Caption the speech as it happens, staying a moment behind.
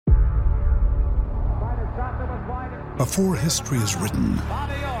Before history is written,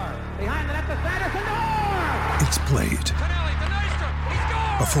 it's played.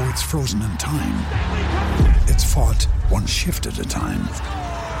 Before it's frozen in time, it's fought one shift at a time.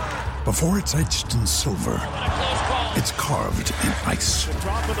 Before it's etched in silver, it's carved in ice.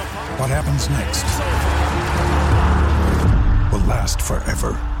 What happens next will last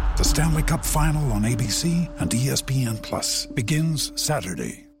forever. The Stanley Cup Final on ABC and ESPN Plus begins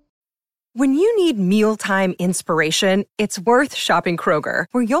Saturday. When you need mealtime inspiration, it's worth shopping Kroger,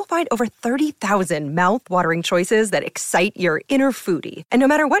 where you'll find over 30,000 mouth-watering choices that excite your inner foodie. And no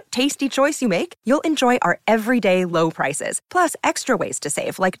matter what tasty choice you make, you'll enjoy our everyday low prices, plus extra ways to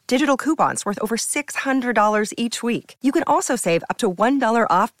save, like digital coupons worth over $600 each week. You can also save up to $1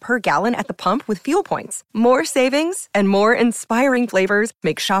 off per gallon at the pump with fuel points. More savings and more inspiring flavors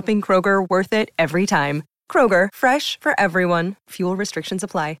make shopping Kroger worth it every time. Kroger, fresh for everyone. Fuel restrictions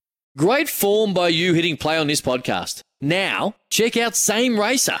apply. Great form by you hitting play on this podcast. Now, check out Same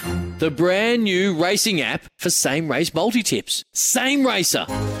Racer, the brand new racing app for same race multi-tips. Same Racer.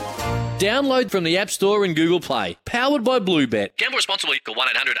 Download from the App Store and Google Play. Powered by Bluebet. Gamble responsibly. Call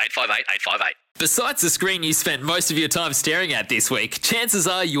 1-800-858-858. Besides the screen you spent most of your time staring at this week, chances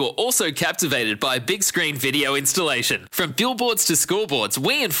are you are also captivated by a big screen video installation. From billboards to scoreboards,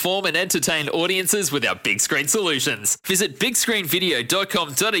 we inform and entertain audiences with our big screen solutions. Visit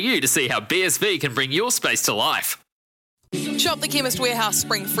bigscreenvideo.com.au to see how BSV can bring your space to life. Shop the Chemist Warehouse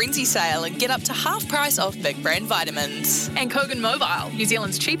Spring Frenzy sale and get up to half price off big brand vitamins. And Kogan Mobile, New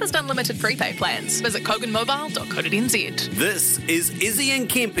Zealand's cheapest unlimited prepaid plans. Visit koganmobile.co.nz. This is Izzy and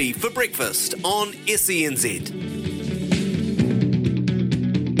Kempy for breakfast on SENZ.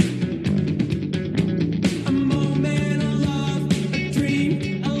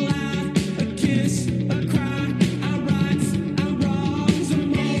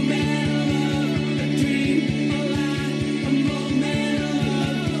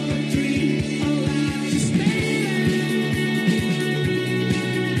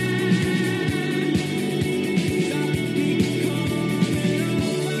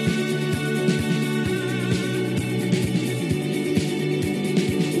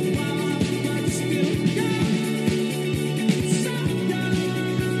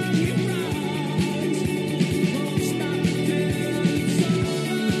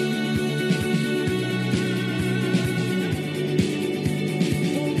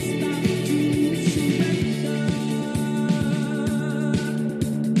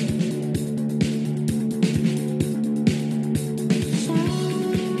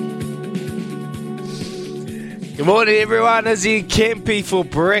 Good morning, everyone. Izzy and Kempy for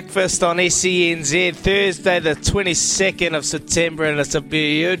breakfast on SENZ. Thursday, the 22nd of September, and it's a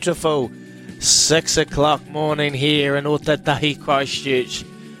beautiful 6 o'clock morning here in Otatahi, Christchurch.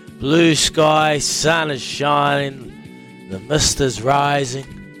 Blue sky, sun is shining, the mist is rising.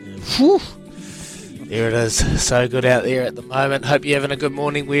 Whew. There it is. So good out there at the moment. Hope you're having a good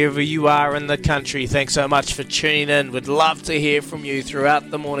morning wherever you are in the country. Thanks so much for tuning in. We'd love to hear from you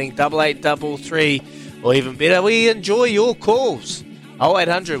throughout the morning. 8833. Or even better, we enjoy your calls.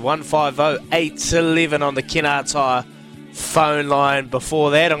 0800 150 811 on the Kennards Hire phone line.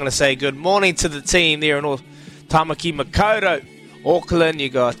 Before that, I'm going to say good morning to the team there in Tamaki Makaurau, Auckland. You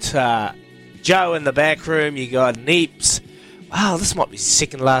got Joe in the back room. You got Neeps. Wow, this might be the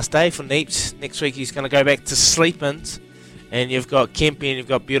second last day for Neeps. Next week he's going to go back to sleep-ins. And you've got Kempy and you've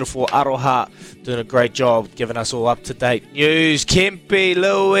got beautiful Aroha doing a great job giving us all up-to-date news. Kempy,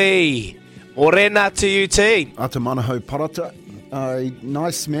 Louie. Morena to you, team. Ata manaho parata.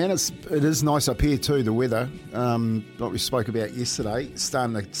 Nice, man. It is nice up here too, the weather. Like we spoke about yesterday,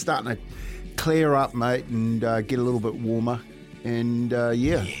 starting to clear up, mate, and get a little bit warmer. And,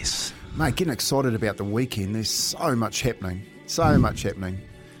 yeah. Yes. Mate, getting excited about the weekend. There's so much happening. So much happening.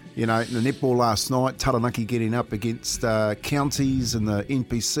 You know, the netball last night, Taranaki getting up against counties and the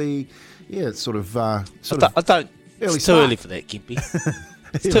NPC. Yeah, it's sort of... I don't... It's too early for that, Kempy.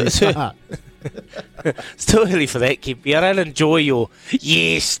 It's too early for that, Kempy. I don't enjoy your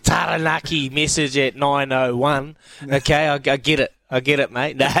yes Taranaki message at 9:01. Okay, I get it,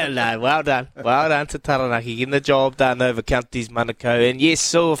 mate. No, well done to Taranaki, getting the job done over Counties Manukau, and yes,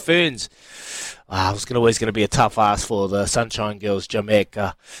 Silver Ferns. It was always going to be a tough ask for the Sunshine Girls,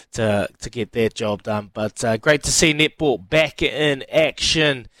 Jamaica, to get that job done. But great to see netball back in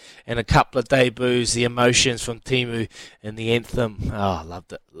action and a couple of debuts, the emotions from Timu and the anthem. Oh,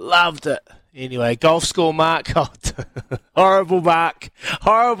 loved it. Anyway, golf score, Mark. Oh, horrible, Mark.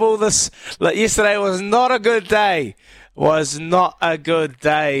 Horrible. Yesterday was not a good day. Marky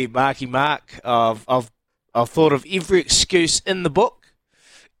Mark. I've thought of every excuse in the book.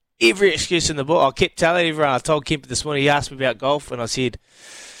 every excuse in the book. I kept telling everyone. I told Kempy this morning. He asked me about golf, and I said,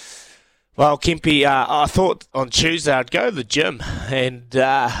 well, Kempy, I thought on Tuesday I'd go to the gym, and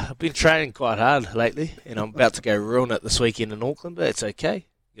I've been training quite hard lately, and I'm about to go ruin it this weekend in Auckland, but it's okay.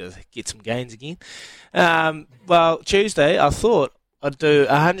 Got to get some gains again. Well, Tuesday I thought I'd do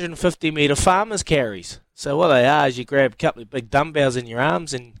 150-metre farmers carries. So what they are is you grab a couple of big dumbbells in your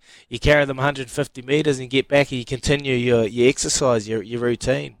arms and you carry them 150 metres and get back and you continue your exercise, your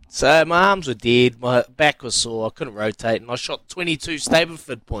routine. So my arms were dead, my back was sore, I couldn't rotate, and I shot 22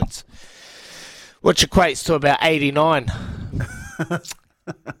 Stableford points, which equates to about 89.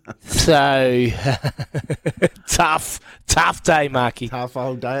 So, tough day, Marky. Tough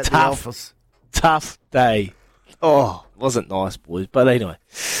old day at the office. Tough day. Oh, wasn't nice, boys. But anyway,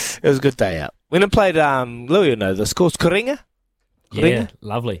 it was a good day out. When I played, Louis, you know, this course, Coringa. Yeah,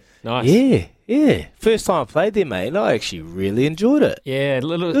 lovely. Nice. Yeah. First time I played there, mate, and I actually really enjoyed it. Yeah,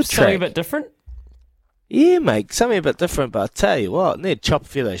 something track. a bit different. Yeah, mate, something a bit different, but I tell you what, and they'd chop a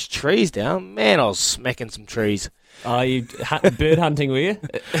few of those trees down. Man, I was smacking some trees. Oh, you bird hunting, were you?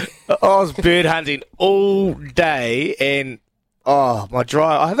 I was bird hunting all day, and my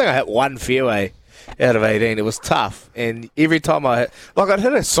drive, I think I hit one fairway out of 18. It was tough, and every time I'd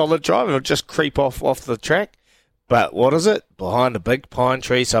hit a solid drive, it would just creep off the track. But what is it? Behind a big pine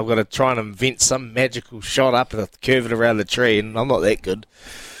tree, so I've got to try and invent some magical shot up and curve it around the tree, and I'm not that good.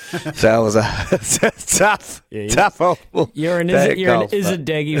 So it was a tough. You're an izzard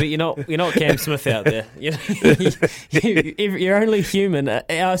daggy, but you're not Cam Smith out there. You're only human.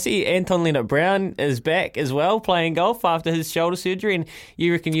 I see Anton Leonard-Brown is back as well, playing golf after his shoulder surgery, and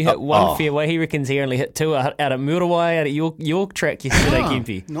you reckon you hit one fairway. He reckons he only hit two out at Muriwai, out at York track yesterday,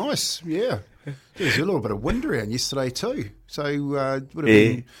 Kempy. Nice, yeah. There's a little bit of wind around yesterday too, so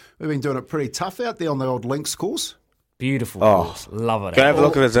we've been doing it pretty tough out there on the old links course. Beautiful course. Love it. Go have a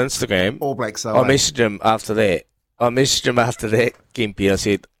look at his Instagram. All Blacks. I messaged him after that, Kempy. I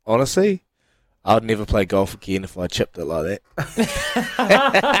said, honestly, I'd never play golf again if I chipped it like that.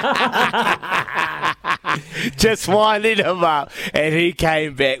 Just winding him up. And he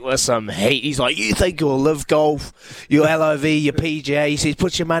came back with some heat. He's like, you think you'll live golf, your LOV, your PGA. He says,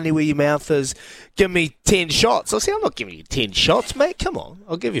 put your money where your mouth is. Give me 10 shots. I said, I'm not giving you 10 shots, mate. Come on.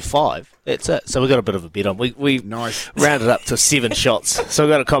 I'll give you 5. That's it. So we got a bit of a bet on. We rounded up to 7 shots. So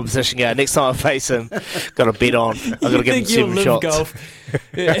we've got a competition going. Next time I face him, got a bet on. I've got to give him 7 shots. Golf.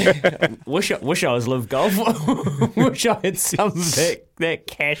 Wish I was live golf. Wish I had some of that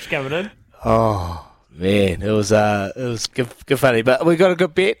cash coming in. Oh, man, it was good funny, but we got a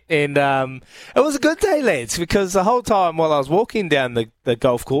good bet, and it was a good day, lads, because the whole time while I was walking down the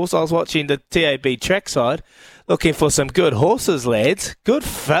golf course, I was watching the TAB trackside, looking for some good horses, lads. Good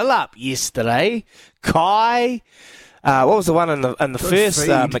fill-up yesterday. Kai, what was the one in the first?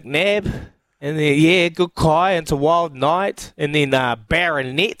 McNabb. And then, good Kai into Wild Knight. And then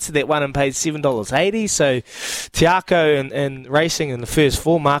Baronet, that one and paid $7.80. So Tiako and racing in the first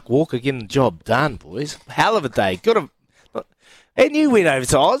 4. Mark Walker getting the job done, boys. Hell of a day. And you went over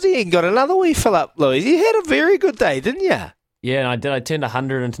to Aussie and got another wee fill up, Louis. You had a very good day, didn't you? Yeah, and I did. I turned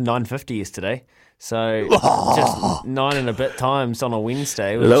 100 into 950 yesterday. So just 9 and a bit times on a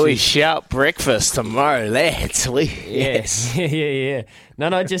Wednesday. Louis shout breakfast tomorrow, lads. Yes. Yeah.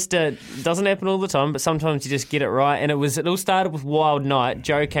 No, just doesn't happen all the time, but sometimes you just get it right. And it all started with Wild Night.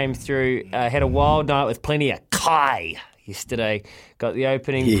 Joe came through, had a Wild Night with plenty of Kai yesterday. Got the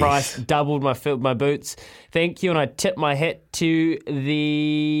opening price, doubled my boots. Thank you, and I tip my hat to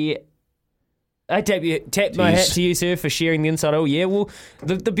the... I tap my hat to you, sir, for sharing the inside. Oh, yeah. Well,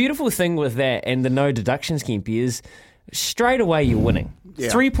 the beautiful thing with that and the no deductions, Kempy, is straight away you're winning. Yeah.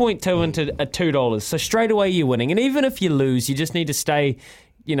 3.2 into $2. So straight away you're winning. And even if you lose, you just need to stay,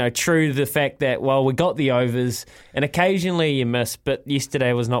 true to the fact that, well, we got the overs and occasionally you miss. But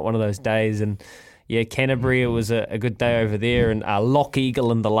yesterday was not one of those days. And, yeah, Canterbury, it was a good day over there. And Lock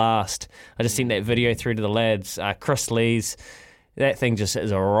Eagle in the last. I just sent that video through to the lads. Chris Lees. That thing just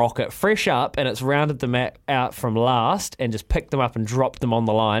is a rocket. Fresh up, and it's rounded them out from last and just picked them up and dropped them on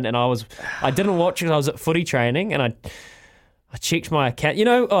the line. And I didn't watch it. I was at footy training, and I checked my account.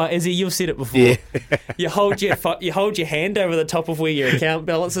 Izzy, you've said it before. Yeah. You hold your hand over the top of where your account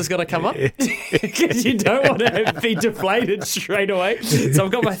balance is going to come up because you don't want to be deflated straight away. So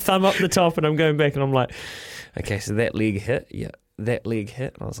I've got my thumb up the top, and I'm going back, and I'm like, okay, so that leg hit. Yeah, that leg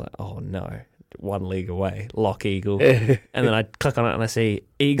hit. And I was like, oh, no. 1 leg away, Lock Eagle. And then I click on it and I see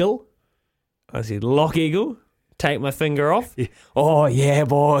Eagle. I see Lock Eagle, take my finger off. Oh, yeah,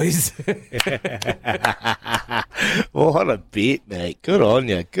 boys. What a bet, mate. Good on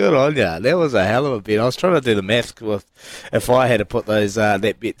you. Good on you. That was a hell of a bet. I was trying to do the maths with if I had to put those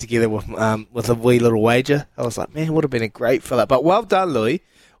that bet together with a wee little wager. I was like, man, it would have been a great fill-up. But well done, Louis.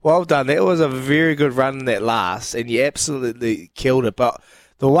 Well done. That was a very good run in that last, and you absolutely killed it. But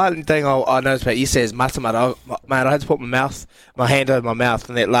the one thing I noticed about you says, Matamata, mate, I had to put my hand over my mouth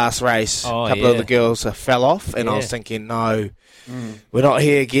in that last race. A couple of the girls fell off, and I was thinking, no, we're not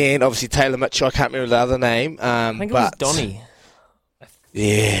here again. Obviously, Taylor Mitchell, I can't remember the other name. I think it was Donnie.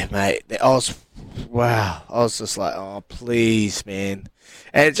 Yeah, mate. I was just like, oh, please, man.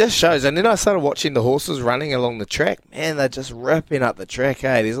 And it just shows. And then I started watching the horses running along the track. Man, they're just ripping up the track,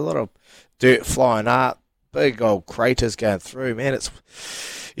 hey. There's a lot of dirt flying up, big old craters going through. Man,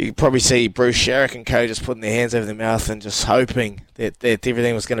 you can probably see Bruce Sherrick and co just putting their hands over their mouth and just hoping that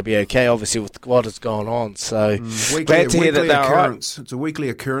everything was going to be okay, obviously, with what has gone on. So, glad to hear that they're all right. It's a weekly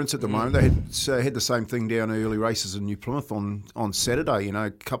occurrence at the moment. They had the same thing down early races in New Plymouth on Saturday. You know,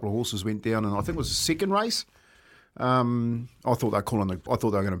 a couple of horses went down, and I think it was the second race. I thought they were going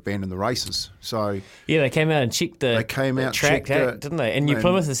to abandon the races. So yeah, they came out and checked the track, didn't they? And New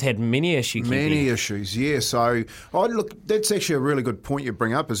Plymouth has had many issues. Many issues, yeah. So look, that's actually a really good point you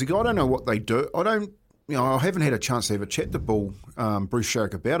bring up. Is I don't know what they do. I haven't had a chance to have a chat to Bruce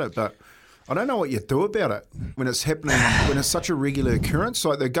Sherrick about it, but I don't know what you do about it when it's happening, when it's such a regular occurrence.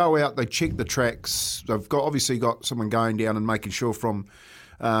 Like they go out, they check the tracks. They've obviously got someone going down and making sure from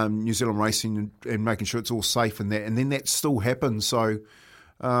New Zealand Racing and making sure it's all safe and then that still happens. So,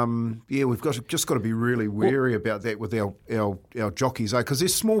 we've just got to be really wary about that with our jockeys, because they're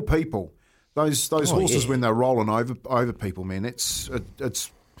small people. Those horses when they're rolling over people, man, it's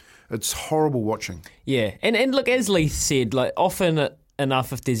horrible watching. Yeah, and look, as Leith said, like often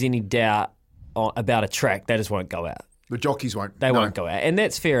enough, if there's any doubt about a track, they just won't go out. The jockeys won't. They won't go out, and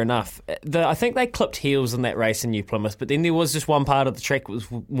that's fair enough. I think they clipped heels in that race in New Plymouth, but then there was just one part of the track that was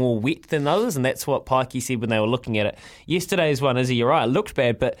more wet than others, and that's what Pikey said when they were looking at it. Yesterday's one, Izzy, you're right, it looked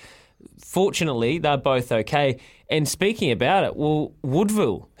bad, but fortunately they're both okay. And speaking about it, well,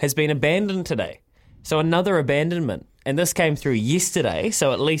 Woodville has been abandoned today, so another abandonment. And this came through yesterday,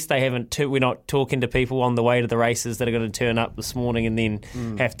 so at least they haven't. We're not talking to people on the way to the races that are going to turn up this morning and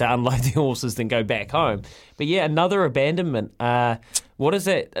then have to unload the horses, then go back home. But yeah, another abandonment. What is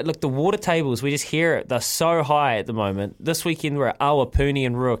it? Look, the water tables, we just hear it. They're so high at the moment. This weekend we're at Awapuni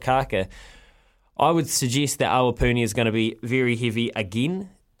and Ruakaka. I would suggest that Awapuni is going to be very heavy again.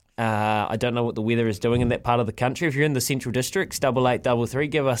 I don't know what the weather is doing in that part of the country. If you're in the Central Districts, 8833,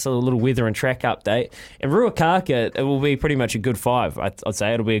 give us a little weather and track update. And Ruakaka, it will be pretty much a good 5. I'd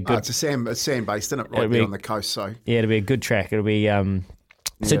say it'll be a good. It's sand-based, isn't it? Right there on the coast. So yeah, it'll be a good track. It'll be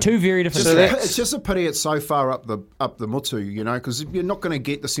so two very different tracks. It's just a pity it's so far up the Mutu, you know, because you're not going to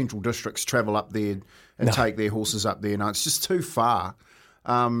get the Central Districts travel up there and take their horses up there. No, it's just too far.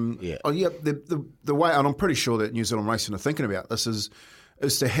 The way, and I'm pretty sure that New Zealand Racing are thinking about this is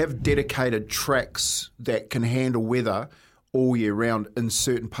to have dedicated tracks that can handle weather all year round in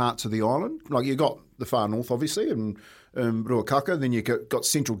certain parts of the island. Like you've got the far north, obviously, and Ruakaka. Then you've got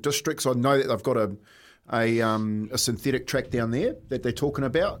Central Districts. I know that they've got a synthetic track down there that they're talking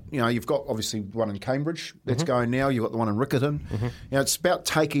about. You know, you've got obviously one in Cambridge that's going now. You've got the one in Riccarton. You know, it's about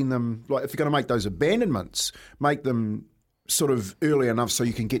taking them, like if you're going to make those abandonments, make them sort of early enough so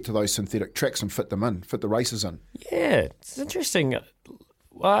you can get to those synthetic tracks and fit the races in. Yeah, it's interesting.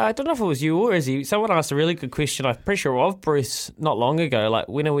 Well, I don't know if it was you or Izzy. Someone asked a really good question, I'm pretty sure of Bruce not long ago, like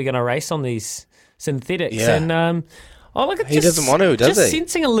when are we going to race on these synthetics? Yeah. And he doesn't want to, does he? Just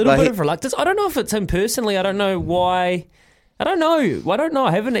sensing a little bit of reluctance. I don't know if it's him personally. I don't know why. I don't know.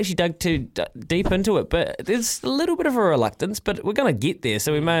 I haven't actually dug too deep into it, but there's a little bit of a reluctance, but we're going to get there,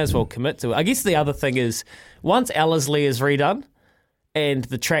 so we may as well commit to it. I guess the other thing is, once Ellerslie is redone, and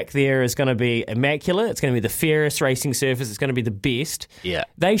the track there is going to be immaculate. It's going to be the fairest racing surface. It's going to be the best. Yeah.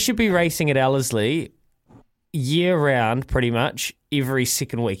 They should be racing at Ellerslie year-round, pretty much, every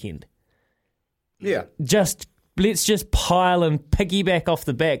second weekend. Yeah. Let's just pile and piggyback off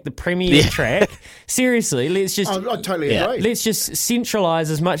the back the premier track. Seriously, let's just... I totally agree. Let's just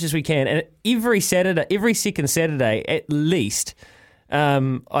centralise as much as we can. And every second Saturday, at least...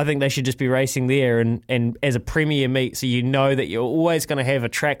 I think they should just be racing there and as a premier meet, so you know that you're always going to have a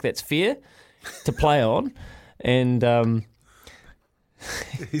track that's fair to play on. And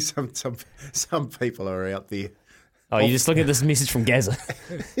some people are out there. Oh, you just look at this message from Gaza.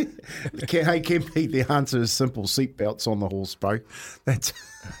 Hey, Kempy, the answer is simple: seatbelts on the horse, bro. That's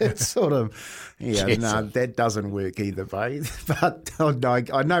sort of, no, that doesn't work either, bro. But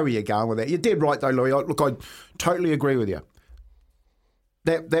I know where you're going with that. You're dead right, though, Louis. Look, I totally agree with you.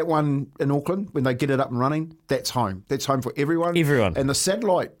 That one in Auckland, when they get it up and running, that's home. That's home for everyone. Everyone. And the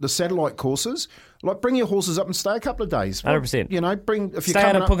satellite courses, like bring your horses up and stay a couple of days. 100%. You know, if you stay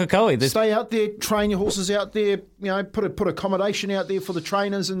out of Pukekohe. Stay out there, train your horses out there. You know, put accommodation out there for the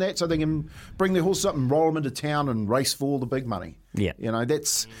trainers and that, so they can bring their horses up and roll them into town and race for all the big money. Yeah. You know,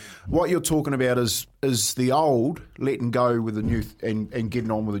 that's what you're talking about is the old letting go with the new and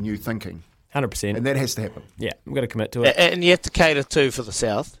getting on with the new thinking. 100%. And that has to happen. Yeah, we've got to commit to it. And you have to cater too for the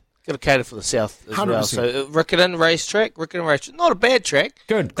south. Got to cater for the south as 100%. Well. So Riccarton racetrack, not a bad track.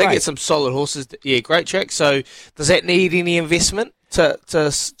 Good, They great. get some solid horses. Yeah, great track. So does that need any investment to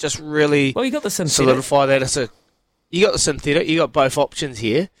just really Well, you got the synthetic. solidify that? You got the synthetic. You got both options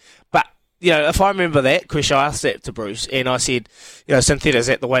here. But if I remember that question, I asked that to Bruce, and I said, synthetic, is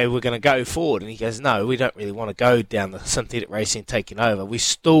that the way we're going to go forward? And he goes, no, we don't really want to go down the synthetic racing taking over. We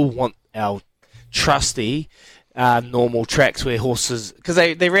still want our trusty normal tracks where horses, because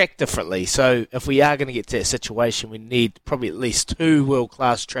they react differently. So if we are going to get to that situation, we need probably at least 2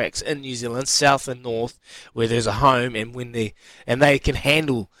 world-class tracks in New Zealand, south and north, where there's a home and they can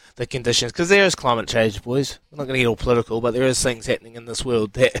handle the conditions. Because there is climate change, boys. I'm not going to get all political, but there is things happening in this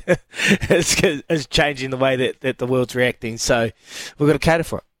world that is changing the way that the world's reacting. So we've got to cater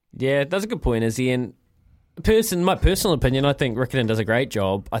for it. Yeah, that's a good point, Izzy. And my personal opinion, I think Riccarton does a great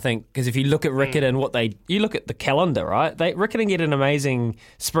job. I think because if you look at Riccarton, you look at the calendar, right? Riccarton get an amazing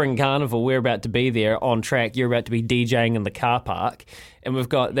spring carnival. We're about to be there on track. You're about to be DJing in the car park, and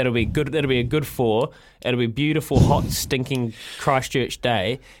that'll be good. That'll be a good 4. It'll be a beautiful, hot, stinking Christchurch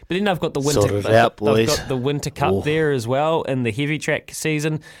day. But then I've got the winter. Sort it out, boys. I've got the Winter Cup there as well in the heavy track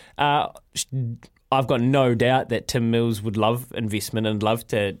season. I've got no doubt that Tim Mills would love investment and love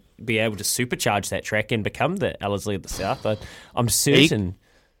to be able to supercharge that track and become the Ellerslie of the South. I'm certain.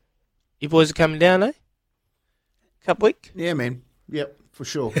 You boys are coming down, eh? Cup week? Yeah, man. Yep, for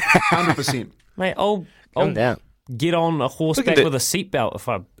sure. 100%. Mate, I'll down. Get on a horseback with a seatbelt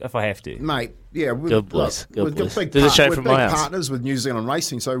if I have to. Mate, yeah. Good boys. We've got big partners with New Zealand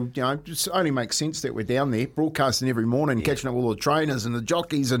Racing, so it just only makes sense that we're down there broadcasting every morning, catching up with all the trainers and the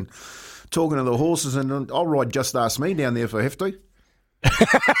jockeys and talking to the horses, and I'll ride Just Ask Me down there if I have to.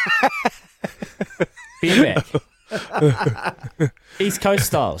 Beer back. East Coast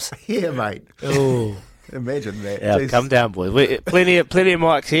styles. Yeah, mate. Oh, imagine that. Yeah, come down, boys. Plenty of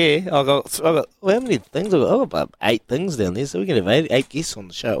mics here. I've got how many things? I've got about 8 things down there, so we can have 8 guests on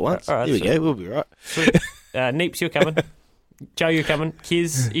the show at once. All right, there we go. We'll be right. Neeps, you're coming. Joe, you're coming.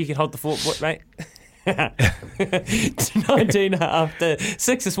 Kiz, you can hold the fort, mate. 19 after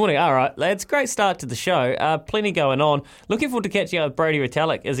 6 this morning. All right, lads, great start to the show. Plenty going on. Looking forward to catching up with Brody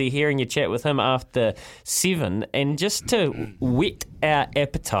Retallick as he hearing your chat with him after 7. And just to whet our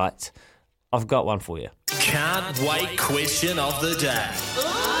appetite, I've got one for you. Can't wait question of the day.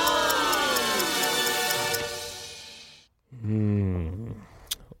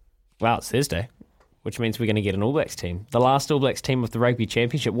 Well, it's Thursday, which means we're going to get an All Blacks team. The last All Blacks team of the Rugby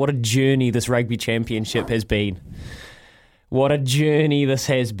Championship. What a journey this Rugby Championship has been. What a journey this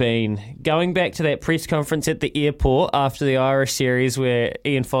has been. Going back to that press conference at the airport after the Irish series where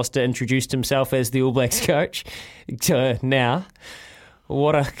Ian Foster introduced himself as the All Blacks coach, to now,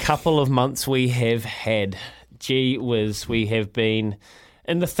 what a couple of months we have had. Gee whiz, we have been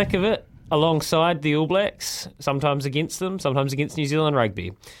in the thick of it alongside the All Blacks, sometimes against them, sometimes against New Zealand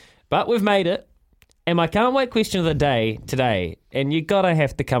Rugby. But we've made it. And my can't wait question of the day today, and you gotta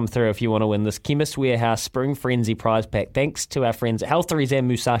have to come through if you want to win this Chemist Warehouse Spring Frenzy prize pack. Thanks to our friends at Healtheries and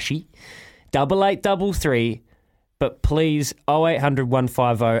Musashi. 8833, but please 0800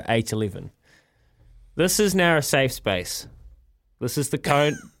 150 811. This is now a safe space. This is the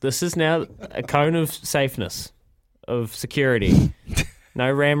cone. This is now a cone of safeness, of security.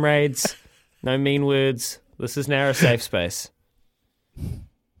 No ram raids, no mean words. This is now a safe space.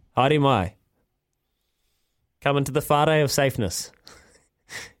 Haere mai. Come into the whare of safeness.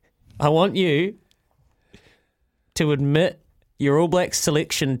 I want you to admit your All Blacks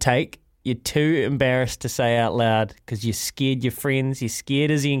selection take. You're too embarrassed to say out loud because you're scared your friends, you're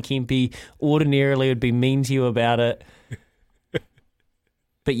scared Izzy and Kempy ordinarily would be mean to you about it,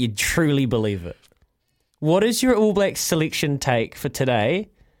 but you truly believe it. What is your All Blacks selection take for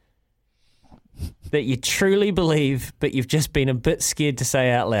today that you truly believe but you've just been a bit scared to say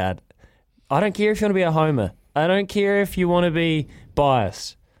out loud? I don't care if you want to be a homer. I don't care if you want to be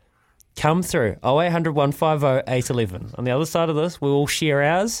biased. Come through. 0800 150 811. On the other side of this, we'll all share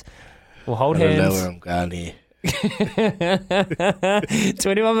ours. We'll hold hands. I don't know where I'm going here.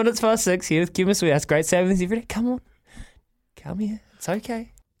 21 minutes past 6 here with Chemist Warehouse. Great savings every day. Come on. Come here. It's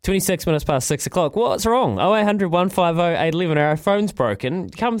okay. 26 minutes past 6 o'clock. What's wrong? 0800 150 811. Our phone's broken.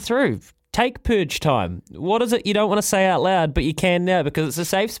 Come through. Take purge time. What is it you don't want to say out loud, but you can now because it's a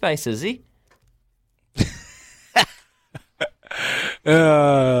safe space, is he?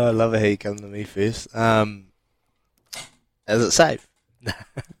 I love it how you come to me first. Is it safe?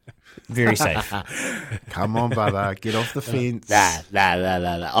 Very safe. Come on, brother. Get off the fence. Nah.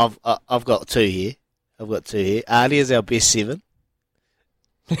 I've got two here. Ali is our best seven.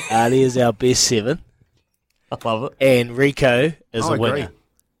 I love it. And Rico is a winner. Agree.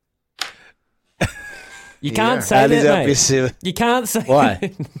 You can't say Ali's that, our mate. best seven. You can't say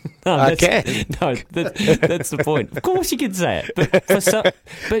Why? No, I that's, can. No, that's the point. Of course you can say it.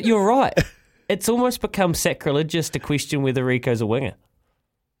 But you're right. It's almost become sacrilegious to question whether Rico's a winger.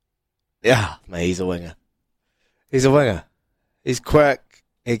 Yeah, mate, he's a winger. He's quick.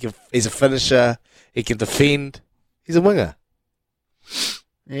 He's a finisher. He can defend. He's a winger.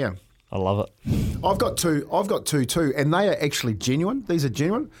 Yeah. I love it. I've got two too, and they are actually genuine. These are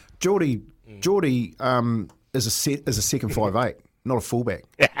genuine. Geordie is a second 5'8", not a fullback.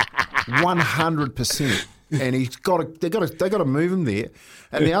 100%. And they got to move him there.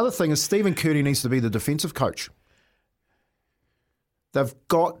 And the other thing is Stephen Kearney needs to be the defensive coach. They've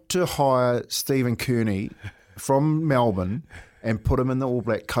got to hire Stephen Kearney from Melbourne and put him in the All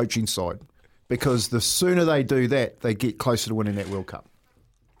Black coaching side, because the sooner they do that, they get closer to winning that World Cup.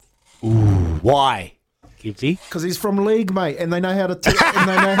 Ooh, why? Because he's from league, mate, and they know how to teach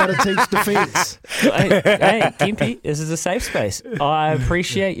defence. Hey, Gimpy, this is a safe space. I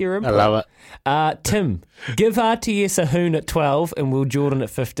appreciate your input. I love it. Tim, give RTS a hoon at 12 and Will Jordan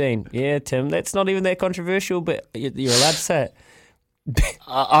at 15. Yeah, Tim, that's not even that controversial, but you're allowed to say it.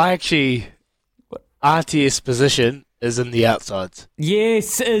 I actually, RTS position is in the outsides.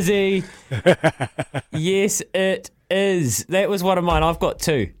 Yes, Izzy. Yes, it is. That was one of mine. I've got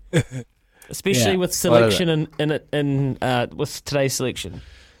two. Especially with selection in with today's selection.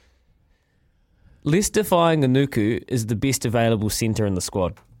 Leicester Fainga'anuku is the best available centre in the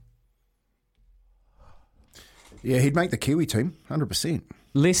squad. Yeah, he'd make the Kiwi team, 100%.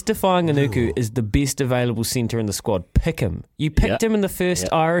 Leicester Fainga'anuku is the best available centre in the squad. Pick him. You picked him in the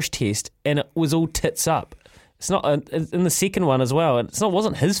first Irish test, and it was all tits up. It's not in the second one as well.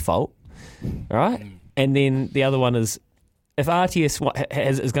 Wasn't his fault, right? And then the other one is, if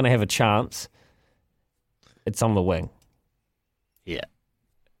RTS is going to have a chance, it's on the wing. Yeah.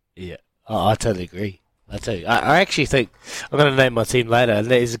 Oh, I totally agree. I actually think I'm going to name my team later, and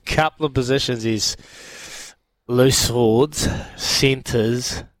there's a couple of positions. There's loose forwards,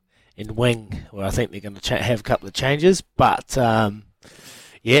 centres, and wing, where I think they're going to have a couple of changes. But, a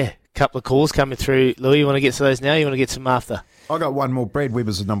couple of calls coming through. Louis, you want to get to those now? You want to get to them after? I got one more. Brad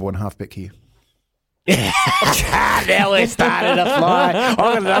Webber's the number one halfback here. Now we're starting to fly. I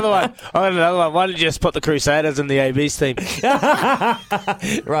got another one. Why don't you just put the Crusaders in the AB's team?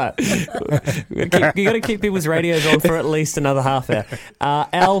 Right. You got to keep people's radios on for at least another half hour.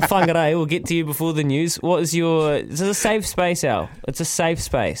 Al Whangarei, we'll get to you before the news. This is a safe space, Al. It's a safe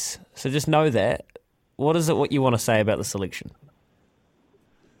space. So just know that. What is it what you want to say about the selection?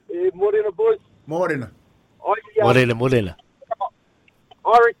 Morena, boys. Morena. Morena.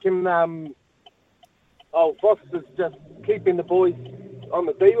 I reckon Fox is just keeping the boys on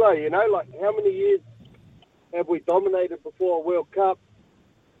the delay, like how many years have we dominated before a World Cup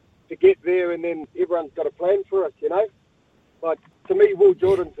to get there, and then everyone's got a plan for us, Like, to me, Will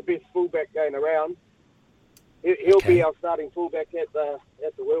Jordan's the best fullback going around. He'll be our starting fullback at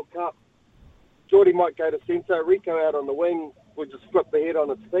the World Cup. Geordie might go to centre, Rico out on the wing. We'll just flip the head on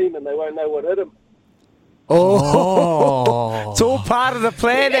its team and they won't know what hit him. Oh, it's all part of the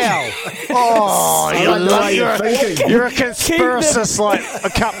plan now. You're a conspiracist like a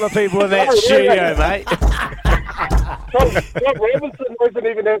couple of people in that studio, mate. Scott Robinson doesn't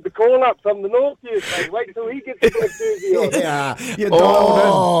even have the call up from the North yet, mate. Wait till he gets the black jersey on. Yeah, you're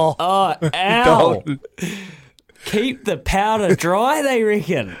dialed in. Ow. Keep the powder dry, they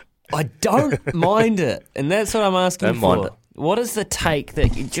reckon. I don't mind it, and that's what I'm asking for. Mind it. What is the take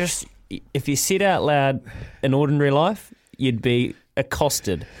that you just, if you said out loud in ordinary life, you'd be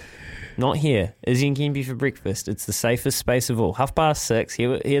accosted? Not here. Izzy and Kempi for breakfast. It's the safest space of all.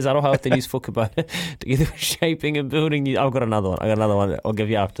 6:30. Here's Aroha with the news for Kubota. Together with shaping and building. I've got another one. I'll give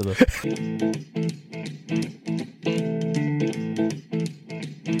you after this.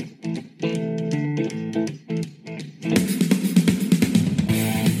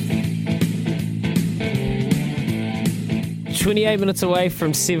 28 minutes away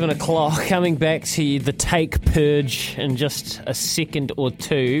from 7 o'clock. Coming back to you, the take purge in just a second or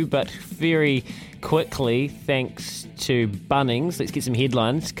two, but very quickly, thanks to Bunnings. Let's get some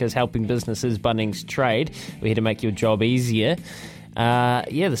headlines, because helping businesses, Bunnings trade. We're here to make your job easier.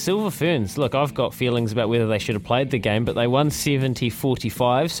 The Silver Ferns. Look, I've got feelings about whether they should have played the game, but they won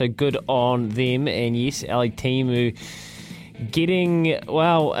 70-45, so good on them. And yes, Ali Timu getting,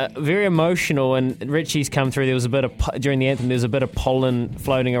 very emotional, and Richie's come through. There was a bit of, during the anthem, there was a bit of pollen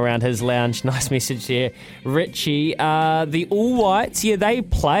floating around his lounge. Nice message there, Richie. The All Whites, they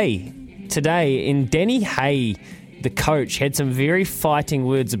play today, and Danny Hay, the coach, had some very fighting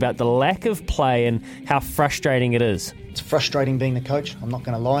words about the lack of play and how frustrating it is. It's frustrating being the coach, I'm not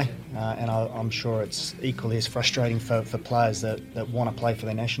going to lie, and I'm sure it's equally as frustrating for players that want to play for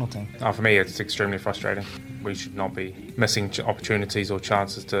their national team. For me, it's extremely frustrating. We should not be missing opportunities or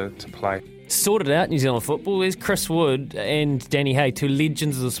chances to play. Sorted out New Zealand football. There's Chris Wood and Danny Hay, two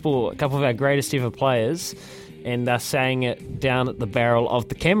legends of the sport, a couple of our greatest ever players, and they're saying it down at the barrel of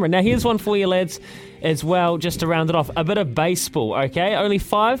the camera. Now, here's one for you, lads, as well, just to round it off. A bit of baseball, okay? Only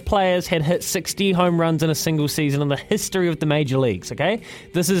 5 players had hit 60 home runs in a single season in the history of the major leagues, okay?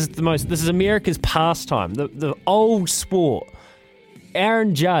 This is America's pastime, the old sport.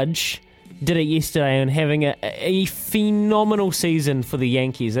 Aaron Judge did it yesterday and having a phenomenal season for the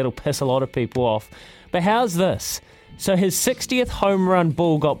Yankees. That'll piss a lot of people off. But how's this? So his 60th home run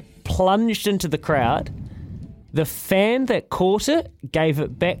ball got plunged into the crowd. The fan that caught it gave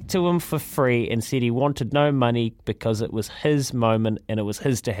it back to him for free and said he wanted no money because it was his moment and it was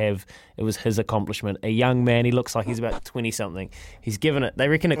his to have. It was his accomplishment. A young man, he looks like he's about 20-something. He's given it. They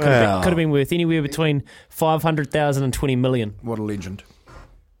reckon it could have been worth anywhere between $500,000 and $20 million. What a legend.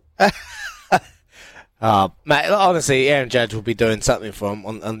 Mate, honestly, Aaron Judge will be doing something for him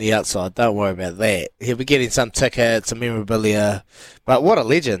on the outside. Don't worry about that. He'll be getting some tickets, some memorabilia. But what a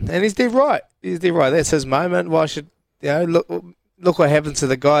legend. And he's dead right. He's dead right. That's his moment. Why should, look what happened to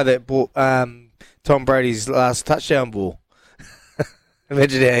the guy that bought Tom Brady's last touchdown ball.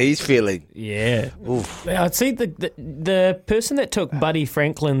 Imagine how he's feeling. Yeah. Oof. I'd see the person that took Buddy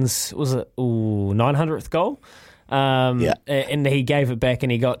Franklin's, 900th goal? And he gave it back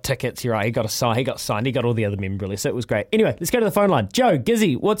and he got tickets. You're right, he got signed, he got all the other memorabilia, so it was great. Anyway, let's go to the phone line. Joe,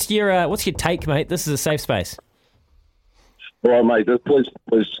 Gizzy, what's your take, mate? This is a safe space. All right, mate, please,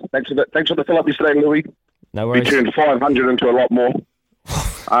 thanks for the fill up yesterday, Louis. No worries. We turned 500 into a lot more.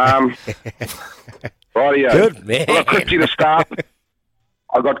 Rightio. Good man. I've got Christie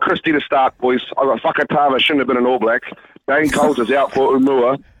to start, boys. I've got Whakatava, shouldn't have been an All Black. Dane Coles is out for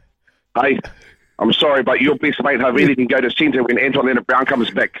Umua. Hey, I'm sorry, but your best mate Havili can go to centre when Anton Leonard-Brown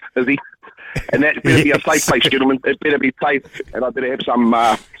comes back, is he? And that better be a safe place, gentlemen. It better be safe, and I better have some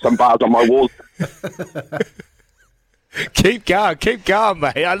bars on my walls. Keep going,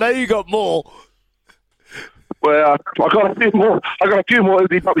 mate. I know you got more. Well, I got a few more,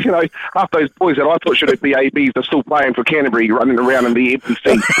 Izzy, but half those boys that I thought should be ABs are still playing for Canterbury, running around in the empty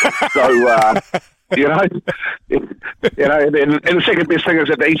seat. So. And the second best thing is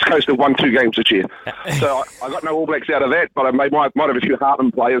that the East Coast have won 2 games this year. So I got no All Blacks out of that, but I might have a few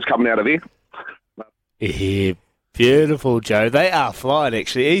Heartland players coming out of there. Yeah, beautiful, Joe. They are flying,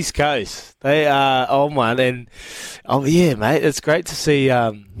 actually. East Coast. They are on one. And, mate, it's great to see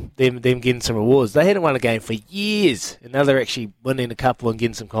them getting some rewards. They hadn't won a game for years, and now they're actually winning a couple and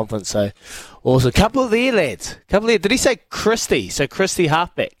getting some confidence. So, also, a couple of their lads. Did he say Christie? So, Christie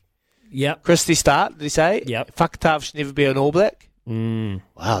halfback. Yep. Christie start, did he say? Yep. Whakatava should never be an All Black. Wow,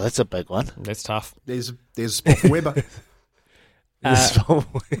 that's a big one. That's tough. There's spot for Weber.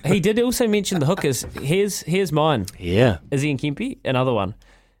 He did also mention the hookers. Here's mine. Yeah. Izzy and Kempe, another one.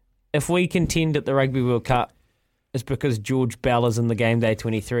 If we contend at the Rugby World Cup, it's because George Bell is in the game day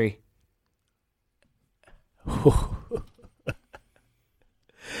 23. Who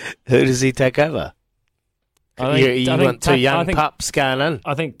does he take over? You want 2 young pups going in?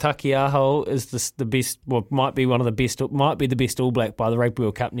 I think Takiaho is the best, might be the best All Black by the Rugby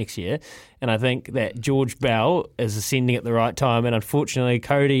World Cup next year. And I think that George Bell is ascending at the right time. And unfortunately,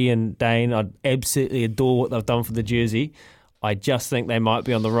 Cody and Dane, I absolutely adore what they've done for the jersey. I just think they might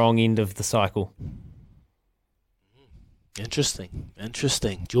be on the wrong end of the cycle. Interesting.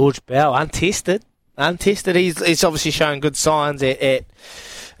 George Bell, untested. He's obviously showing good signs at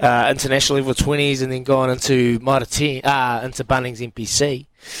international level 20s and then gone into Mitre 10, into Bunnings NPC.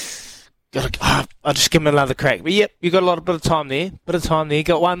 I'll just give him another crack. But yep, you've got a bit of time there.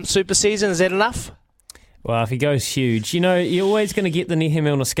 Got one super season, is that enough? Well, if he goes huge, you're always going to get the Nehe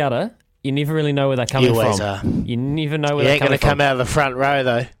Milner Scudder. You never really know where they're coming from. Are. You never know where he they're coming from. ain't going to come out of the front row,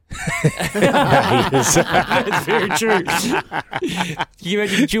 though. That's very true. Can you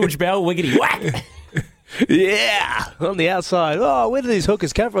imagine George Bell, wiggity whack? Yeah, on the outside. Oh, where do these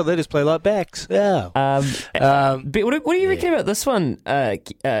hookers come from? They just play like backs. Yeah. But what do you reckon about this one,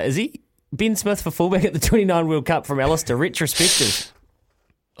 Izzy? Ben Smith for fullback at the 29 World Cup from Alistair, retrospective.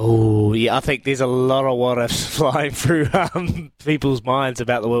 Oh, yeah, I think there's a lot of what-ifs flying through people's minds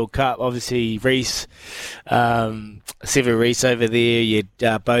about the World Cup. Obviously, Reece, Sever Reece over there. You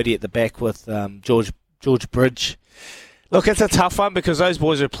had Bodie at the back with George Bridge. Look, it's a tough one because those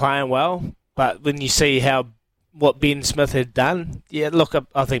boys are playing well. But when you see what Ben Smith had done, yeah, look,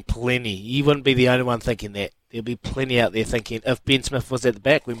 I think plenty. You wouldn't be the only one thinking that. There'll be plenty out there thinking if Ben Smith was at the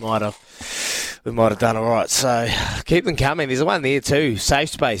back, we might have done all right. So keep them coming. There's one there too. Safe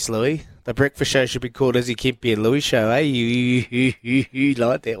space, Louis. The breakfast show should be called Izzy Kempy and Louis Show. Eh? You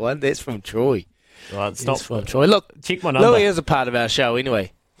like that one? That's from Troy. Right, it's not from Troy. Look, check my number. Louis is a part of our show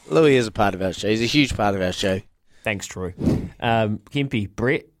anyway. Louis is a part of our show. He's a huge part of our show. Thanks, Troy. Kempy,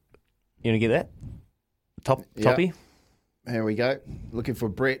 Brett, you want to get that? Toppy? Here we go. Looking for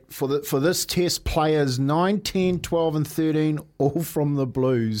Brett. For this test, players 9, 10, 12 and 13, all from the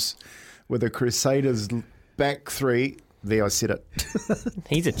Blues, with the Crusaders back three. There, I said it.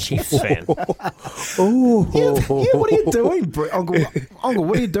 He's a Chiefs fan. Oh, yeah, what are you doing, Brett? Uncle,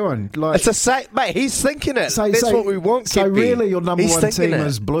 what are you doing? Like, it's a safe, mate. He's thinking it. That's what we want. So Kempy. Really, your number He's one team it.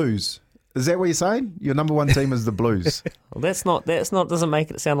 is Blues. Is that what you're saying? Your number one team is the Blues. Well, that's not doesn't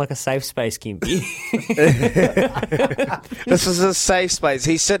make it sound like a safe space, Kempy. This is a safe space.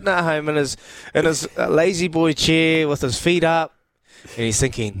 He's sitting at home in his lazy boy chair with his feet up, and he's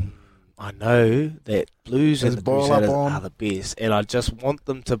thinking, I know that Blues and the Crusaders are the best, and I just want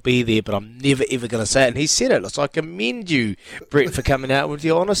them to be there, but I'm never ever going to say it. And he said it. So I commend you, Brett, for coming out with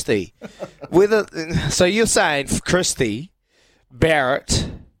your honesty. So you're saying Christie, Barrett,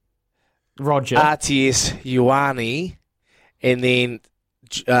 Roger, RTS, Ioane, and then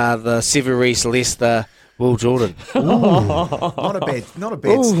the Sever Reece, Leicester, Will Jordan. Not a bad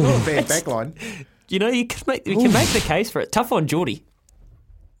backline. You know, we can make the case for it. Tough on Geordie.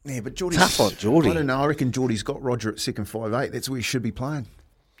 Yeah, but Geordie's tough on Geordie. I don't know. I reckon Geordie's got Roger at second 5'8". That's where he should be playing.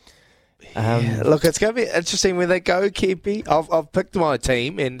 Look, it's going to be interesting when they go, Kempy. I've picked my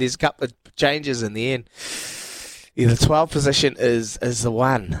team, and there's a couple of changes in the end. Yeah, the 12 position is the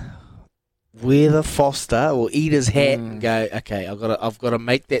one. Wear the Foster or eat his hat and go, okay, I've got to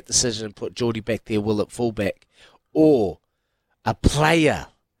make that decision and put Geordie back there, Will at fullback. Or a player,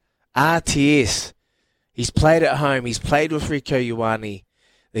 RTS. He's played at home. He's played with Rieko Ioane.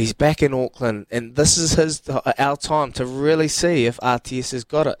 He's back in Auckland, and this is our time to really see if RTS has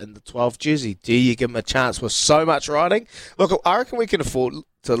got it in the 12 jersey. Do you give him a chance with so much riding? Look, I reckon we can afford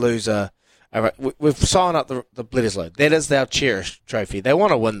to lose we've signed up the Bledisloe. That is our cherished trophy. They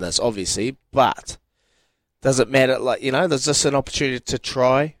want to win this, obviously, but does it matter? There's just an opportunity to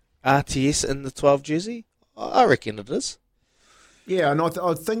try RTS in the 12 jersey. I reckon it is. Yeah, and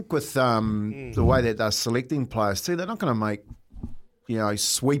I think with the way that they're selecting players too, they're not going to make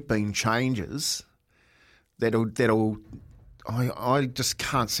sweeping changes. That'll. I just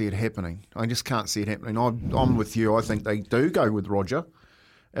can't see it happening. I'm with you. I think they do go with Roger.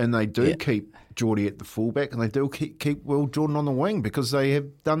 And they do keep Geordie at the fullback, and they do keep Will Jordan on the wing because they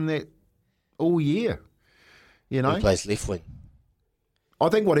have done that all year. You know, he plays left wing. I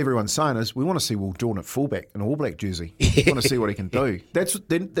think what everyone's saying is we want to see Will Jordan at fullback in All Black jersey. We want to see what he can do. That's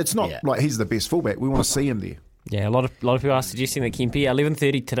not like he's the best fullback. We want to see him there. Yeah, a lot of people are suggesting that Kempy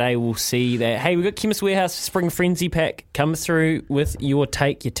 11:30 today. We'll see that. Hey, we've got Chemist Warehouse Spring Frenzy Pack. Come through with your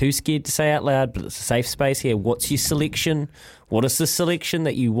take. You're too scared to say out loud, but it's a safe space here. What's your selection? What is the selection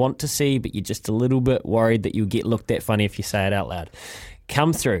that you want to see, but you're just a little bit worried that you'll get looked at funny if you say it out loud?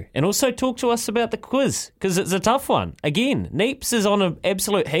 Come through. And also talk to us about the quiz, because it's a tough one. Again, Neeps is on an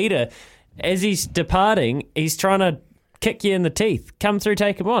absolute heater. As he's departing, he's trying to kick you in the teeth. Come through,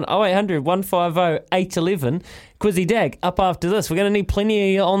 take him on. 0800 150 811. Quizzy Dag, up after this. We're going to need plenty of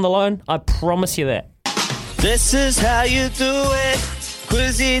you on the line. I promise you that. This is how you do it.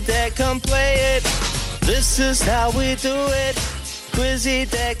 Quizzy Dag, come play it. This is how we do it. Quizzy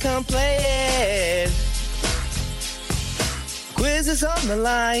Dag, come play it. Quiz is on the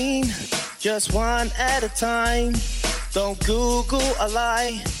line. Just one at a time. Don't Google a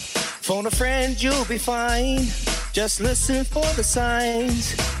lie. Phone a friend, you'll be fine. Just listen for the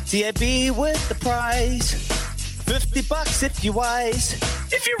signs. TAB with the prize. $50 if you're wise.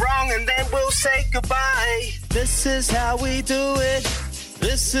 If you're wrong, and then we'll say goodbye. This is how we do it.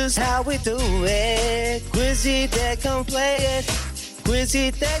 This is how we do it. Quizzy Dag, come play it.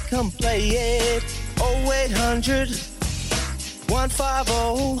 Quizzy Dag, come play it. 0800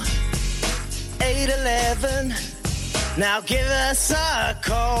 150 811. Now give us a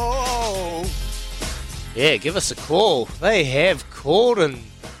call. Yeah, give us a call. They have called and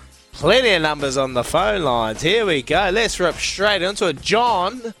plenty of numbers on the phone lines. Here we go. Let's rip straight into it.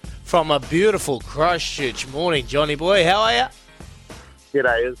 John from a beautiful Christchurch morning. Johnny boy, how are you?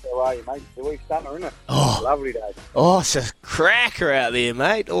 G'day, Iz. How are you, mate? The week's summer, isn't it? Oh. Lovely day. Oh, it's a cracker out there,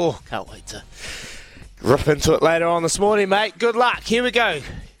 mate. Oh, can't wait to rip into it later on this morning, mate. Good luck. Here we go.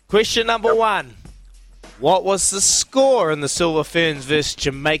 Question number 1. What was the score in the Silver Ferns versus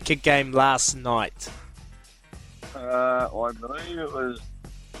Jamaica game last night? I believe it was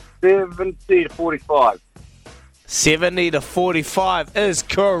 70 to 45. 70 to 45 is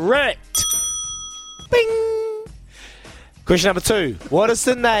correct. Bing! Question number 2. What is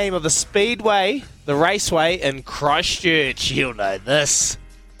the name of the speedway, the raceway in Christchurch? You'll know this.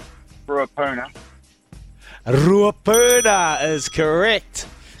 Ruapuna. Ruapuna is correct.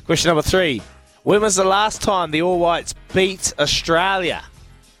 Question number 3. When was the last time the All Whites beat Australia?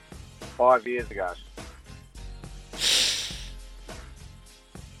 5 years ago.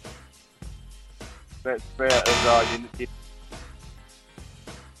 That's about as I did.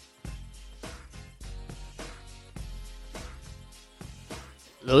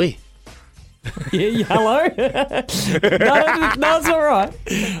 Louis? Yeah, hello? no, it's all right.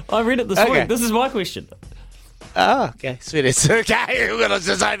 I read it this Okay. week. This is my question. Oh, okay. Sweet. It's okay. We're going to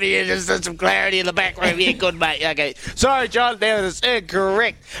just over here, just some clarity in the back room. Yeah, good, mate. Okay. Sorry, John. That was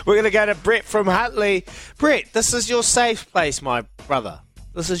incorrect. We're going to go to Brett from Huntly. Brett, this is your safe place, my brother.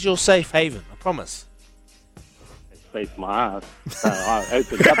 This is your safe haven. I promise. Face my ass. I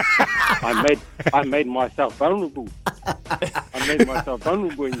opened up. I made myself vulnerable. I made myself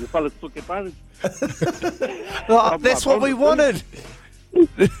vulnerable, and you fellas took advantage. Oh, that's what we wanted.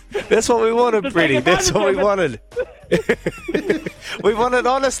 That's what we wanted, Bretty. That's what we wanted. We wanted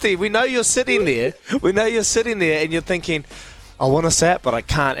honesty. We know you're sitting there. We know you're sitting there, and you're thinking, I want to say it, but I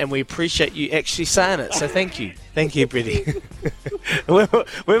can't. And we appreciate you actually saying it. So thank you. Thank you, Bretty.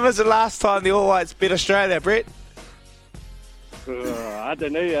 When was the last time the All Whites beat Australia, Brett? I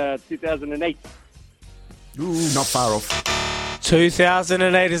don't know, 2008. Ooh, not far off.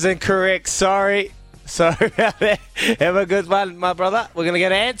 2008 is incorrect. Sorry about that. Have a good one, my brother. We're going to go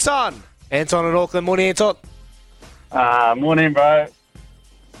to Anton. Anton in Auckland. Morning, Anton. Morning, bro.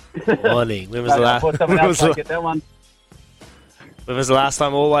 Morning. When was the last? Get that one. When was the last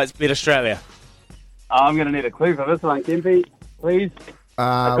time All Whites beat Australia? I'm going to need a clue for this one, Kempy. Please.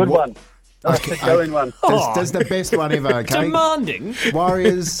 A good one. Okay, going one. Does the best one ever, okay? Demanding.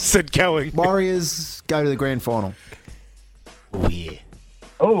 Warriors. Sid going. Warriors go to the grand final. Oh, yeah.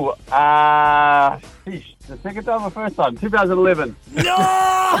 Oh, the second time or first time? 2011. No!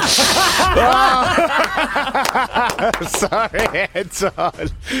 Sorry, Anton.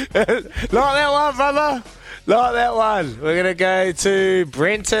 Not that one, brother. Not that one. We're going to go to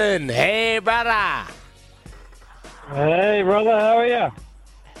Brenton. Hey, brother. Hey, brother. How are you?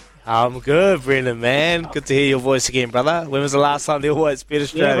 I'm good, Brendan, man. Good to hear your voice again, brother. When was the last time the All Whites beat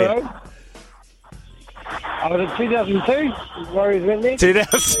Australia? Yeah, bro. I was in 2002. Warriors went there.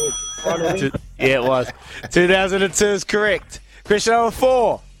 2000. Yeah, it was. 2002 is correct. Question number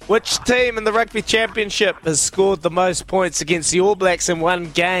 4. Which team in the Rugby Championship has scored the most points against the All Blacks in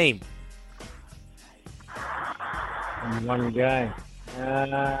one game? In one game.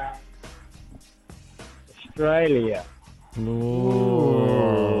 Australia. Ooh.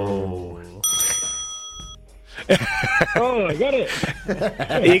 Oh, I got it.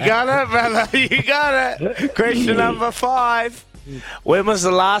 You got it, brother. You got it. Question number 5. When was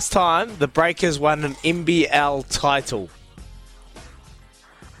the last time the Breakers won an NBL title?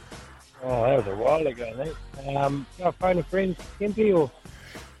 Oh, that was a while ago, mate. Can I phone a friend, Kempy, or?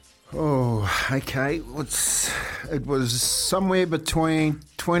 Oh, okay. It was somewhere between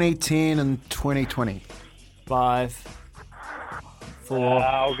 2010 and 2020. 5, 4.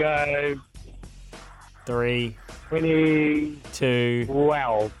 I'll go 3, 22.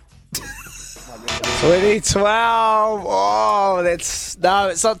 Wow. 2012. Oh, it's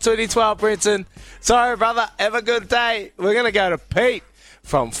not 2012, Brenton. Sorry, brother. Have a good day. We're going to go to Pete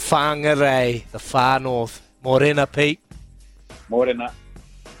from Whangarei, the far north. Morena, Pete. Morena.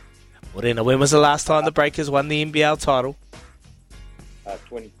 When was the last time the Breakers won the NBL title?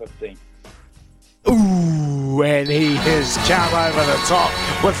 2015. Ooh, and he has come over the top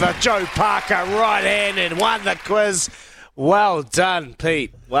with the Joe Parker right hand and won the quiz. Well done,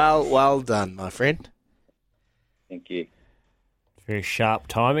 Pete. Well done, my friend. Thank you. Very sharp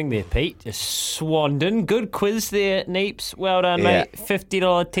timing there, Pete. Just Swandon. Good quiz there, Neeps. Well done, mate.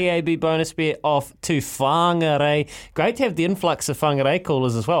 $50 TAB bonus bet off to Whangarei. Great to have the influx of Whangarei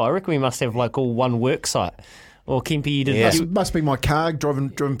callers as well. I reckon we must have like all one work site. Or Kempy, you did. It must be my car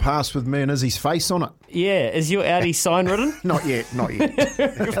driven past with me and Izzy's face on it. Yeah, is your Audi sign written? Not yet.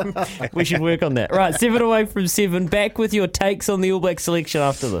 We should work on that. Right, 7 away from 7. Back with your takes on the All Blacks selection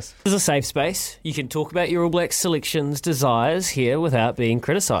after this. This is a safe space. You can talk about your All Blacks selection's desires here without being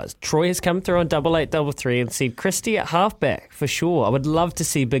criticised. Troy has come through on 8833 and said Christie at halfback for sure. I would love to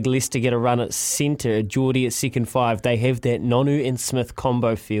see Big Leicester get a run at centre, Geordie at second 5. They have that Nonu and Smith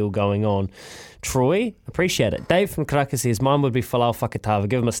combo feel going on. Troy, appreciate it. Dave from Karaka says, mine would be Falau Whakatawa.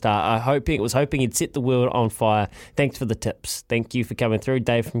 Give him a start. I was hoping he'd set the world on fire. Thanks for the tips. Thank you for coming through,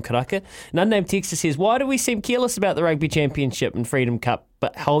 Dave from Karaka. An unnamed texter says, why do we seem careless about the Rugby Championship and Freedom Cup,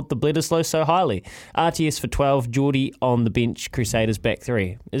 but hold the Bledisloe so highly? RTS for 12, Geordie on the bench, Crusaders back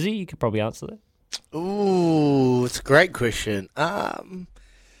 3. Izzy, you could probably answer that. Ooh, it's a great question.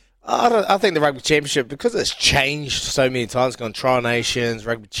 I think the Rugby Championship, because it's changed so many times, gone Tri-Nations,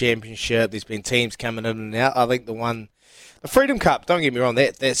 Rugby Championship, there's been teams coming in and out. I think the Freedom Cup, don't get me wrong,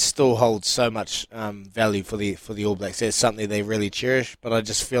 that still holds so much value for the All Blacks. That's something they really cherish, but I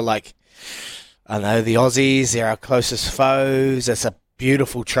just feel like, I know, the Aussies, they're our closest foes. It's a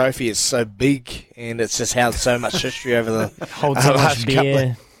beautiful trophy. It's so big, and it's just held so much history over the holds so much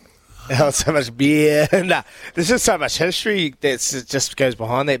beer. So much beer. Nah, there's just so much history that just goes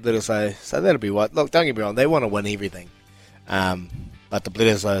behind that Bledisloe. So that'll be what. Look, don't get me wrong, they want to win everything. But the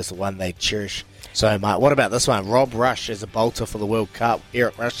Bledisloe is the one they cherish so much. What about this one? Rob Rush as a bolter for the World Cup.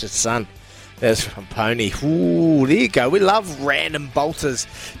 Eric Rush's son. That's from Pony. Ooh, there you go. We love random bolters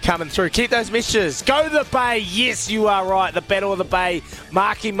coming through. Keep those messages. Go the Bay. Yes, you are right. The Battle of the Bay.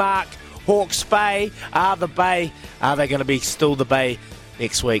 Marky Mark. Hawke's Bay. Are the Bay. Are they going to be still the Bay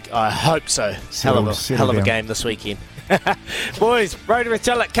next week? I hope so. Hell of a game this weekend. Boys, Rody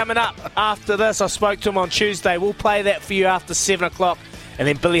Retallick coming up after this. I spoke to him on Tuesday. We'll play that for you after 7 o'clock. And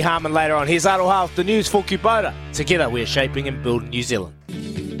then Billy Harmon later on. Here's Aroha with the news for Kubota. Together we're shaping and building New Zealand.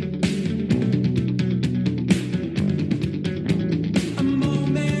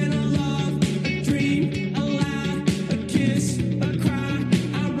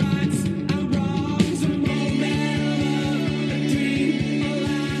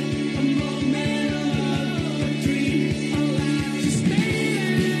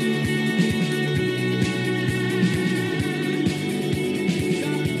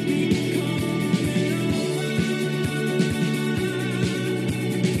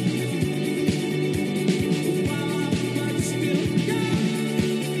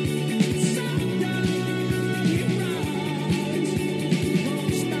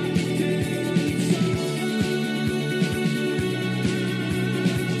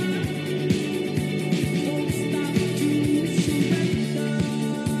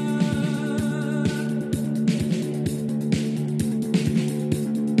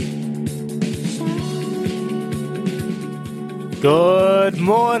 Good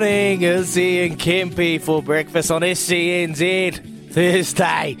morning, Izzy and Kempy for breakfast on SCNZ.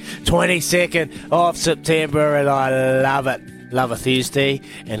 Thursday, 22nd of September, and I love it. Love a Thursday,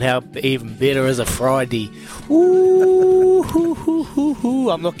 and how even better is a Friday. Ooh,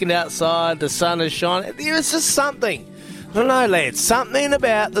 I'm looking outside, the sun is shining. There is just something, I don't know, lads, something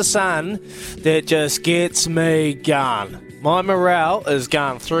about the sun that just gets me going. My morale is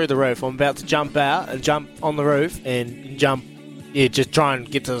going through the roof. I'm about to jump out and jump on the roof and jump. Yeah, just try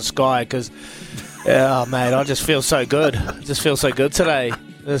and get to the sky because, oh, mate, I just feel so good. Just feel so good today.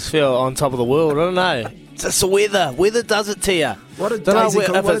 Just feel on top of the world. I don't know. It's just the weather. Weather does it to you. What did Daisy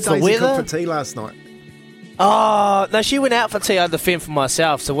cook for tea last night? Oh, no, she went out for tea. I had to fend for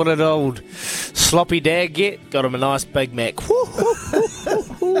myself. So what did old sloppy dad get? Got him a nice Big Mac. Got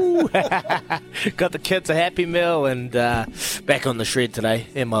the kids a Happy Meal and back on the shred today.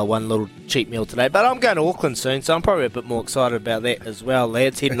 And my one little cheap meal today. But I'm going to Auckland soon, so I'm probably a bit more excited about that as well,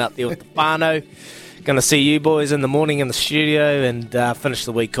 lads. Heading up there with the whānau. Going to see you boys in the morning in the studio and finish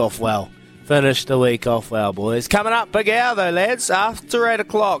the week off well. Finish the week off well, boys. Coming up, big hour though, lads. After 8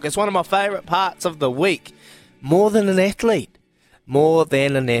 o'clock. It's one of my favourite parts of the week. More than an athlete. More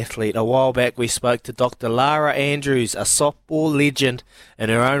than an athlete. A while back we spoke to Dr. Lara Andrews, a softball legend in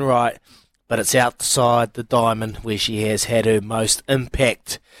her own right, but it's outside the diamond where she has had her most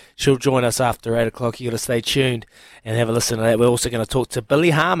impact. She'll join us after 8 o'clock. You've got to stay tuned and have a listen to that. We're also going to talk to Billy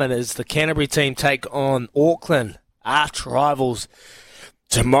Harmon as the Canterbury team take on Auckland, arch rivals,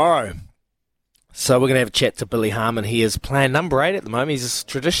 tomorrow. So we're going to have a chat to Billy Harmon. He is playing number 8 at the moment. He's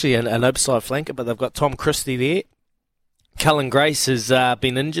traditionally an open side flanker, but they've got Tom Christie there. Cullen Grace has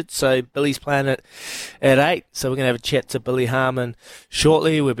been injured, so Billy's playing at 8. So we're going to have a chat to Billy Harmon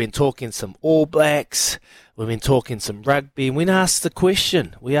shortly. We've been talking some All Blacks. We've been talking some rugby. And we asked the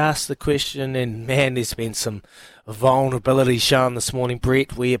question. And, man, there's been some vulnerability shown this morning.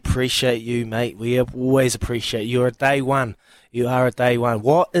 Brett, we appreciate you, mate. We always appreciate you. You're a day one. You are a day one.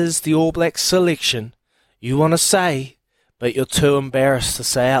 What is the All Blacks selection you want to say, but you're too embarrassed to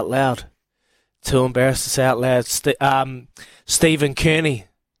say out loud? Stephen Kearney,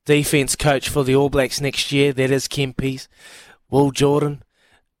 defence coach for the All Blacks next year. That is Kempy's. Will Jordan,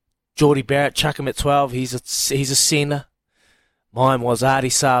 Geordie Barrett, chuck him at 12. He's a centre. Mine was Artie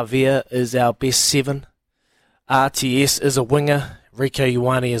Savia is our best 7. RTS is a winger. Rico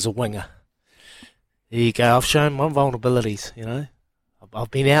Ioane is a winger. There you go. I've shown my vulnerabilities, you know.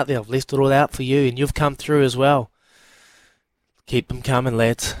 I've been out there. I've left it all out for you, and you've come through as well. Keep them coming,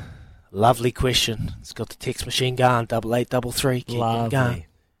 lads. Lovely question. It's got the text machine going, 8833. Keep them going.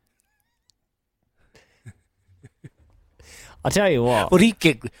 I'll tell you what. What are you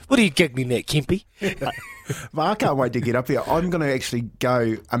giggling at, Kempy? Well, I can't wait to get up here. I'm going to actually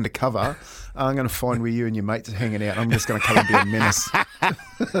go undercover. I'm going to find where you and your mates are hanging out. I'm just going to come and be a menace.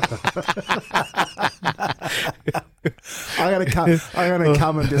 I'm going to come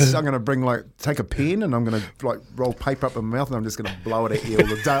and just. I'm going to bring take a pen and I'm going to roll paper up in my mouth and I'm just going to blow it at you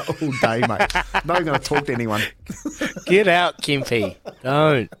all day, mate. Not going to talk to anyone. Get out, Kempy.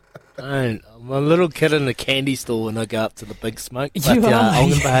 Don't. I'm a little kid in the candy store when I go up to the big smoke. But, I'm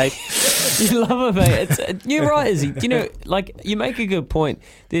going to behave. You love it, mate. You're right, Izzy. You know, you make a good point.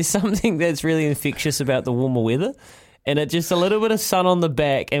 There's something that's really infectious about the warmer weather, and it just a little bit of sun on the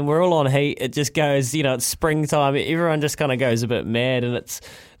back, and we're all on heat. It just goes, it's springtime. Everyone just kind of goes a bit mad, and it's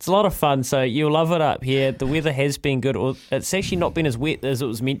a lot of fun. So you'll love it up here. The weather has been good. It's actually not been as wet as it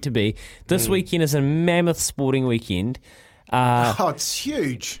was meant to be. This weekend is a mammoth sporting weekend. It's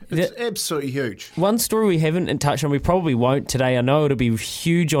huge. It's absolutely huge. One story we haven't touched on, we probably won't today. I know it'll be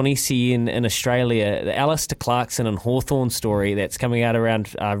huge on SEN in Australia. The Alistair Clarkson and Hawthorn story that's coming out around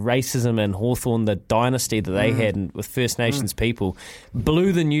racism and Hawthorn, the dynasty that they had with First Nations people,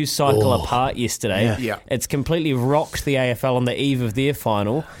 blew the news cycle apart yesterday. Yeah. It's completely rocked the AFL on the eve of their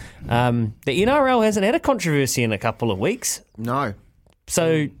final. The NRL hasn't had a controversy in a couple of weeks. No.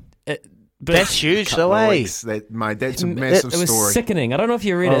 So... But that's huge, though, eh? Mate, that's a massive story. It was sickening. I don't know if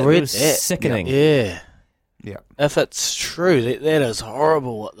you read it. It was sickening. Yeah. If it's true, that is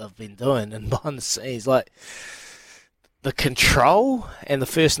horrible what they've been doing. And behind the scenes, the control and the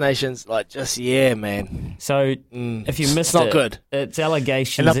First Nations, man. So if you missed it's not good. It's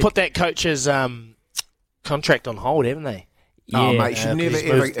allegations. And they've put that coach's contract on hold, haven't they? Yeah. Oh, mate,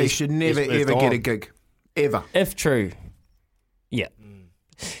 he should never ever get a gig. Ever. If true. Yeah.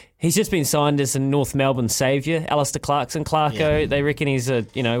 He's just been signed as a North Melbourne saviour, Alistair Clarkson. Clarko, they reckon he's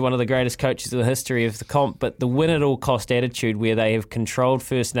one of the greatest coaches in the history of the comp, but the win-at-all-cost attitude where they have controlled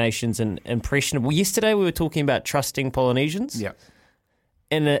First Nations and impressionable. Yesterday we were talking about trusting Polynesians. Yeah.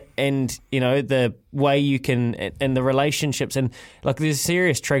 And the way you can, and the relationships, and there's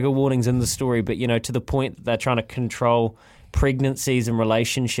serious trigger warnings in the story, but to the point that they're trying to control pregnancies and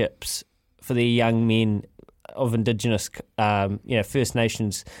relationships for the young men of Indigenous, First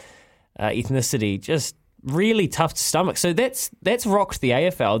Nations ethnicity, just really tough to stomach. So that's rocked the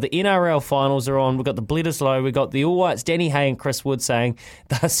AFL. The NRL finals are on. We've got the Bledisloe. We've got the All Whites, Danny Hay and Chris Wood saying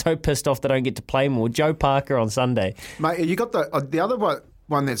they're so pissed off they don't get to play more. Joe Parker on Sunday. Mate, you got the other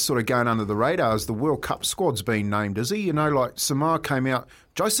one that's sort of going under the radar is the World Cup squad's been named, is he? Samoa came out.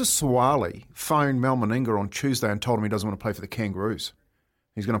 Joseph Suaalii phoned Mal Meninga on Tuesday and told him he doesn't want to play for the Kangaroos.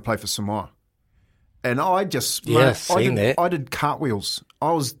 He's going to play for Samoa. And I just, I did cartwheels.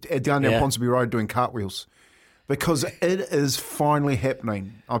 I was down Ponsonby Road doing cartwheels because it is finally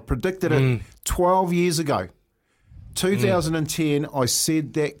happening. I predicted it 12 years ago. 2010, I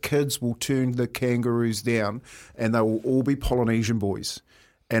said that kids will turn the Kangaroos down and they will all be Polynesian boys.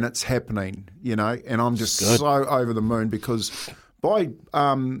 And it's happening, and I'm just so over the moon because by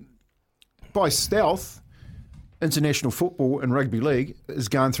stealth, international football and rugby league is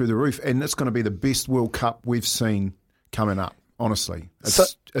going through the roof, and it's going to be the best World Cup we've seen coming up, honestly.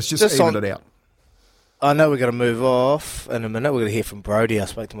 It's just evened it out. I know we're going to move off in a minute. We're going to hear from Brody. I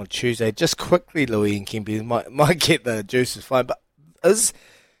spoke to him on Tuesday. Just quickly, Louis and Kempy might get the juices flowing, but is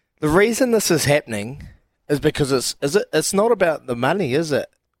the reason this is happening is because it's not about the money, is it?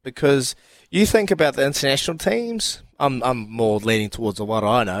 Because you think about the international teams, I'm more leaning towards what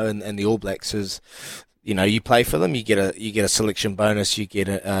I know, and the All Blacks is... you play for them, you get a selection bonus, you get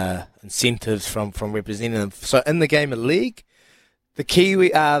incentives from representing them. So in the game of league, the Kiwi,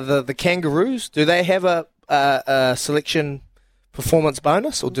 the Kangaroos, do they have a selection performance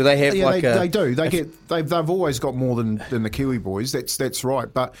bonus, or do they have they do. They've always got more than the Kiwi boys. That's right.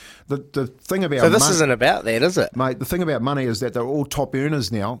 But the thing about isn't about that, is it, mate? The thing about money is that they're all top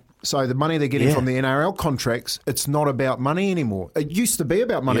earners now. So the money they're getting from the NRL contracts, it's not about money anymore. It used to be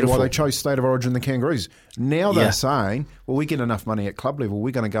about money while they chose State of Origin the Kangaroos. Now they're saying, well, we get enough money at club level,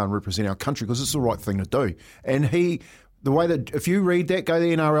 we're going to go and represent our country because it's the right thing to do. And the way that, if you read that, go to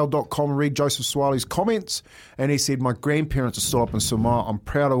NRL.com and read Joseph Swiley's comments, and he said, my grandparents are still up in Samoa. I'm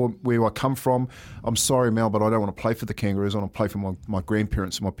proud of where I come from. I'm sorry, Mel, but I don't want to play for the Kangaroos. I want to play for my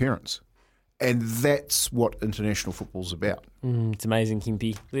grandparents and my parents. And that's what international football's about. It's amazing,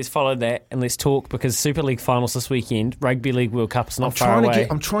 Kimpy. Let's follow that and let's talk, because Super League finals this weekend, Rugby League World Cup's not far away.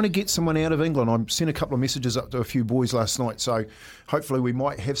 I'm trying to get someone out of England. I sent a couple of messages up to a few boys last night, so hopefully we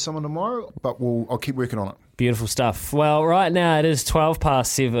might have someone tomorrow, but I'll keep working on it. Beautiful stuff. Well, right now it is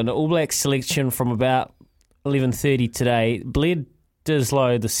 7:12. All Blacks selection from about 11:30 today.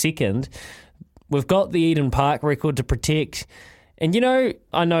 Bledisloe the second. We've got the Eden Park record to protect. And,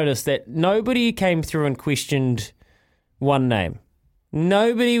 I noticed that nobody came through and questioned one name.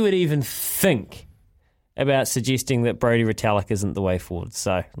 Nobody would even think about suggesting that Brodie Retallick isn't the way forward.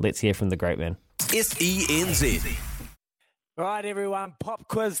 So let's hear from the great man. SENZ. Right, everyone, pop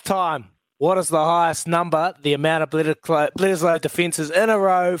quiz time. What is the highest number, the amount of Bledisloe defences in a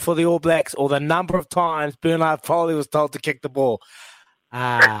row for the All Blacks, or the number of times Bernard Foley was told to kick the ball?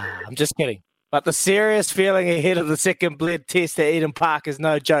 I'm just kidding. But the serious feeling ahead of the second Bled test at Eden Park is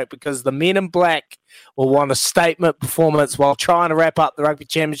no joke, because the men in black will want a statement performance while trying to wrap up the Rugby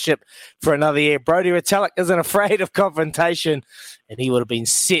Championship for another year. Brodie Retallick isn't afraid of confrontation, and he would have been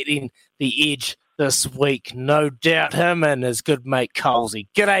setting the edge this week. No doubt him and his good mate Colesy.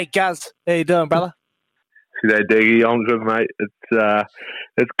 G'day, Guz. How you doing, brother? G'day, Diggy. I'm good, mate.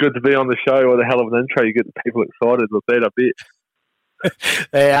 It's good to be on the show. What a hell of an intro. You get the people excited with that, I bet.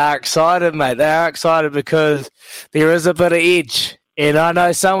 They are excited, mate. They are excited because there is a bit of edge. And I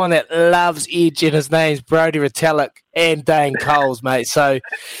know someone that loves edge, and his name's Brodie Retallick and Dane Coles, mate. So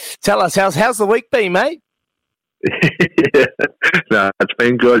tell us, how's the week been, mate? No, it's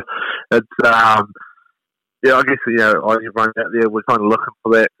been good. It's, I guess, everyone out there, we're kind of looking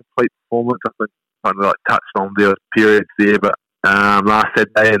for that complete performance. I think kind of touched on the periods there, but last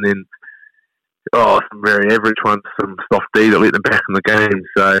Saturday, and then some very average ones, some soft D that let them back in the game.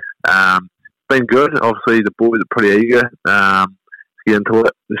 So it's been good. Obviously, the boys are pretty eager to get into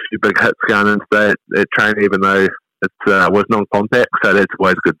it. There's a few big hits going into that training, even though it was non-contact. So that's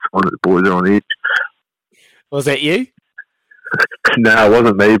always a good sign that the boys are on the edge. Was that you? No, it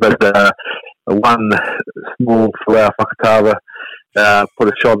wasn't me, but one small Folau Whakatawa put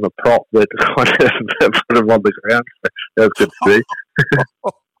a shot on the prop that put him on the ground. So that was good to see.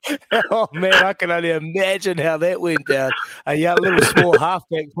 Oh, man, I can only imagine how that went down. A young little small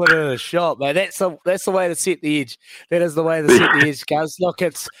halfback put in a shot, mate. That's the way to set the edge. That is the way to set the edge, guys. Look,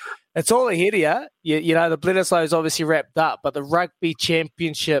 it's all ahead of you. You know, the Bledisloe is obviously wrapped up, but the Rugby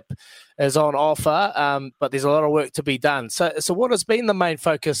Championship is on offer, but there's a lot of work to be done. So what has been the main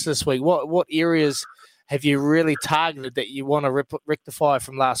focus this week? What areas have you really targeted that you want to rectify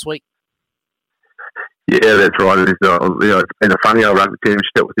from last week? Yeah, that's right. It's been a funny old Rugby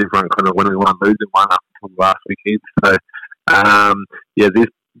Championship with everyone kind of winning one, losing one up until last weekend. So, there's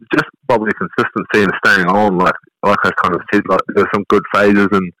just probably consistency and staying on. Like I kind of said, there were some good phases,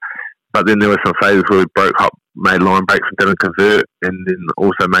 but then there were some phases where we broke up, made line breaks and didn't convert, and then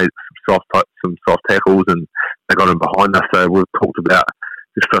also made some soft tackles, and they got in behind us. So we've talked about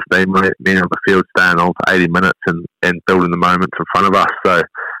just 15 men on the field staying on for 80 minutes and building the moments in front of us. So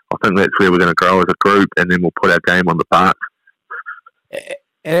I think that's where we're going to grow as a group, and then we'll put our game on the park.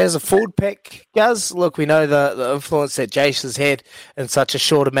 And as a forward pack, Guz, look, we know the influence that Jace has had in such a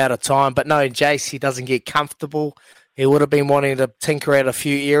short amount of time, but knowing Jace, he doesn't get comfortable. He would have been wanting to tinker at a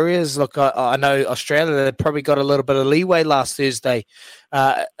few areas. Look, I know Australia, they probably got a little bit of leeway last Thursday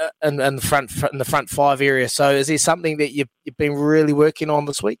in the front five area. So is there something that you've been really working on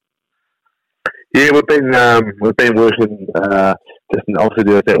this week? Yeah, we've been working. Just obviously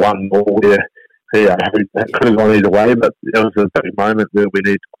there was that one ball where it could have gone either way, but it was a big moment where we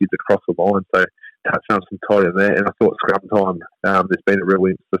needed to get across the line. So touched on some tight in there, and I thought scrum time. There's been a real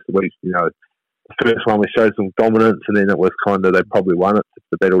emphasis this week. You know, the first one we showed some dominance, and then it was kind of they probably won it. It's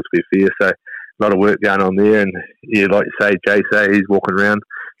the battle to be fair. So a lot of work going on there, and yeah, like you say, Jay he's walking around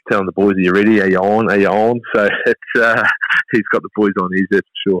telling the boys, "Are you ready? Are you on? Are you on?" So it's he's got the boys on his there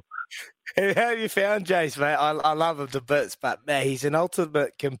for sure. How have you found Jace, mate? I love him to bits, but man, he's an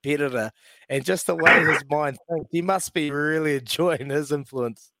ultimate competitor, and just the way his mind thinks, he must be really enjoying his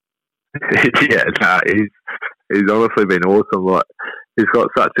influence. Yeah, no, he's honestly been awesome. Like, he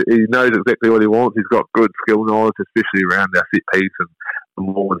knows exactly what he wants. He's got good skill knowledge, especially around our set piece and the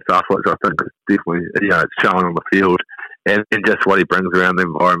maul and stuff, which I think is definitely, it's showing on the field. And just what he brings around the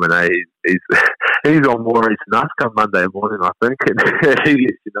environment, he's on more each than us come Monday morning, I think, and he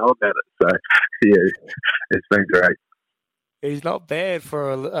lets you know about it. So, yeah, it's been great. He's not bad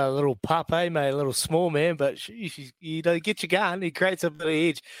for a little pup, mate? A little small man, but get you going. He creates a bit of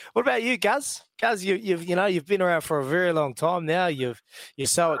edge. What about you, Guz? Guz, you've been around for a very long time now. You're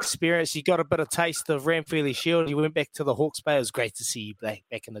so experienced. You got a bit of taste of Ranfurly Shield. You went back to the Hawke's Bay. It was great to see you back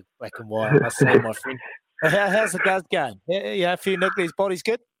in the black and white. I must say, my friend. How's the Guz going? Yeah, a few nickels. Body's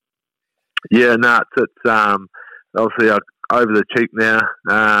good. Yeah, it's obviously over the cheek now.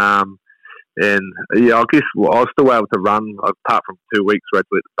 And yeah, I guess I was still able to run, apart from 2 weeks where I had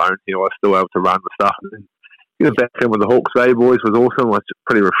to let the bone heal. I was still able to run the stuff. And then getting back in with the Hawke's Bay boys was awesome. It was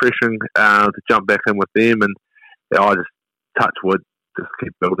pretty refreshing to jump back in with them. And I just touch wood, just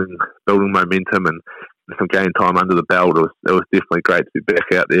keep building momentum and some game time under the belt. It was definitely great to be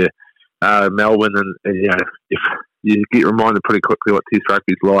back out there, Melbourne. And if you get reminded pretty quickly what Test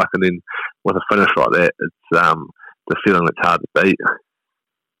rugby's like, and then with a finish like that, it's the feeling that's hard to beat.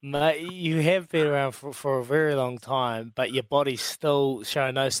 Mate, you have been around for a very long time, but your body's still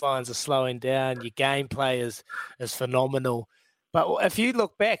showing no signs of slowing down. Your gameplay is phenomenal. But if you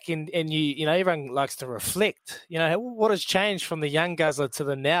look back and you everyone likes to reflect, what has changed from the young Guzzler to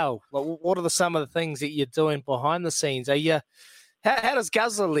the now? Like, what are some of the things that you're doing behind the scenes? How does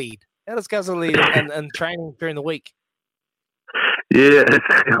Guzzler lead? How does Guzzler lead in training during the week? Yeah,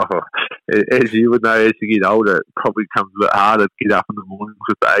 as you would know, as you get older, it probably comes a bit harder to get up in the mornings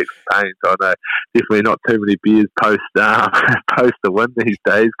with the aches and pains. I know definitely not too many beers post the win these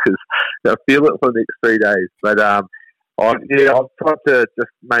days, because I feel it for the next 3 days. But I've tried to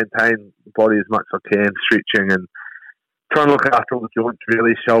just maintain the body as much as I can, stretching and trying to look after all the joints,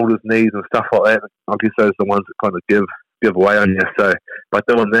 really, shoulders, knees, and stuff like that. I guess those are the ones that kind of give away on you. So by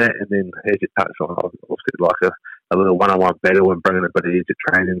doing that, and then as you touched on, obviously like a little one-on-one battle and bringing a bit of edge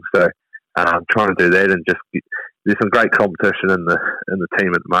at training. So trying to do that, and just there's some great competition in the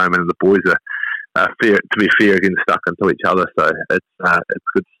team at the moment, and the boys are fair, to be fair, getting stuck into each other. So it's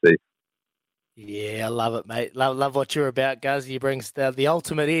good to see. Yeah, I love it, mate. Love what you're about, Guz. You bring the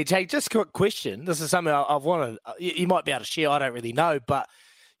ultimate edge. Hey, just a quick question. This is something I've wanted. You might be able to share. I don't really know, but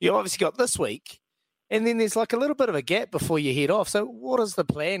you obviously got this week, and then there's like a little bit of a gap before you head off. So what is the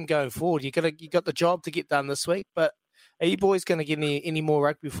plan going forward? You got the job to get done this week, but are you boys going to get any more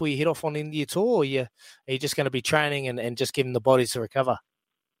rugby before you head off on India tour, or are you just going to be training and just getting the bodies to recover?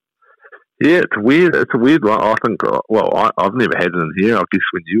 Yeah, it's weird. It's a weird one. I think, I've never had it in here. I guess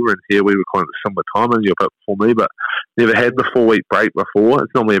when you were in here, we were kind of at a similar time, and you're a bit before me, but never had the 4 week break before.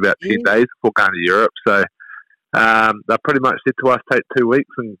 It's normally about 10 days before going to Europe. So they pretty much said to us, take 2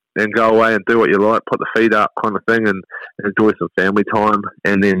 weeks and go away and do what you like, put the feet up kind of thing, and enjoy some family time.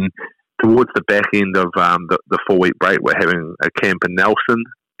 And then towards the back end of the 4 week break, we're having a camp in Nelson,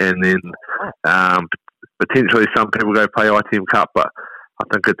 and then potentially some people go play ITM Cup, but I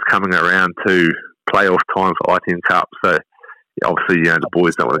think it's coming around to playoff time for ITM Cup. So obviously, the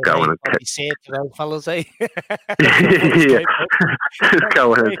boys don't want to go in and kick. Sad to those fellas, eh? Yeah, just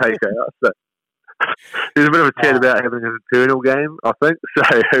go in and take it out. So there's a bit of a chat about having an internal game, I think.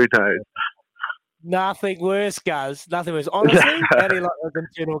 So who knows? Nothing worse, Guz. Nothing worse. Honestly, how do you like those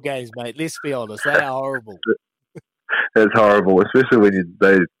internal games, mate? Let's be honest. They are horrible. It's horrible, especially when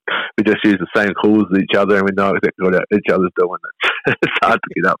we just use the same calls as each other and we know exactly what each other's doing. It's hard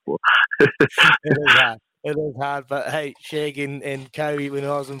to get up for. It is hard, but hey, Shag and Kobe, when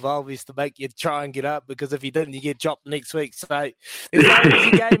I was involved, used to make you try and get up, because if you didn't, you get dropped next week. So there's no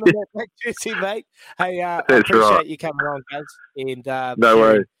easy game on that back Tuesday, mate. Hey, I appreciate you coming on, guys. And no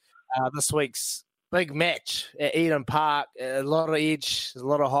worries. This week's big match at Eden Park, a lot of edge, a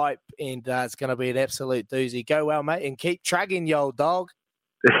lot of hype, and it's going to be an absolute doozy. Go well, mate, and keep trugging, you old dog.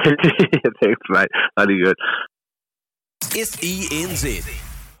 Thanks, mate. Bloody good. SENZ.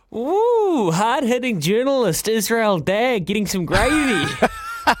 Ooh, hard-hitting journalist Israel Dagg getting some gravy.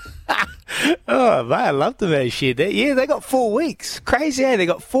 Oh, man, I love the man shared that. Yeah, they got 4 weeks. Crazy, eh? They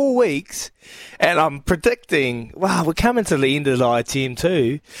got 4 weeks. And I'm predicting, we're coming to the end of the ITM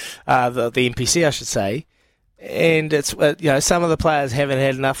too, the NPC, I should say. And it's, some of the players haven't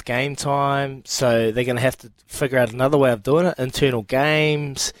had enough game time, so they're going to have to figure out another way of doing it. Internal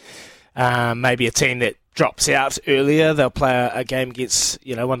games, maybe a team that drops out earlier, they'll play a game against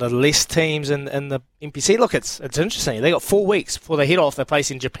one of the less teams in the NPC. Look, it's interesting. They got 4 weeks before they head off. They place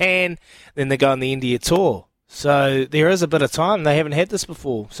in Japan, then they go on the India tour. So there is a bit of time. They haven't had this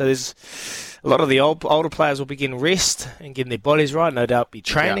before. So there's a lot of the older players will be getting rest and getting their bodies right. No doubt be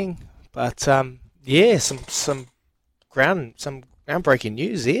training. Yeah. But some groundbreaking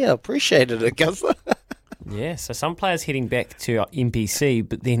news there. Appreciated it, Guzzler. Yeah, so some players heading back to NPC,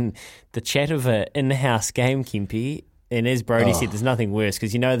 but then the chat of an in-house game, Kempy, and as Brody said, there's nothing worse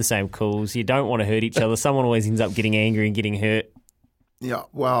because you know the same calls. You don't want to hurt each other. Someone always ends up getting angry and getting hurt. Yeah,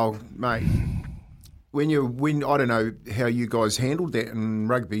 well, mate, when I don't know how you guys handled that in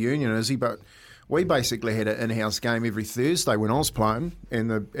rugby union, Izzy, but we basically had an in-house game every Thursday when I was playing,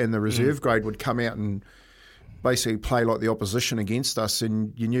 and the reserve grade would come out and basically play like the opposition against us,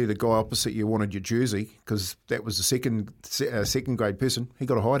 and you knew the guy opposite you wanted your jersey because that was the second grade person. He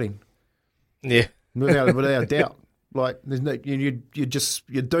got a hiding. Yeah, without doubt. Like there's no, you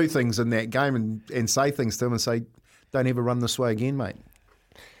do things in that game and say things to him and say, "Don't ever run this way again, mate."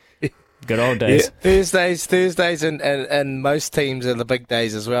 Good old days. Yeah. Thursdays, and most teams are the big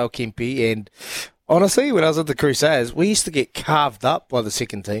days as well, Kempy. And honestly, when I was at the Crusaders, we used to get carved up by the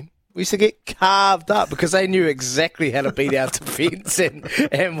second team. We used to get carved up because they knew exactly how to beat our defence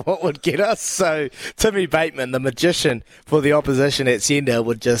and what would get us. So Timmy Bateman, the magician for the opposition at Sendell,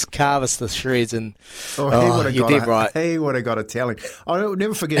 would just carve us to shreds. And you're dead right. He would have got a talent. I'll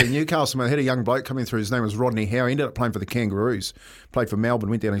never forget in Newcastle, man, I had a young bloke coming through. His name was Rodney Howe. He ended up playing for the Kangaroos. Played for Melbourne,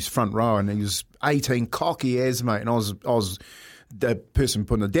 went down his front row, and he was 18, cocky as, mate. And I was the person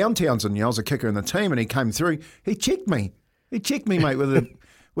putting the downtowns in. I was a kicker in the team, and he came through. He checked me. Mate,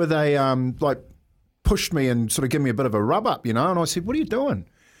 with a pushed me and sort of gave me a bit of a rub up, And I said, "What are you doing?"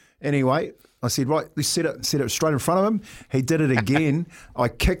 Anyway, I said, "Right, let's set it straight in front of him." He did it again. I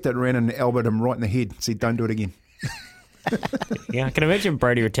kicked it, ran and elbowed him right in the head. Said, "Don't do it again." Yeah, I can imagine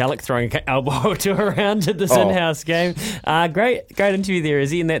Brody Retallick throwing an elbow or two around at this in-house game. Great interview there,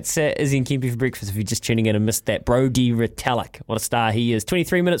 Izzy, and that's Izzy and Kempy for breakfast. If you're just tuning in and missed that, Brody Retallick, what a star he is.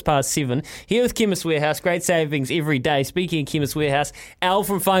 23 minutes past 7, here with Chemist Warehouse. Great savings every day. Speaking of Chemist Warehouse, Al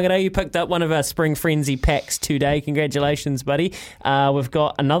from Whangarei, you picked up one of our Spring Frenzy packs today. Congratulations, buddy. We've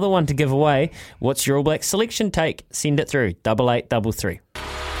got another one to give away. What's your All Black selection take? Send it through, 8833.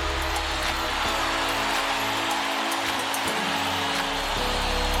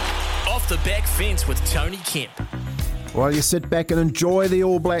 The Back Fence with Tony Kemp. While you sit back and enjoy the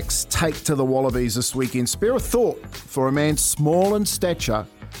All Blacks take to the Wallabies this weekend, spare a thought for a man small in stature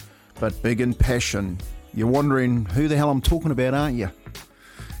but big in passion. You're wondering who the hell I'm talking about, aren't you?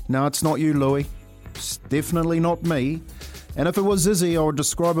 No, it's not you, Louis. It's definitely not me. And if it was Izzy, I would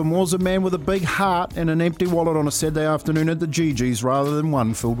describe him as a man with a big heart and an empty wallet on a Saturday afternoon at the GG's rather than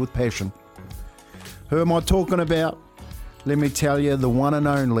one filled with passion. Who am I talking about? Let me tell you, the one and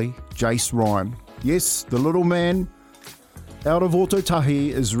only Jace Ryan. Yes, the little man out of Ōtautahi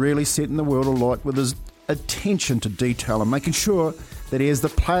is really setting the world alight with his attention to detail and making sure that he has the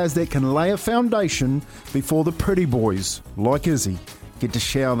players that can lay a foundation before the pretty boys, like Izzy, get to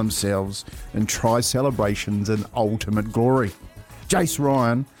shower themselves in tri-celebrations in ultimate glory. Jace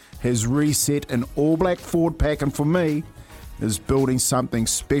Ryan has reset an All Black forward pack and for me is building something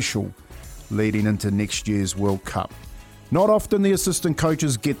special leading into next year's World Cup. Not often the assistant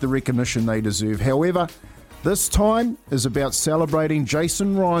coaches get the recognition they deserve. However, this time is about celebrating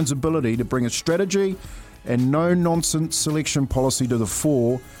Jason Ryan's ability to bring a strategy and no-nonsense selection policy to the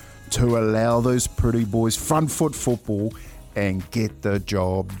fore to allow those pretty boys front foot football and get the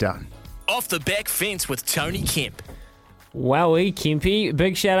job done. Off the Back Fence with Tony Kemp. Wowee, Kempy.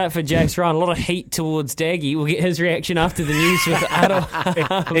 Big shout out for Jace Ryan. A lot of heat towards Daggy. We'll get his reaction after the news with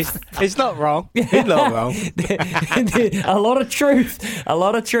Aro. He's not wrong. He's not wrong. A lot of truth.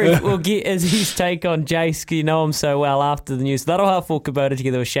 We'll get Izzy's take on Jace, you know him so well, after the news. That'll have full Kubota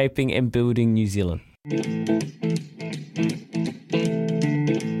together with shaping and building New Zealand.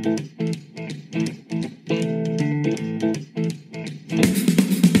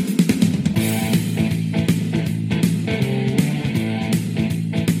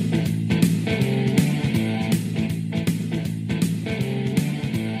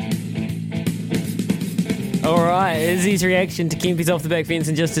 Izzy's reaction to Kempy's Off the Back Fence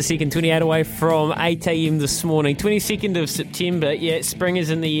in just a second. 28 away from 8 a.m. this morning. 22nd of September. Yeah, spring is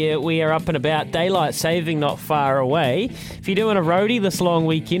in the air. We are up and about. Daylight saving not far away. If you're doing a roadie this long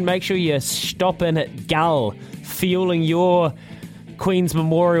weekend, make sure you stop in at Gull, fueling your Queen's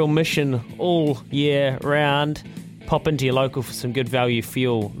Memorial mission all year round. Pop into your local for some good value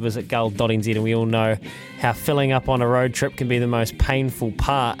fuel. Visit gull.nz, and we all know how filling up on a road trip can be the most painful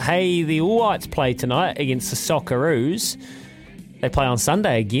part. Hey, the All Whites play tonight against the Socceroos. They play on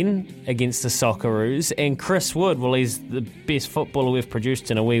Sunday again against the Socceroos. And Chris Wood, well, he's the best footballer we've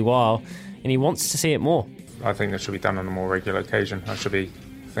produced in a wee while, and he wants to see it more. I think that should be done on a more regular occasion. I should be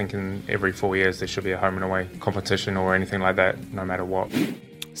thinking every 4 years there should be a home and away competition or anything like that, no matter what.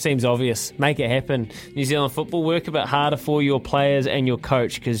 Seems obvious. Make it happen. New Zealand football, work a bit harder for your players and your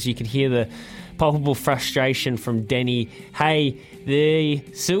coach, because you could hear the palpable frustration from Danny. Hey, the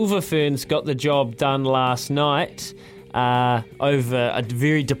Silver Ferns got the job done last night over a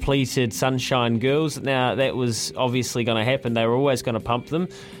very depleted Sunshine Girls. Now, that was obviously going to happen. They were always going to pump them.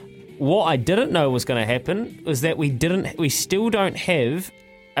 What I didn't know was going to happen was that we still don't have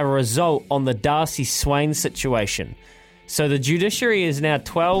a result on the Darcy Swain situation. So the judiciary is now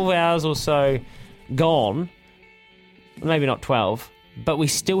 12 hours or so gone. Maybe not 12, but we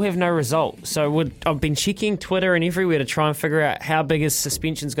still have no result. So I've been checking Twitter and everywhere to try and figure out how big his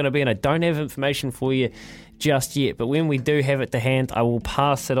suspension's going to be, and I don't have information for you just yet. But when we do have it to hand, I will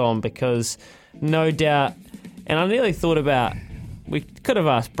pass it on, because no doubt, and I nearly thought about, we could have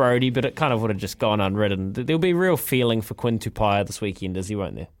asked Brody, but it kind of would have just gone unwritten. There'll be real feeling for Quinn Tupaia this weekend, is he,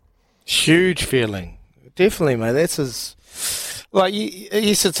 won't there? Huge feeling. Definitely, mate. That's his... Like,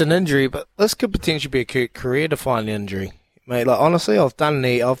 yes, it's an injury, but this could potentially be a career-defining injury. Mate, like, honestly, I've done a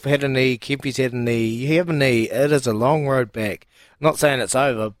knee. I've had a knee. Kempy's had a knee. You have a knee. It is a long road back. I'm not saying it's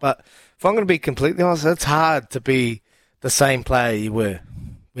over, but if I'm going to be completely honest, it's hard to be the same player you were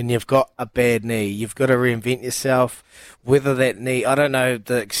when you've got a bad knee. You've got to reinvent yourself. Whether that knee, I don't know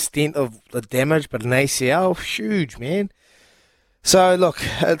the extent of the damage, but an ACL, huge, man. So, look,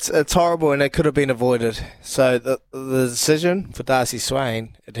 it's horrible, and it could have been avoided. So the decision for Darcy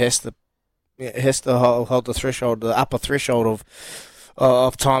Swain, it has to hold the threshold, the upper threshold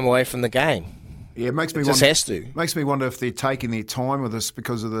of time away from the game. Yeah, it makes me just wonder, has to. Makes me wonder if they're taking their time with this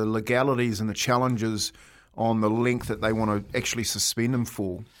because of the legalities and the challenges on the length that they want to actually suspend him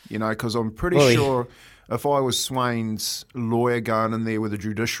for. You know, because I'm pretty sure if I was Swain's lawyer going in there with the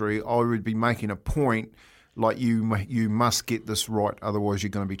judiciary, I would be making a point like you must get this right, otherwise you're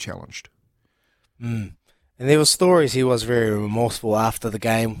going to be challenged. And there were stories he was very remorseful after the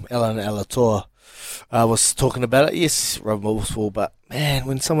game. Alan Alator was talking about it. Yes, remorseful, but man,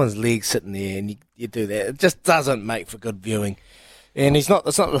 when someone's leg's sitting there and you do that, it just doesn't make for good viewing. And it's not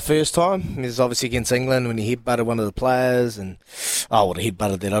the first time. He was obviously against England when he headbutted one of the players, and would have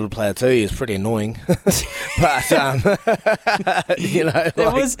headbutted that other player too. He was pretty annoying. But you know,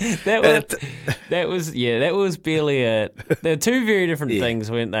 that was barely it. They're two very different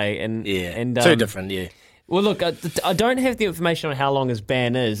things, weren't they? And two different. Yeah. Well, look, I don't have the information on how long his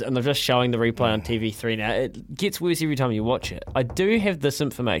ban is, and they're just showing the replay on TV3 now. It gets worse every time you watch it. I do have this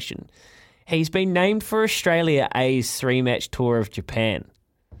information. He's been named for Australia A's 3-match tour of Japan.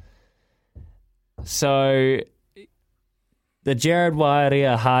 So, the Jared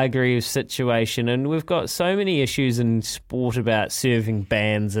Waerea-Hargreaves situation, and we've got so many issues in sport about serving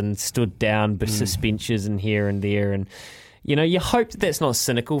bans and stood down suspensions and here and there, and you know, you hope that that's not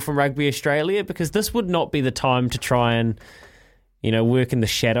cynical from Rugby Australia, because this would not be the time to try and, you know, work in the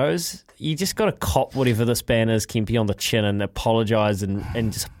shadows. You just got to cop whatever this ban is, Kempy, on the chin and apologise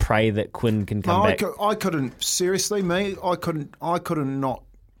and just pray that Quinn can come back. I couldn't, seriously, I couldn't not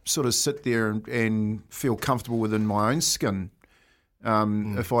sort of sit there and feel comfortable within my own skin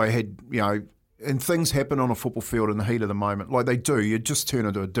if I had, you know, and things happen on a football field in the heat of the moment. Like they do. You just turn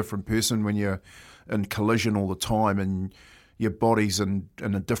into a different person when you're in collision all the time and your body's in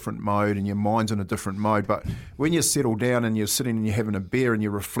a different mode and your mind's in a different mode. But when you settle down and you're sitting and you're having a beer and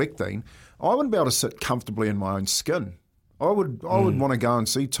you're reflecting, I wouldn't be able to sit comfortably in my own skin. I would want to go and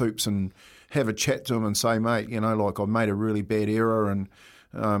see Toops and have a chat to him and say, mate, you know, like I've made a really bad error and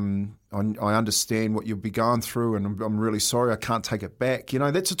I understand what you'll be going through and I'm really sorry, I can't take it back. You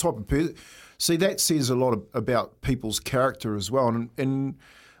know, that's the type of person. See, that says a lot about people's character as well. And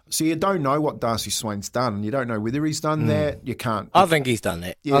so you don't know what Darcy Swain's done. You don't know whether he's done that. You can't. I think he's done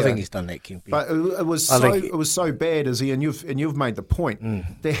that. Yeah. I think he's done that, Kempy. But it was so bad, Izzy, and you've made the point.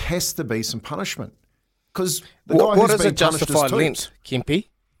 There has to be some punishment because what is a justified length, Kempy?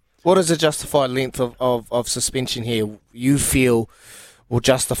 What is a justified length of suspension here? You feel will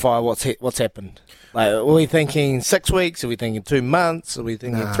justify what's happened? Like, are we thinking 6 weeks? Are we thinking 2 months? Are we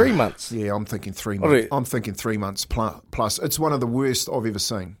thinking 3 months? Yeah, I'm thinking 3 months. I'm thinking 3 months plus. It's one of the worst I've ever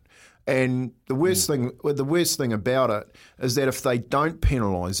seen. And the worst thing about it is that if they don't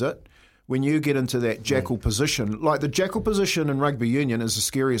penalise it, when you get into that jackal position, like the jackal position in rugby union is the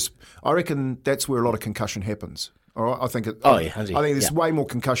scariest. I reckon that's where a lot of concussion happens. All right, I think there's way more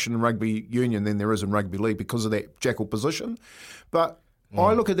concussion in rugby union than there is in rugby league because of that jackal position. But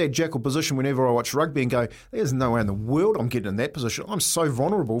I look at that jackal position whenever I watch rugby and go, there's no way in the world I'm getting in that position. I'm so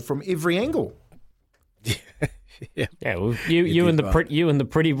vulnerable from every angle. Yeah, well, you and the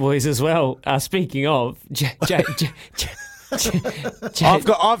pretty boys as well. Speaking of,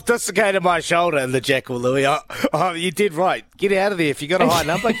 I've dislocated my shoulder in the Jackal, Louis. You did right. Get out of there. If you got a high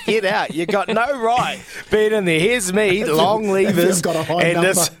number, get out. You got no right being in there. Here's me, long levers. If you've got a high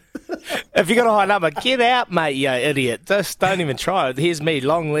number. If you got a high number, get out, mate, you idiot. Just don't even try it. Here's me,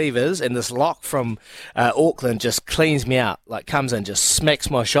 long levers, and this lock from Auckland just cleans me out. Like, comes in, just smacks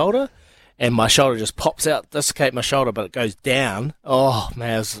my shoulder, and my shoulder just pops out, dislocate my shoulder, but it goes down. Oh,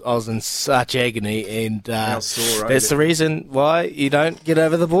 man, I was in such agony, and that's the reason why you don't get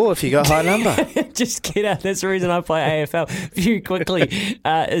over the ball if you got high number. Just get out. That's the reason I play AFL. Very quickly,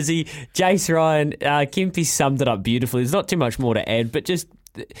 Izzy, Jace Ryan, Kempy summed it up beautifully. There's not too much more to add, but just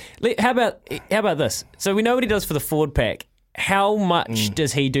how about this? So we know what he does for the forward pack. How much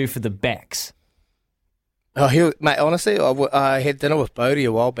does he do for the backs? Oh, mate, honestly, I had dinner with Bodie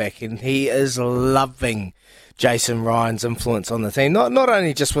a while back, and he is loving Jason Ryan's influence on the team. Not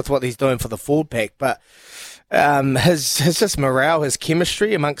only just with what he's doing for the forward pack, but his just morale, his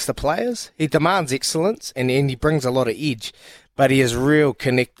chemistry amongst the players. He demands excellence, and he brings a lot of edge, but he is real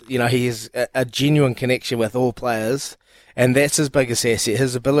connect. You know, he has a genuine connection with all players, and that's his biggest asset,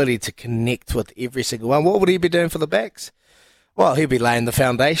 his ability to connect with every single one. What would he be doing for the backs? Well, he'll be laying the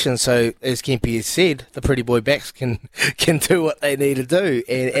foundation, so as Kempy has said, the pretty boy backs can do what they need to do,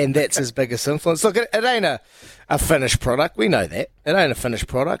 and that's his biggest influence. Look, it ain't a finished product. We know that. It ain't a finished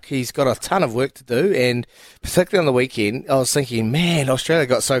product. He's got a ton of work to do, and particularly on the weekend, I was thinking, man, Australia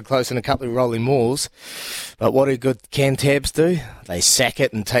got so close in a couple of rolling mauls, but what do good Cantabs do? They sack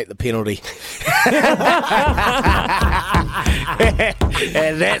it and take the penalty.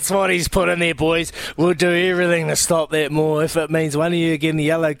 And that's what he's put in there, boys. We'll do everything to stop that maul. If it means one of you getting the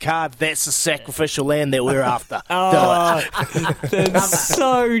yellow card, that's the sacrificial lamb that we're after. Oh, that's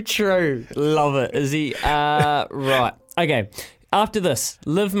so true. Love it, Izzy. Right. Okay. After this,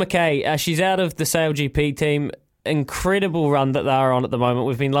 Liv McKay, she's out of the Sail GP team. Incredible run that they're on at the moment.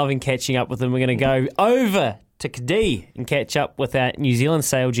 We've been loving catching up with them. We're going to go over to Cadee and catch up with our New Zealand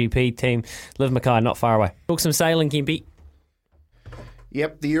Sail GP team. Liv McKay, not far away. Talk some sailing, Kempy.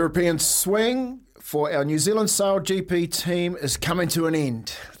 Yep, the European swing for our New Zealand Sail GP team is coming to an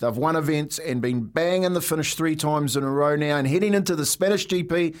end. They've won events and been banging the finish 3 times in a row now and heading into the Spanish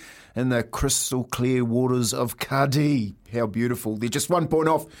GP in the crystal clear waters of Cadiz. How beautiful. They're just 1 point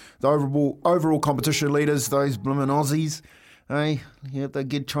off the overall competition leaders, those blooming Aussies. Hey, yeah, they're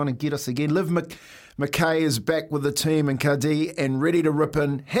trying to get us again. Liv McKay is back with the team in Cadiz and ready to rip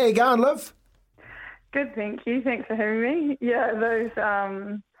in. How you going, Liv? Good, thank you. Thanks for having me. Yeah, those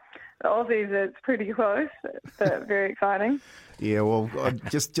the Aussies, it's pretty close, but very exciting. Yeah, well,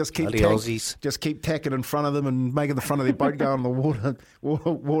 just keep Aussies. Just keep tacking in front of them and making the front of their boat go on the water.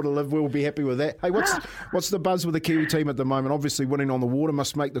 Live, we'll be happy with that. Hey, what's the buzz with the Kiwi team at the moment? Obviously, winning on the water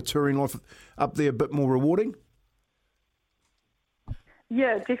must make the touring life up there a bit more rewarding.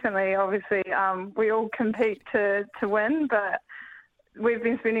 Yeah, definitely. Obviously, we all compete to win, but we've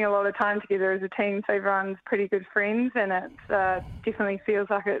been spending a lot of time together as a team, so everyone's pretty good friends, and it definitely feels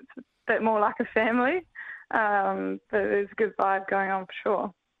like it's a bit more like a family. But there's a good vibe going on for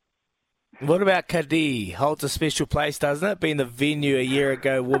sure. What about Cadiz? Holds a special place, doesn't it? Being the venue a year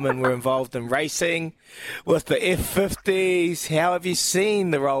ago, women were involved in racing with the F50s. How have you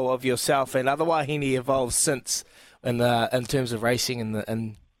seen the role of yourself and other Wahine evolve since in terms of racing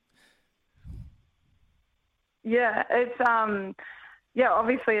and Yeah, it's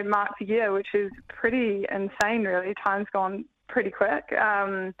obviously it marks a year, which is pretty insane, really. Time's gone pretty quick.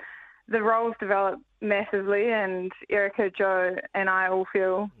 The roles developed massively, and Erica, Joe, and I all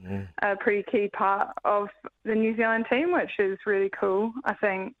feel a pretty key part of the New Zealand team, which is really cool. I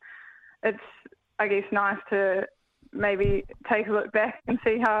think it's, nice to maybe take a look back and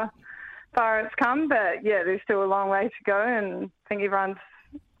see how far it's come. But yeah, there's still a long way to go, and I think everyone's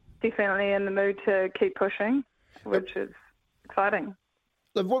definitely in the mood to keep pushing, which is exciting.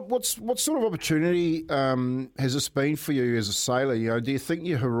 What sort of opportunity has this been for you as a sailor? You know, do you think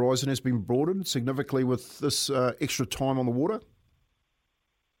your horizon has been broadened significantly with this extra time on the water?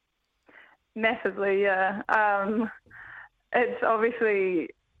 Massively, yeah. It's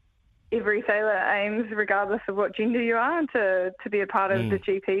obviously every sailor aims, regardless of what gender you are, to be a part of the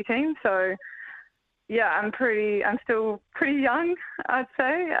GP team. So yeah, I'm still pretty young, I'd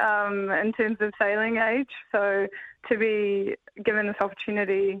say, in terms of sailing age. So to be given this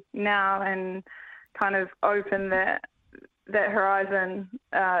opportunity now and kind of open that horizon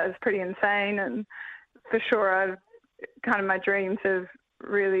is pretty insane. And for sure, my dreams have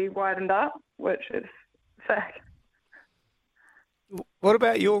really widened up, which is sick. What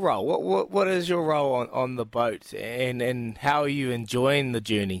about your role? What is your role on the boat, and how are you enjoying the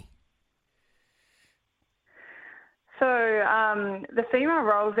journey? So the female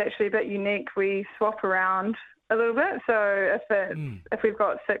role is actually a bit unique. We swap around a little bit. So if we've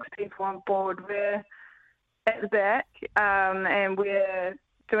got 6 people on board, we're at the back, and we're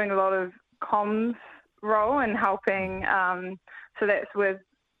doing a lot of comms role and helping. So that's with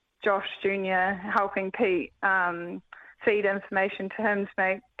Josh Jr. helping Pete feed information to him to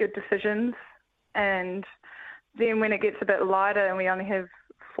make good decisions. And then when it gets a bit lighter and we only have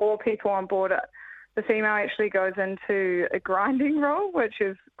 4 people on board, the female actually goes into a grinding role, which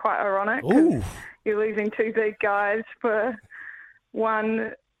is quite ironic because you're losing 2 big guys for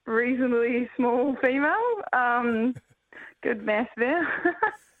 1 reasonably small female. Good math there.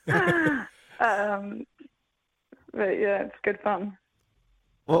 But yeah, it's good fun.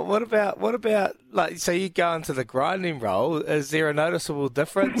 Well, what about like, so you go into the grinding role, is there a noticeable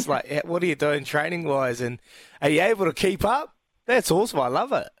difference? Like, what are you doing training wise, and are you able to keep up? That's awesome. I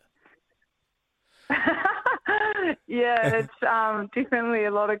love it. Yeah, it's definitely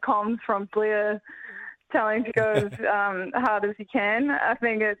a lot of comms from Blair telling to go as hard as you can. I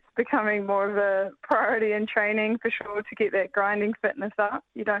think it's becoming more of a priority in training for sure to get that grinding fitness up.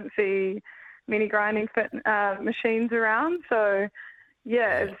 You don't see many grinding machines around, so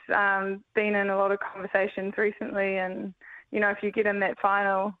yeah, it's been in a lot of conversations recently, and if you get in that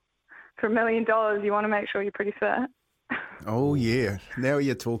final for $1 million, you want to make sure you're pretty fit. Oh yeah, now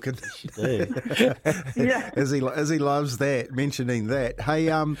you're talking. Yeah, as he loves that, mentioning that. Hey,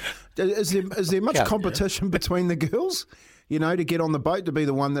 is there much competition between the girls? To get on the boat, to be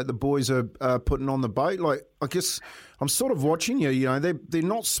the one that the boys are putting on the boat. Like, I guess I'm sort of watching you. They're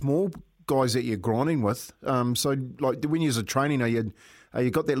not small guys that you're grinding with. So like when you're training, are you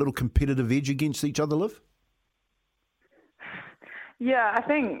got that little competitive edge against each other, Liv? Yeah, I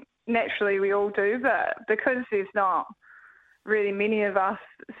think naturally we all do, but because there's not really many of us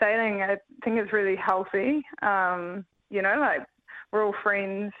sailing, I think it's really healthy. Like we're all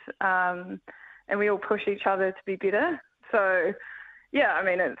friends, and we all push each other to be better. So, yeah, I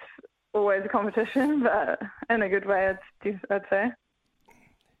mean, it's always a competition, but in a good way, I'd say.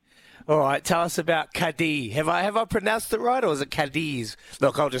 All right, tell us about Cadiz. Have I pronounced it right, or is it Cadiz?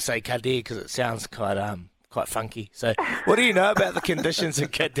 Look, I'll just say Cadiz because it sounds quite funky. So, what do you know about the conditions in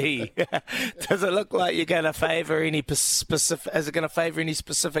Cadiz? Does it look like you're going to favour any specific? Is it going to favour any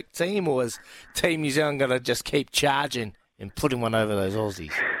specific team, or is Team New Zealand going to just keep charging and putting one over those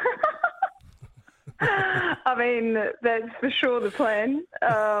Aussies? I mean, that's for sure the plan.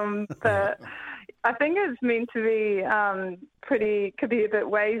 But I think it's meant to be could be a bit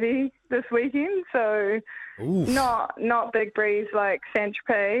wavy this weekend. So not big breeze like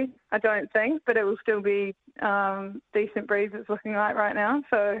Saint-Tropez, I don't think, but it will still be decent breeze it's looking like right now.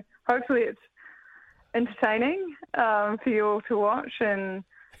 So hopefully it's entertaining for you all to watch. And,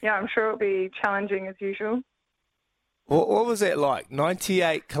 yeah, I'm sure it'll be challenging as usual. What was that like?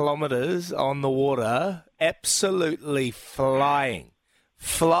 98 kilometres on the water, absolutely flying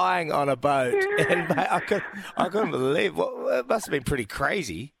on a boat. And mate, I couldn't believe it must have been pretty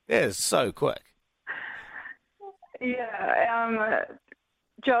crazy. It was so quick. Yeah,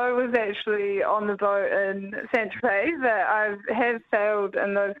 Joe was actually on the boat in Saint-Tropez, but I have sailed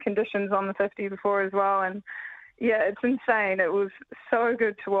in those conditions on the 50 before as well. And, yeah, it's insane. It was so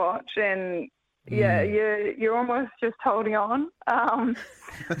good to watch, and yeah, you're almost just holding on.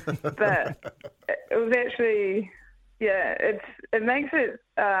 But it was actually, yeah, it makes it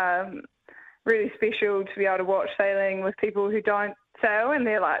really special to be able to watch sailing with people who don't sail, and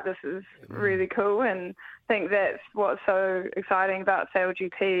they're like, this is really cool. And I think that's what's so exciting about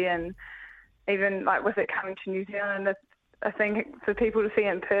SailGP, and even like with it coming to New Zealand, I think for people to see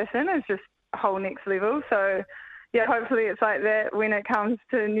it in person is just a whole next level. So, yeah, hopefully it's like that when it comes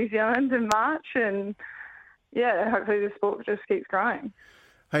to New Zealand in March, and yeah, hopefully the sport just keeps growing.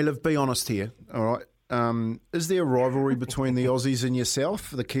 Hey, Liv, be honest here, all right? Is there a rivalry between the Aussies and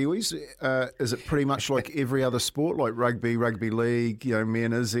yourself, the Kiwis? Is it pretty much like every other sport, like rugby league, me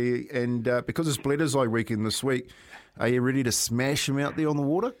and Izzy? And because it's Bledders Eye weekend this week, are you ready to smash them out there on the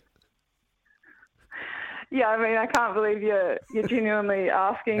water? Yeah, I mean, I can't believe you're genuinely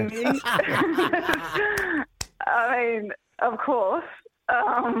asking me. I mean, of course.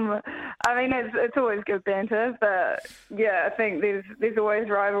 I mean, it's always good banter, but yeah, I think there's always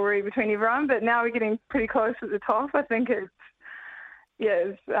rivalry between everyone. But now we're getting pretty close at the top. I think it's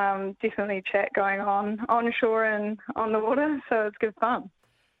definitely chat going on shore and on the water, so it's good fun.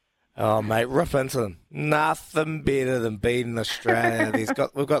 Oh, mate, rip into them. Nothing better than beating Australia.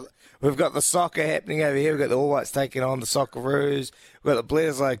 We've got the soccer happening over here. We've got the All Whites taking on the Socceroos. We've got the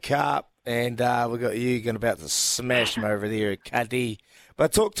Bledisloe Cup, and we've got you going about to smash them over there at Caddy.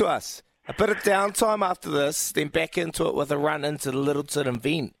 But talk to us. A bit of downtime after this, then back into it with a run into the Littleton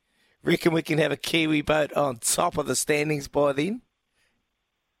event. Reckon we can have a Kiwi boat on top of the standings by then?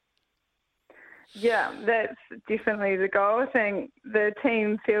 Yeah, that's definitely the goal. I think the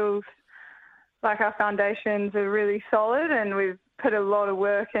team feels like our foundations are really solid and we've put a lot of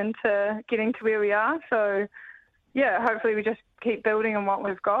work into getting to where we are. So, yeah, hopefully we just keep building on what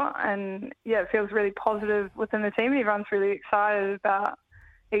we've got. And, yeah, it feels really positive within the team. Everyone's really excited about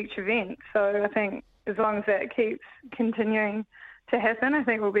each event. So I think as long as that keeps continuing to happen, I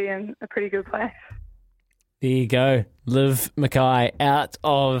think we'll be in a pretty good place. There you go. Liv Mackay out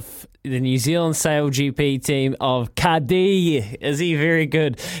of the New Zealand Sail GP team of Caddy. Is he very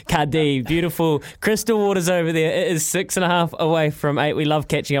good? Caddy, beautiful crystal waters over there. It is 6.5 away from 8. We love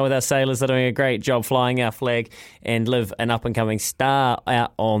catching up with our sailors. They're doing a great job flying our flag. And Liv, an up-and-coming star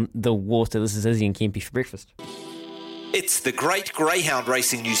out on the water. This is Izzy and Kempy for breakfast. It's the Great Greyhound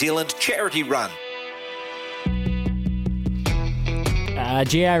Racing New Zealand charity run.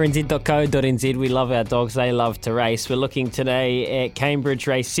 grnz.co.nz. We love our dogs. They love to race. We're looking today at Cambridge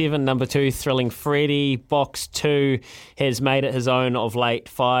Race 7, number 2, Thrilling Freddy. Box 2 has made it his own of late.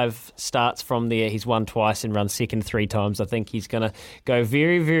 5 starts from there. He's won twice and run second 3 times. I think he's going to go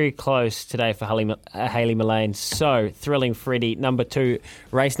very, very close today for Hayley Mullane. So, Thrilling Freddy, number 2.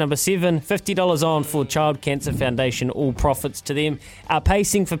 Race number 7, $50 on for Child Cancer Foundation. All profits to them. Our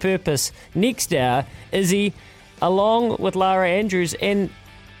Pacing for Purpose. Next hour, Izzy, along with Lara Andrews, and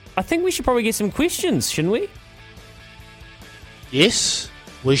I think we should probably get some questions, shouldn't we? Yes,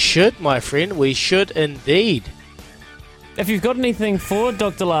 we should, my friend. We should indeed. If you've got anything for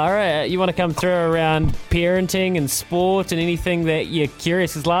Dr. Lara, you want to come through around parenting and sport and anything that you're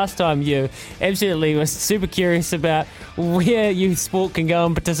curious, because last time you absolutely were super curious about where youth sport can go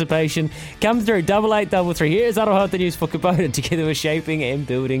in participation, come through 8833. Here's Aroha News for Kubota, together with Shaping and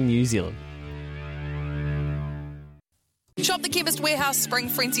Building New Zealand. Shop the Chemist Warehouse Spring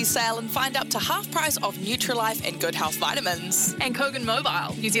Frenzy sale and find up to half price off Nutrilife and Good Health vitamins. And Kogan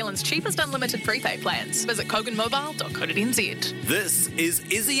Mobile, New Zealand's cheapest unlimited prepaid plans. Visit koganmobile.co.nz. This is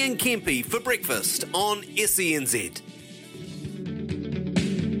Izzy and Kempy for breakfast on SENZ.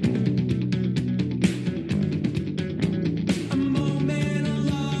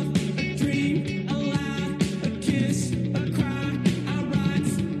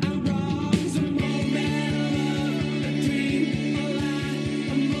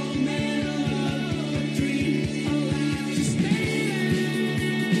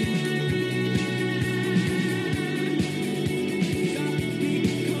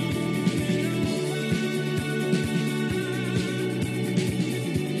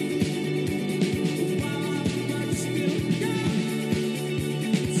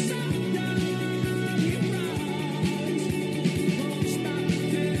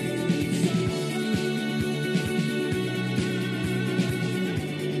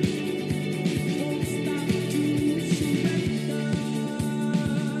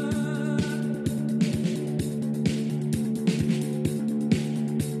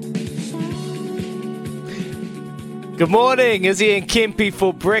 Good morning, Izzy and Kempy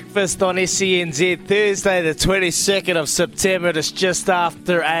for breakfast on SENZ, Thursday the 22nd of September. It's just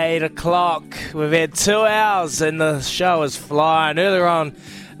after 8 o'clock. We've had 2 hours and the show is flying. Earlier on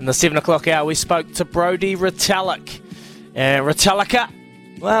in the 7 o'clock hour, we spoke to Brodie Retallick. Retallica,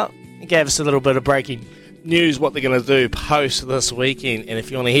 well, he gave us a little bit of breaking news, what they're going to do post this weekend. And if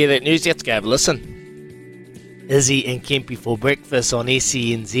you want to hear that news, you have to go have a listen. Izzy and Kempy for breakfast on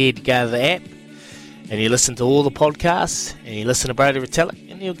SENZ. Go to the app and you listen to all the podcasts, and you listen to Brodie Retallick,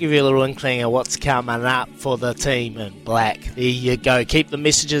 and he'll give you a little inkling of what's coming up for the team in black. There you go. Keep the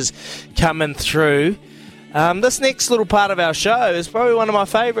messages coming through. This next little part of our show is probably one of my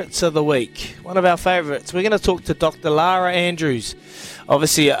favourites of the week. One of our favourites. We're going to talk to Dr. Lara Andrews,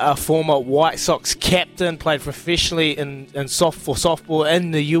 obviously a former White Sox captain, played professionally in softball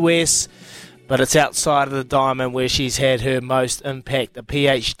in the US, but it's outside of the diamond where she's had her most impact. A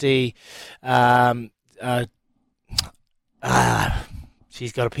PhD.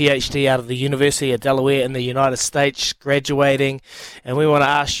 She's got a PhD out of the University of Delaware in the United States, graduating. And we want to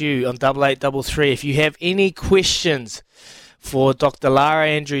ask you on 8833, if you have any questions for Dr. Lara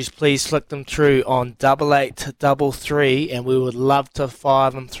Andrews, please flick them through on 8833, and we would love to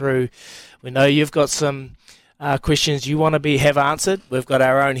fire them through. We know you've got some questions you want to have answered. We've got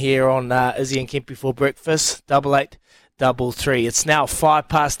our own here on Izzy and Kempy for breakfast, 8833. 833. It's now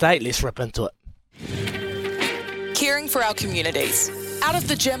 8:05. Let's rip into it. Caring for our communities, out of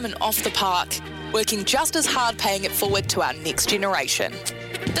the gym and off the park, working just as hard paying it forward to our next generation.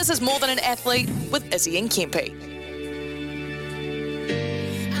 This is More Than an Athlete with Izzy and Kempe.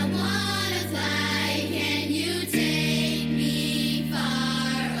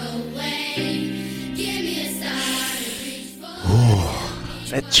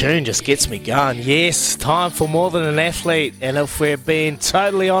 That tune just gets me going. Yes, time for More Than an Athlete. And if we're being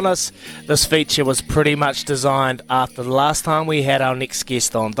totally honest, this feature was pretty much designed after the last time we had our next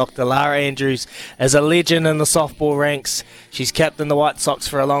guest on. Dr. Lara Andrews is a legend in the softball ranks. She's captained the White Sox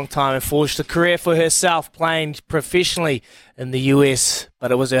for a long time and forged a career for herself playing professionally in the US.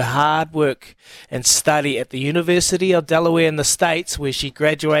 But it was her hard work and study at the University of Delaware in the States, where she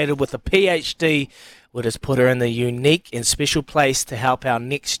graduated with a PhD, which has put her in the unique and special place to help our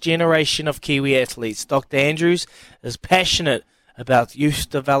next generation of Kiwi athletes. Dr. Andrews is passionate about youth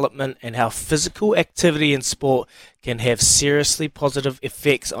development and how physical activity in sport can have seriously positive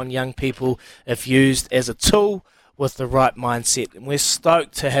effects on young people if used as a tool with the right mindset. And we're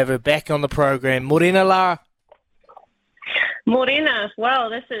stoked to have her back on the program. Morena, Lara. Morena, wow,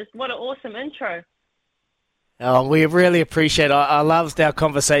 what an awesome intro. Oh, we really appreciate it. I loved our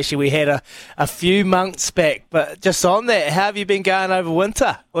conversation we had a few months back. But just on that, how have you been going over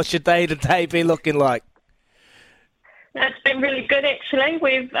winter? What's your day-to-day been looking like? It's been really good, actually.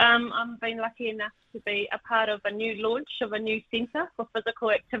 I've been lucky enough to be a part of a new launch of a new centre for physical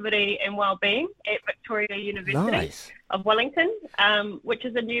activity and wellbeing at Victoria University of Wellington, which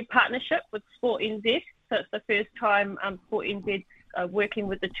is a new partnership with Sport NZ. So it's the first time Sport NZ working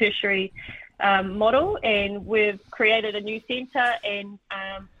with the tertiary model, and we've created a new centre, and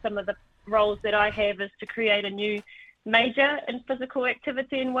some of the roles that I have is to create a new major in physical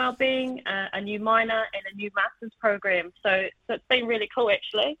activity and wellbeing, a new minor and a new master's program. So it's been really cool,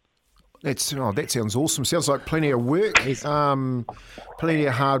 actually. That sounds awesome. Sounds like plenty of work, plenty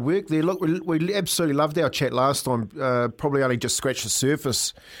of hard work there. Look, we absolutely loved our chat last time. Probably only just scratched the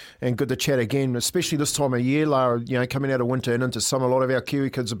surface, and good to chat again, especially this time of year, Lara. Coming out of winter and into summer, a lot of our Kiwi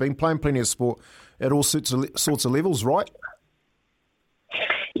kids have been playing plenty of sport at all sorts of levels, right?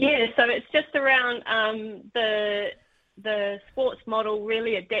 Yeah, so it's just around the sports model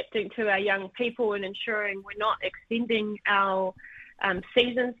really adapting to our young people and ensuring we're not extending our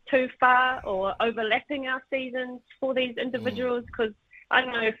seasons too far or overlapping our seasons for these individuals, because I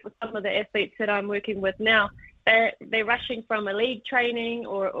know for some of the athletes that I'm working with now, they're rushing from a league training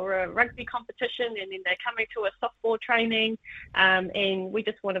or a rugby competition, and then they're coming to a softball training, and we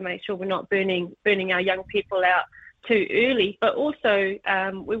just want to make sure we're not burning our young people out too early, but also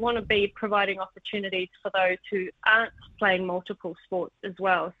we want to be providing opportunities for those who aren't playing multiple sports as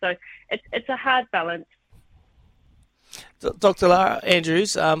well. So it's a hard balance. Dr. Lara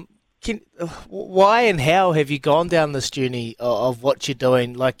Andrews, why and how have you gone down this journey of what you're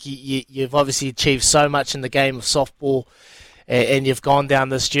doing? Like you've obviously achieved so much in the game of softball, and you've gone down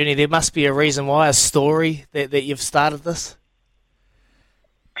this journey. There must be a reason why, a story that you've started this.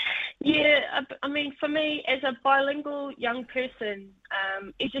 Yeah, I mean, for me, as a bilingual young person,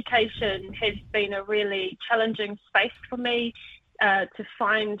 education has been a really challenging space for me to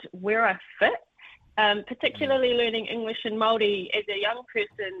find where I fit. Particularly learning English and Māori as a young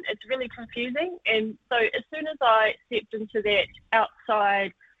person, it's really confusing. And so as soon as I stepped into that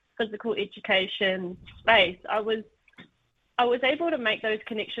outside physical education space, I was able to make those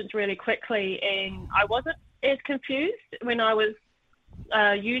connections really quickly, and I wasn't as confused when I was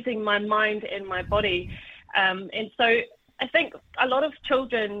using my mind and my body. And so I think a lot of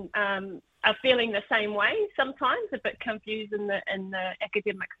children are feeling the same way sometimes, a bit confused in the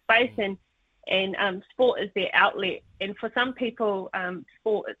academic space, and sport is their outlet. And for some people,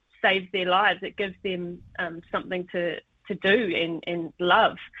 sport saves their lives. It gives them something to do and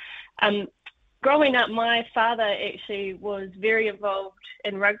love. Growing up, my father actually was very involved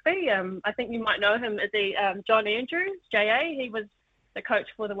in rugby. I think you might know him as John Andrews, J.A. He was the coach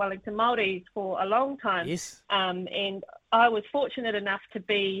for the Wellington Māoris for a long time. Yes. And I was fortunate enough to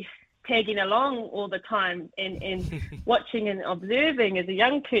be tagging along all the time and watching and observing as a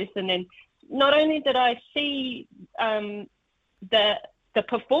young person. And not only did I see the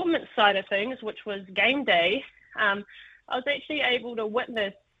performance side of things, which was game day, I was actually able to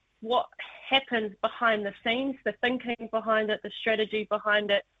witness what happens behind the scenes, the thinking behind it, the strategy behind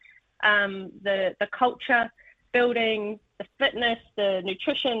it, the culture building, the fitness, the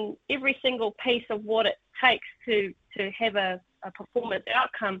nutrition, every single piece of what it takes to have a performance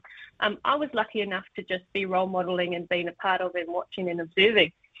outcome. I was lucky enough to just be role modelling and being a part of and watching and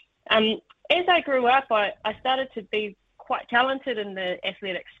observing. As I grew up, I started to be quite talented in the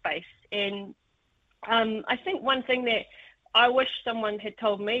athletic space. And I think one thing that I wish someone had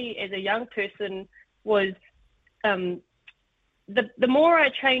told me as a young person was the more I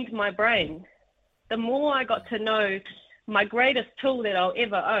trained my brain, the more I got to know my greatest tool that I'll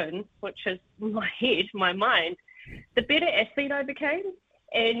ever own, which is my head, my mind, the better athlete I became.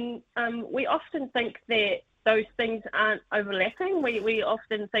 And we often think that those things aren't overlapping. We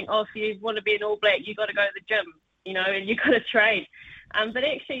often think, oh, if you want to be an All Black, you got to go to the gym, and you got to train. But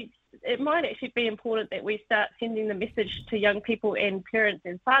actually, it might actually be important that we start sending the message to young people and parents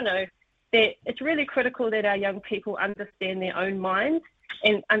and whānau that it's really critical that our young people understand their own mind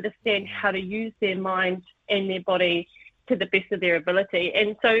and understand how to use their mind and their body to the best of their ability.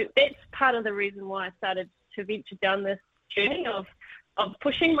 And so that's part of the reason why I started to venture down this journey of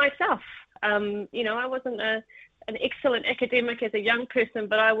pushing myself. I wasn't an excellent academic as a young person,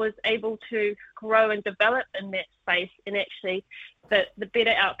 but I was able to grow and develop in that space. And actually, the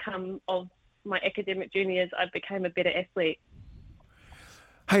better outcome of my academic journey is I became a better athlete.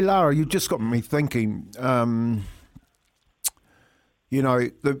 Hey, Lara, you just got me thinking. I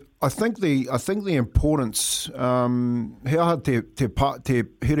think the importance he aha te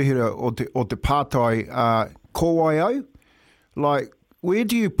hirahira o te pātai kōwaio. Like, where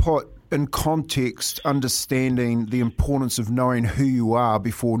do you put in context understanding the importance of knowing who you are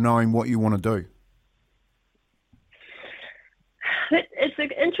before knowing what you want to do? It's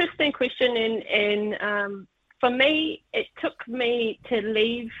an interesting question, and for me, it took me to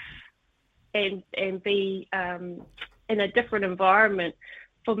leave and be in a different environment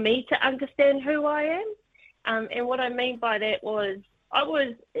for me to understand who I am. And what I mean by that was I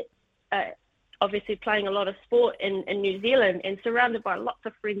was obviously playing a lot of sport in New Zealand and surrounded by lots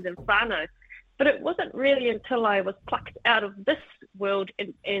of friends and whānau. But it wasn't really until I was plucked out of this world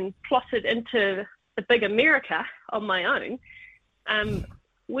and plotted into the big America on my own,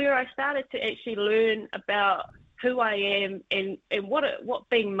 where I started to actually learn about who I am and what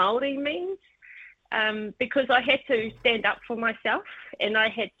being Māori means, because I had to stand up for myself and I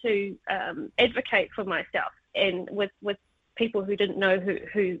had to advocate for myself, and with people who didn't know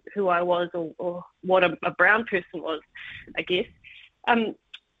who I was or what a brown person was, I guess. And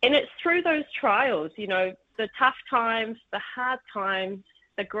it's through those trials, the tough times, the hard times,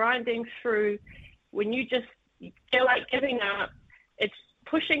 the grinding through, when you just feel like giving up, it's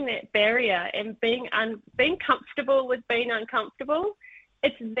pushing that barrier and being comfortable with being uncomfortable.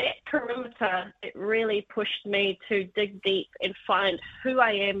 It's that perimeter that really pushed me to dig deep and find who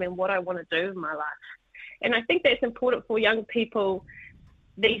I am and what I want to do in my life. And I think that's important for young people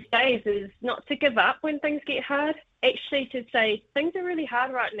these days, is not to give up when things get hard, actually to say, things are really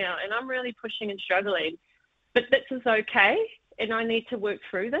hard right now and I'm really pushing and struggling, but this is okay and I need to work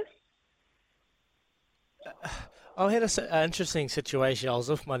through this. I had an interesting situation. I was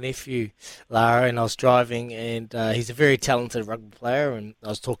with my nephew, Lara, and I was driving, and he's a very talented rugby player, and I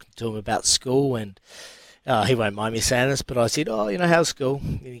was talking to him about school, and he won't mind me saying this, but I said, how's school?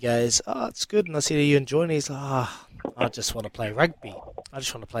 And he goes, it's good. And I said, are you enjoying it? He's like, I just want to play rugby. I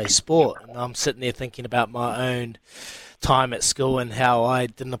just want to play sport. And I'm sitting there thinking about my own time at school and how I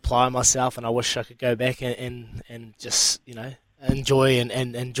didn't apply myself, and I wish I could go back and just, enjoy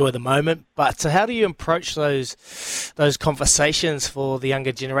and enjoy the moment. But so how do you approach those conversations for the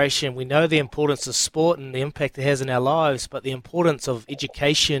younger generation? We know the importance of sport and the impact it has in our lives, but the importance of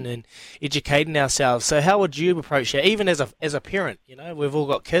education and educating ourselves. So how would you approach that, even as a parent? We've all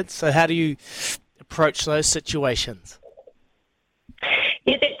got kids, so how do you approach those situations?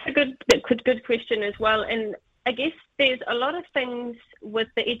 Yeah, that's a good question as well. And I guess there's a lot of things with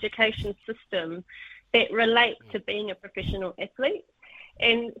the education system that relate to being a professional athlete.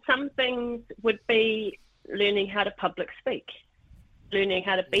 And some things would be learning how to public speak, learning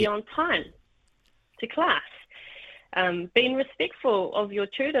how to be on time to class, being respectful of your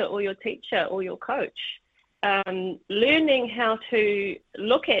tutor or your teacher or your coach, learning how to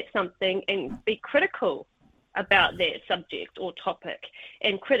look at something and be critical about that subject or topic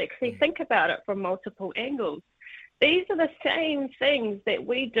and critically think about it from multiple angles. These are the same things that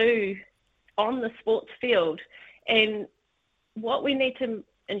we do on the sports field, and what we need to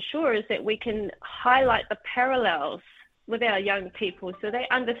ensure is that we can highlight the parallels with our young people so they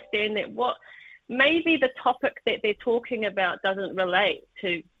understand that what maybe the topic that they're talking about doesn't relate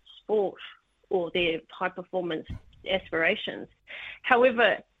to sport or their high performance aspirations.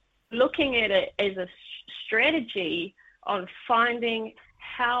 However, looking at it as a strategy on finding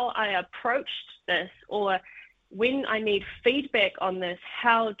how I approached this, or when I need feedback on this,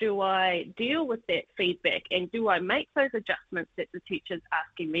 how do I deal with that feedback, and do I make those adjustments that the teacher's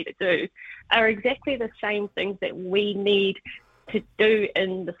asking me to do, are exactly the same things that we need to do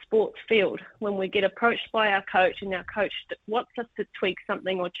in the sports field. When we get approached by our coach and our coach wants us to tweak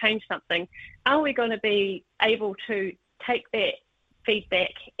something or change something, are we going to be able to take that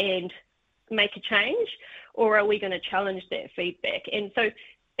feedback and make a change, or are we going to challenge that feedback? And so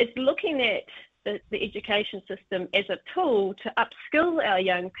it's looking at the education system as a tool to upskill our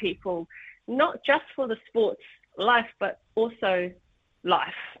young people, not just for the sports life, but also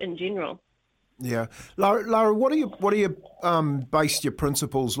life in general. Yeah, Lara, what are you based your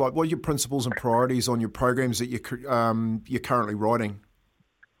principles like? What are your principles and priorities on your programs that you're currently writing?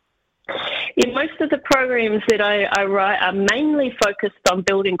 Yeah, most of the programs that I write are mainly focused on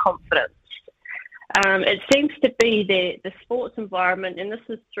building confidence. It seems to be the sports environment, and this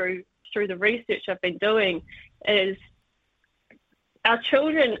is through the research I've been doing, is our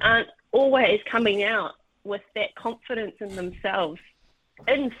children aren't always coming out with that confidence in themselves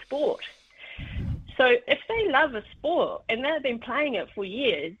in sport. So if they love a sport and they've been playing it for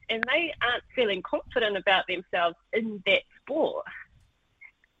years and they aren't feeling confident about themselves in that sport,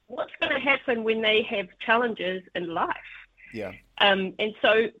 what's going to happen when they have challenges in life? Yeah. And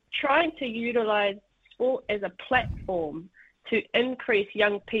so trying to utilize sport as a platform to increase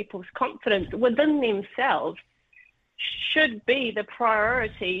young people's confidence within themselves should be the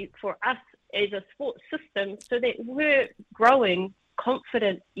priority for us as a sports system, so that we're growing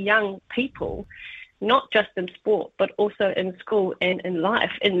confident young people, not just in sport, but also in school and in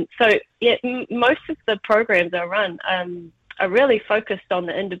life. And so, yeah, most of the programs I run are really focused on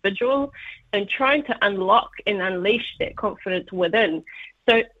the individual and trying to unlock and unleash that confidence within.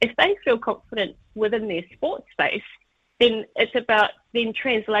 So if they feel confident within their sports space, then it's about then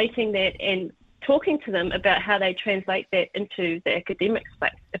translating that and talking to them about how they translate that into the academic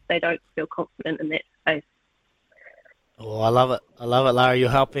space if they don't feel confident in that space. Oh, I love it. I love it, Lara. You're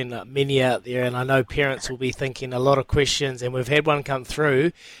helping many out there, and I know parents will be thinking a lot of questions, and we've had one come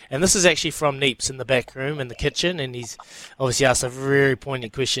through, and this is actually from Neeps in the back room in the kitchen, and he's obviously asked a very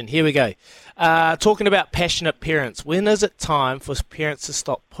poignant question. Here we go. Talking about passionate parents, when is it time for parents to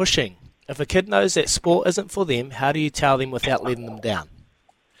stop pushing? If a kid knows that sport isn't for them, how do you tell them without letting them down?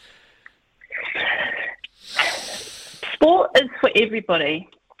 Sport is for everybody.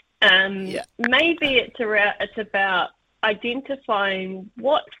 Maybe it's about identifying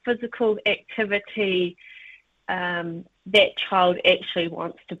what physical activity that child actually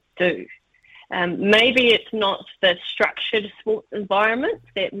wants to do. Maybe it's not the structured sports environment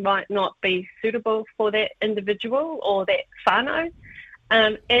that might not be suitable for that individual or that whānau.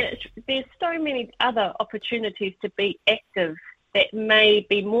 And there's so many other opportunities to be active that may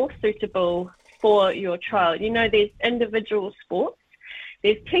be more suitable for your child. You know, there's individual sports,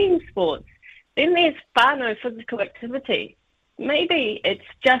 there's team sports, then there's whānau physical activity. Maybe it's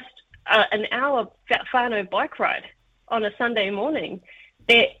just an hour whānau bike ride on a Sunday morning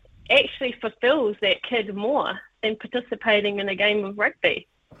that actually fulfills that kid more than participating in a game of rugby.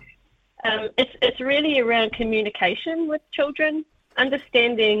 It's really around communication with children,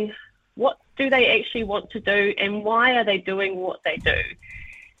 understanding what do they actually want to do and why are they doing what they do.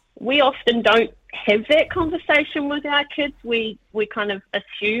 We often don't have that conversation with our kids. We kind of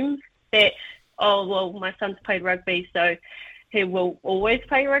assume that, oh, well, my son's played rugby, so he will always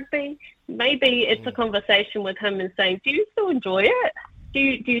play rugby. Maybe it's a conversation with him and saying, do you still enjoy it? Do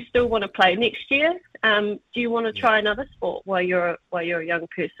you still want to play next year? Do you want to try another sport while you're a young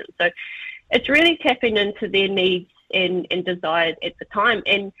person? So it's really tapping into their needs and desires at the time.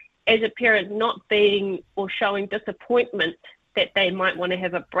 And as a parent, not being or showing disappointment that they might want to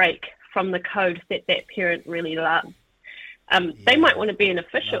have a break from the code that parent really loves. They might want to be an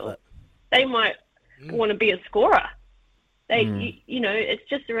official. They might want to be a scorer. It's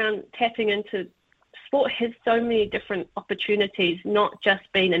just around tapping into sport. Has so many different opportunities, not just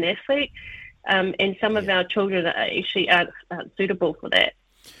being an athlete. And some of our children are actually aren't suitable for that.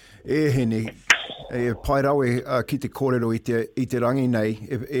 Hene, pai rawe ki te kōrero i te rangi nei,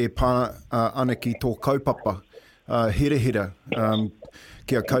 pāna ana ki tō kaupapa, hira,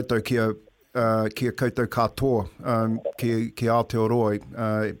 kia koutou katoa, ki Aotearoa,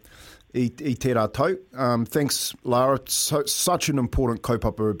 I tērā tau. Thanks, Lara. Such an important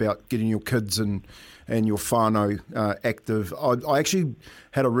kaupapa about getting your kids and your whānau active. I actually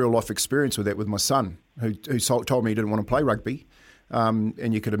had a real life experience with that with my son, who told me he didn't want to play rugby.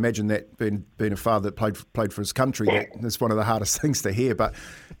 And you could imagine that being a father that played for his country, that's one of the hardest things to hear. But,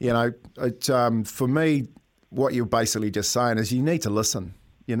 for me, what you're basically just saying is you need to listen.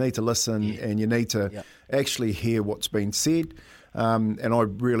 You need to listen, and you need to actually hear what's been said. And I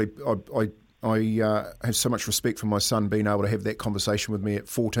really, I have so much respect for my son being able to have that conversation with me at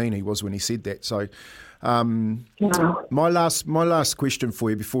 14. He was when he said that. So, my last question for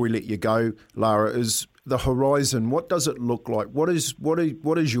you before we let you go, Lara, is the horizon. What does it look like? What is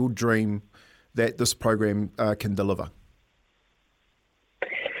your dream that this program can deliver?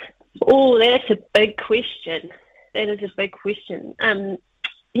 Oh, that's a big question. That is a big question.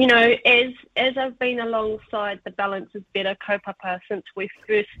 You know, as I've been alongside the Balance is Better kaupapa since we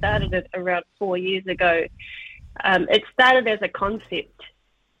first started it around 4 years ago, it started as a concept.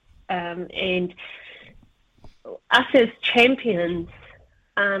 And us as champions,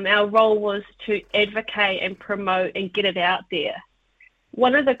 our role was to advocate and promote and get it out there.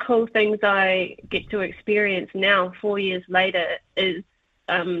 One of the cool things I get to experience now, 4 years later, is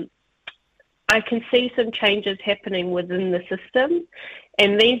I can see some changes happening within the system,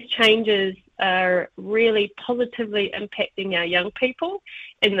 and these changes are really positively impacting our young people.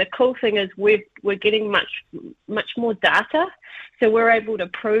 And the cool thing is we're getting much more data, so we're able to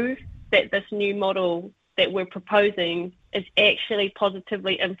prove that this new model that we're proposing is actually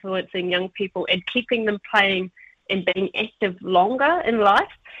positively influencing young people and keeping them playing and being active longer in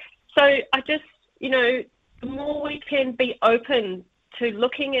life. So I just, you know, the more we can be open to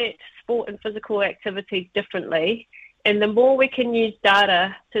looking at sport and physical activity differently, and the more we can use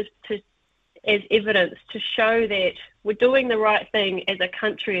data to as evidence to show that we're doing the right thing as a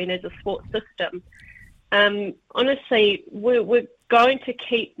country and as a sports system, honestly, we're going to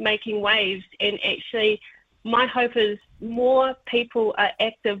keep making waves. And actually, my hope is more people are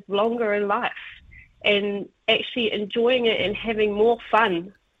active longer in life and actually enjoying it and having more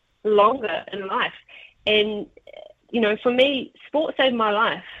fun longer in life. And you know, for me, sport saved my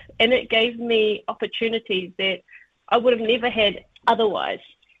life, and it gave me opportunities that I would have never had otherwise.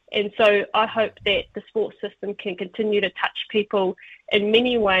 And so I hope that the sports system can continue to touch people in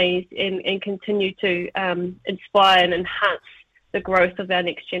many ways and continue to inspire and enhance the growth of our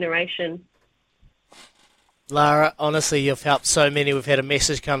next generation. Lara, honestly, you've helped so many. We've had a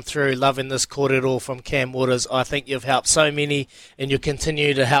message come through, loving this kōrero from Cam Waters. I think you've helped so many, and you'll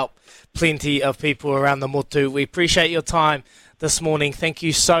continue to help plenty of people around the motu. We appreciate your time this morning. Thank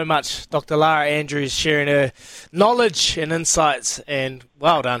you so much, Dr. Lara Andrews, sharing her knowledge and insights, and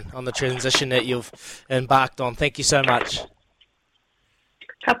well done on the transition that you've embarked on. Thank you so much.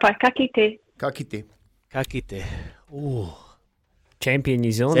 Ka pai, ka kite. Ka kite. Ka kite. Ooh. Champion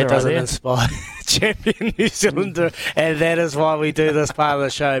New Zealander. That doesn't right inspire champion New Zealander, and that is why we do this part of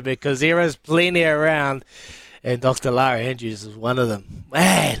the show, because there is plenty around, and Dr. Lara Andrews is one of them.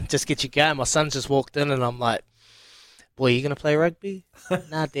 Man, just get you going. My son just walked in, and I'm like, boy, you going to play rugby?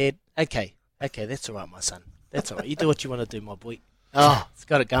 Nah, Dad. Okay, that's all right, my son. That's all right. You do what you want to do, my boy. Oh, it's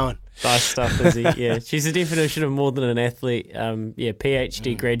got it going. Nice stuff, Izzy. Yeah, she's the definition of more than an athlete.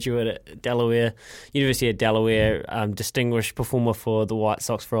 PhD graduate at Delaware, University of Delaware, distinguished performer for the White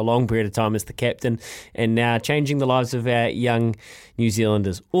Sox for a long period of time as the captain, and now changing the lives of our young New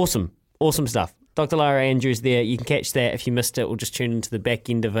Zealanders. Awesome stuff. Dr. Lara Andrews there. You can catch that if you missed it. We'll just tune into the back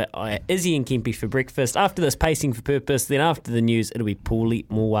end of it. Izzy and Kempi for breakfast. After this, Pacing for Purpose. Then after the news, it'll be Paulie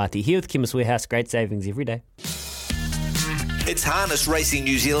Mowati here with Chemist Warehouse. Great savings every day. It's Harness Racing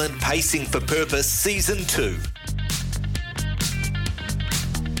New Zealand Pacing for Purpose Season 2.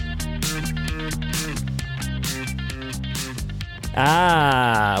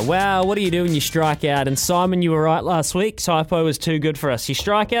 Well, what do you do when you strike out? And Simon, you were right last week. Saipo was too good for us. You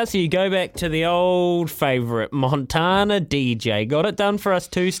strike out, so you go back to the old favourite, Montana DJ. Got it done for us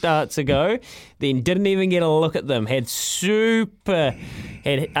 2 starts ago, then didn't even get a look at them. Had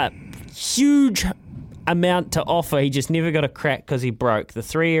a huge amount to offer. He just never got a crack because he broke. The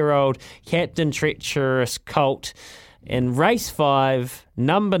 3-year-old Captain Treacherous Colt in race 5,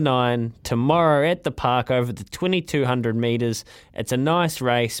 number 9, tomorrow at the park over the 2,200 metres. It's a nice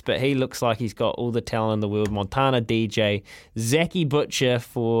race, but he looks like he's got all the talent in the world. Montana DJ, Zachy Butcher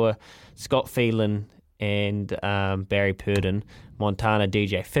for Scott Phelan and Barry Purdon. Montana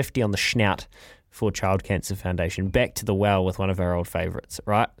DJ, 50 on the snout for Child Cancer Foundation. Back to the well with one of our old favourites,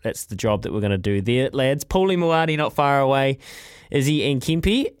 right? That's the job that we're going to do there, lads. Paulie Mowati not far away. Izzy and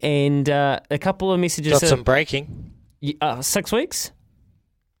Kempi. And a couple of messages. Got some breaking. 6 weeks?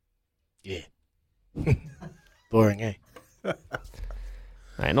 Yeah. Boring, eh?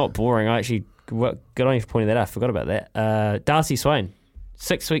 Mate, not boring. I actually, good on you for pointing that out. I forgot about that. Darcy Swain,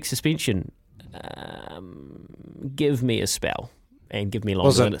 6 week suspension. Give me a spell. And give me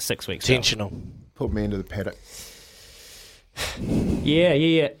longer than 6 weeks. Intentional. Put me into the paddock.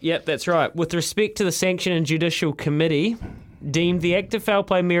 Yeah, that's right. With respect to the Sanction and Judicial Committee, deemed the active foul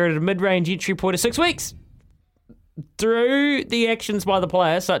play merited a mid-range entry point of 6 weeks. Through the actions by the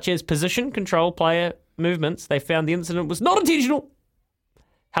player, such as position, control, player movements, they found the incident was not intentional.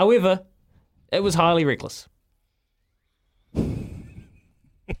 However, it was highly reckless. Good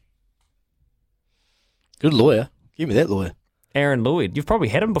lawyer. Give me that lawyer. Aaron Lloyd. You've probably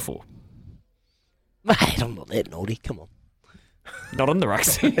had him before. Mate, I'm not that naughty. Come on. Not on the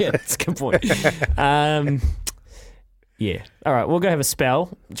rucks. Yeah, that's a good point. Yeah. All right, we'll go have a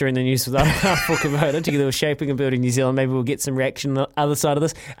spell during the news with our full Kubota together with Shaping and Building New Zealand. Maybe we'll get some reaction on the other side of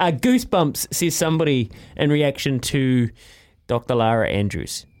this. Goosebumps, says somebody in reaction to Dr. Lara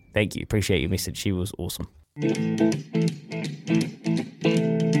Andrews. Thank you. Appreciate your message. She was awesome.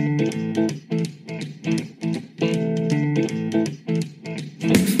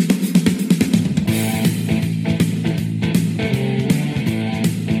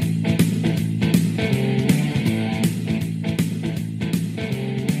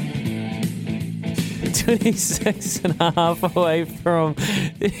 26 and a half away from...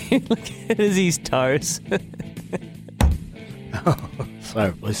 Look at Izzy's toes.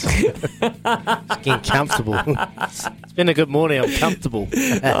 Sorry, boys. Getting comfortable. It's been a good morning. I'm comfortable.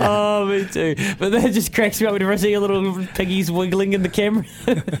 Oh, me too. But that just cracks me up when I see your little piggies wiggling in the camera.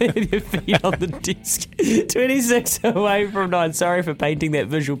 Your feet on the desk. 26 away from 9. Sorry for painting that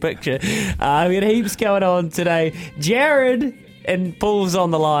visual picture. We got heaps going on today. Jared and Paul's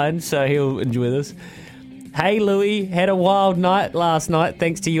on the line, so he'll enjoy this. Hey, Louis, had a wild night last night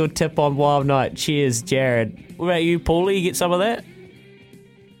thanks to your tip on Wild Night. Cheers, Jared. What about you, Paulie? You get some of that?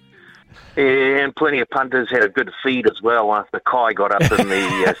 Yeah, and plenty of punters had a good feed as well after Kai got up in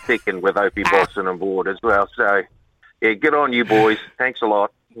the second with Opie Boston on board as well. So, yeah, good on you, boys. Thanks a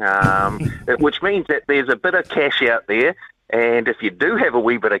lot. Which means that there's a bit of cash out there. And if you do have a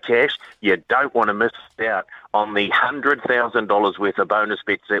wee bit of cash, you don't want to miss out on the $100,000 worth of bonus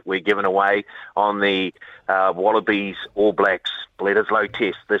bets that we're giving away on the Wallabies All Blacks Bledisloe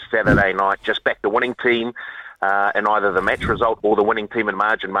Test this Saturday night. Just back the winning team in either the match result or the winning team in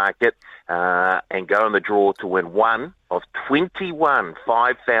margin market and go in the draw to win one of 21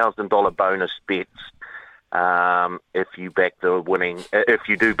 $5,000 bonus bets if you do back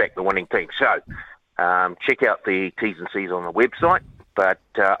the winning team. So check out the T's and C's on the website. But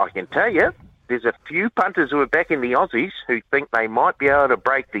I can tell you, there's a few punters who are back in the Aussies who think they might be able to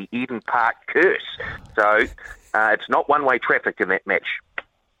break the Eden Park curse. So it's not one-way traffic in that match.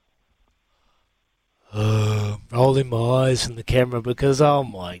 Rolling my eyes in the camera because,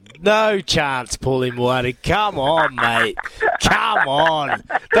 no chance, Paulie Moati. Come on, mate. Come on.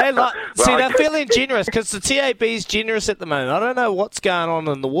 They're feeling generous because the TAB is generous at the moment. I don't know what's going on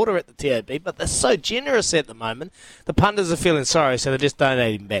in the water at the TAB, but they're so generous at the moment. The punters are feeling sorry, so they're just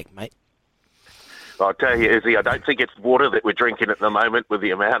donating back, mate. I'll tell you, Izzy, I don't think it's water that we're drinking at the moment with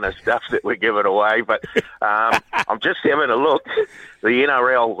the amount of stuff that we're giving away, but I'm just having a look. The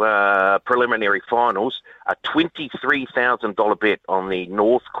NRL preliminary finals, a $23,000 bet on the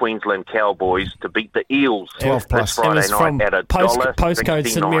North Queensland Cowboys to beat the Eels 12 plus. this Friday night at postcode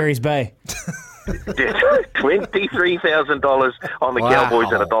St Mary's Bay. $23,000 on the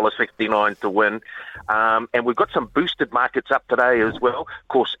Cowboys at $1.69 to win. And we've got some boosted markets up today as well. Of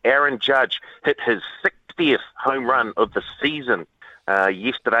course, Aaron Judge hit his 60th home run of the season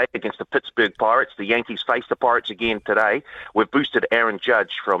yesterday against the Pittsburgh Pirates. The Yankees face the Pirates again today. We've boosted Aaron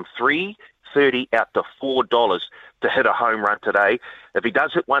Judge from $3.30 out to $4 to hit a home run today. If he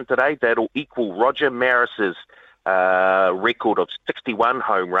does hit one today, that'll equal Roger Maris's record of 61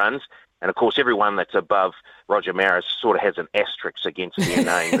 home runs. And, of course, everyone that's above Roger Maris sort of has an asterisk against their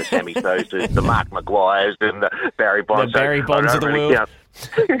name. The Sammy Sozas, the Mark Maguires, and the Barry Bonds. The Barry Bonds of the world.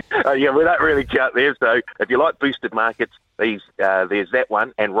 Yeah, we don't really count there. So if you like boosted markets, there's that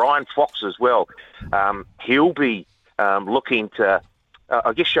one. And Ryan Fox as well. He'll be looking to,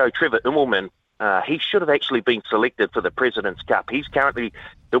 show Trevor Immelman. He should have actually been selected for the President's Cup. He'll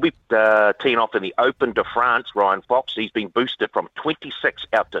be teeing off in the Open de France, Ryan Fox. He's been boosted from $26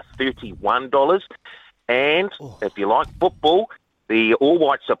 out to $31. And if you like football, the All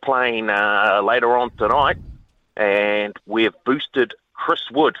Whites are playing later on tonight, and we've boosted Chris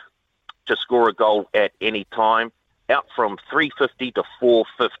Wood to score a goal at any time, out from $3.50 to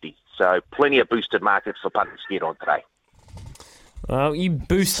 $4.50. So plenty of boosted markets for punters to get on today. Well, you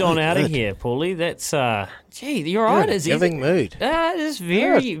boost on out of here, Paulie. That's, you're right. It's giving mood. It's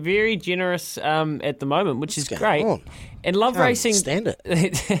very, very generous at the moment, which is great. And Love Racing, stand it.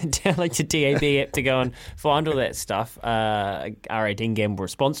 download your TAB app to go and find all that stuff. R18 gamble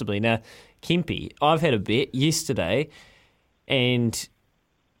responsibly. Now, Kempy, I've had a bet yesterday, and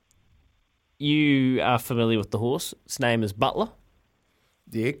you are familiar with the horse. Its name is Butler.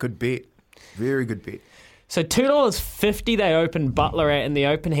 Yeah, good bet. Very good bet. So $2.50 they open Butler at in the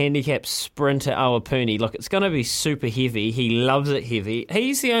open handicap sprint at Awapuni. Look, it's going to be super heavy. He loves it heavy.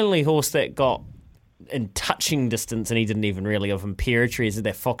 He's the only horse that got in touching distance, and he didn't even really, of Imperatriz at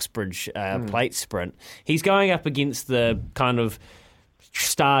that Foxbridge plate sprint. He's going up against the kind of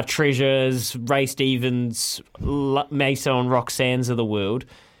Star Treasures, Raced Evens, Mesa and Roxanne's of the world.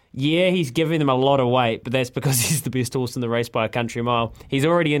 Yeah, he's giving them a lot of weight, but that's because he's the best horse in the race by a country mile. He's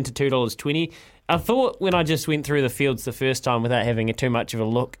already into $2.20. I thought when I just went through the fields the first time without having too much of a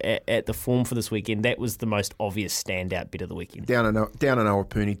look at the form for this weekend, that was the most obvious standout bit of the weekend. Down in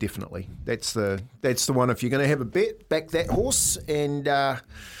Awapuni, definitely. That's the one. If you're going to have a bet, back that horse. And yeah,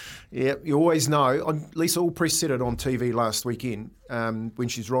 you always know. Lisa Allpress said it on TV last weekend. When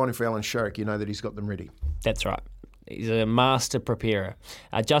she's riding for Alan Sharrock, you know that he's got them ready. That's right. He's a master preparer.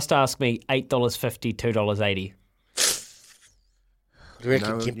 Just ask me, $8.50, $2.80.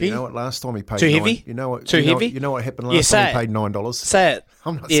 You know what? Last time he paid too heavy. You know what? Too heavy. You know what happened last time he paid $9. Say it.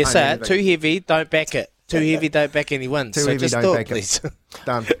 I'm not say saying it. Too heavy. Don't back it. Too heavy. Don't back any wins. Too so heavy. Just Don't do back please. it.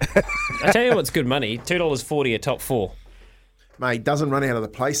 Done. I tell you what's good money. $2.40 a top four. Mate, he doesn't run out of the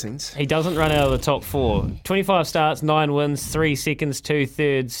placings. He doesn't run out of the top four. 25 starts, 9 wins, 3 seconds, 2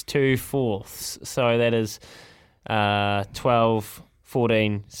 thirds, 2 fourths. So that is 12,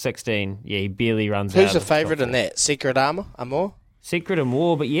 14, 16. Yeah, he barely runs out. Who's the favourite in that? Secret Amor? Secret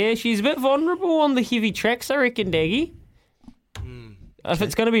Amor, but yeah, she's a bit vulnerable on the heavy tracks, I reckon, Daggy. If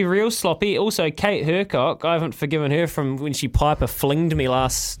it's going to be real sloppy. Also, Kate Hercock, I haven't forgiven her from when she Piper flinged me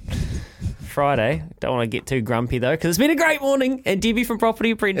last Friday. Don't want to get too grumpy, though, because it's been a great morning, and Debbie from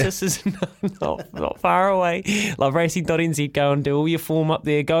Property Apprentice is not far away. LoveRacing.nz, go and do all your form up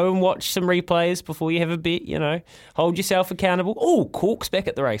there. Go and watch some replays before you have a bet, you know. Hold yourself accountable. Oh, Cork's back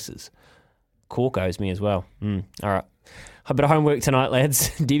at the races. Cork owes me as well. All right. A bit of homework tonight, lads.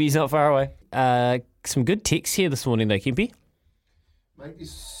 Debbie's not far away. Some good texts here this morning, though, Kempy. Mate,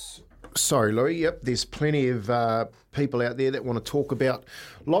 sorry, Louis. Yep, there's plenty of people out there that want to talk about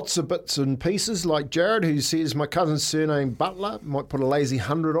lots of bits and pieces, like Jared, who says my cousin's surname Butler, might put a lazy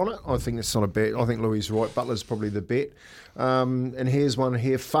 100 on it. I think that's not a bet. I think Louis is right. Butler's probably the bet. And here's one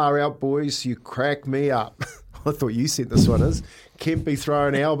here. Far out, boys. You crack me up. I thought you sent this one as Kempy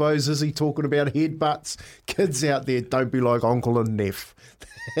throwing elbows. Is he talking about headbutts? Kids out there, don't be like Uncle and Neff.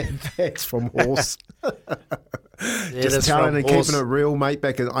 That's from Horse. Just telling and keeping it real, mate.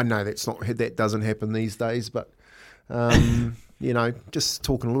 I know that doesn't happen these days, but you know, just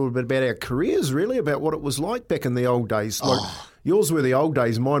talking a little bit about our careers, really, about what it was like back in the old days. Like yours were the old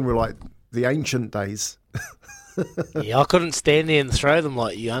days, mine were like the ancient days. Yeah, I couldn't stand there and throw them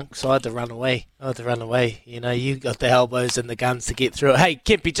like you, so I had to run away. You know, you got the elbows and the guns to get through it. Hey,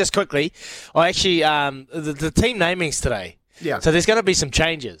 Kempy, just quickly, I actually the team namings today. Yeah. So there's going to be some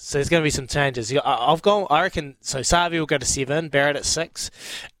changes. I've gone. I reckon. So Savi will go to 7. Barrett at 6.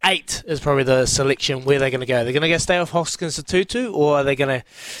 8 is probably the selection where they're going to go. They're going to go stay with Hoskins to Tutu, or are they going to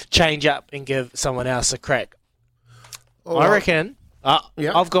change up and give someone else a crack? I reckon.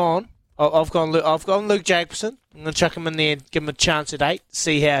 Yeah. I've gone Luke Jacobson. I'm going to chuck him in there and give him a chance at 8.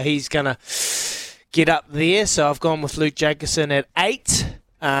 See how he's going to get up there. So I've gone with Luke Jacobson at 8.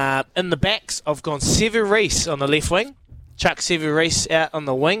 In the backs, I've gone Sevu Reece on the left wing. Chuck Sevu Reece out on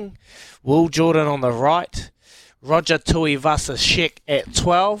the wing. Will Jordan on the right. Roger Tuivasa-Sheck at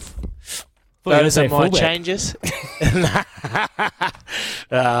 12. Those are my changes.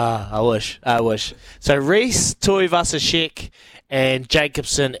 I wish. So Reece, Tuivasa-Sheck, and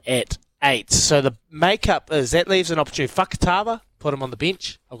Jacobson at 8. So the makeup is that leaves an opportunity. Fakatava, put him on the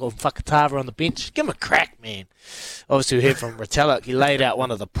bench. I've got Fakatava on the bench. Give him a crack, man. Obviously, we heard from Retallick. He laid out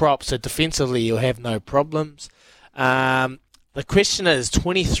one of the props, so defensively you'll have no problems. The question is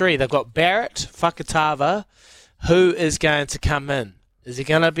 23. They've got Barrett, Fakatava. Who is going to come in? Is there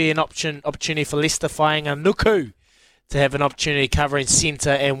going to be an opportunity for Leicester Fainganuku to have an opportunity covering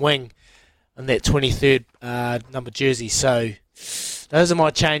centre and wing in that 23rd number jersey? So those are my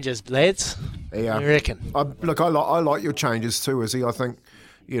changes, lads. Yeah. What do you reckon? I like your changes too, Izzy. I think,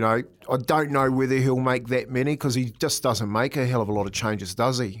 you know, I don't know whether he'll make that many because he just doesn't make a hell of a lot of changes,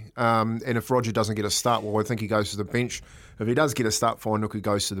 does he? And if Roger doesn't get a start, well, I think he goes to the bench. If he does get a start, Fainganuku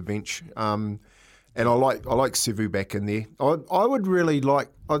goes to the bench. And I like Sevu back in there. I would really like,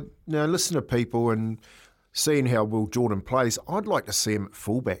 listen to people and seeing how Will Jordan plays, I'd like to see him at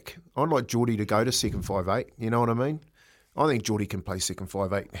fullback. I'd like Geordie to go to second 5'8", you know what I mean? I think Geordie can play second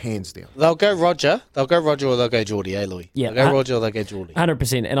 5'8", hands down. They'll go Roger or they'll go Geordie, Louis? Yeah. They'll go Roger or they'll go Geordie.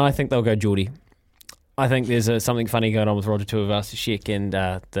 100%, and I think they'll go Geordie. I think there's something funny going on with Roger Tuivasa-Sheck and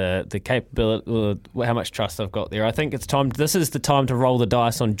the capability, how much trust I've got there. I think it's time. This is the time to roll the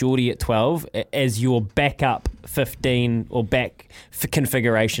dice on Geordie at 12 as your backup 15 or back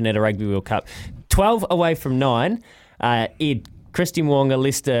configuration at a Rugby World Cup. 12 away from 9. Ed, Christy Mwanga,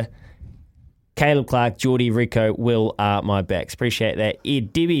 Lester, Caleb Clark, Geordie, Rico, Will are my backs. Appreciate that.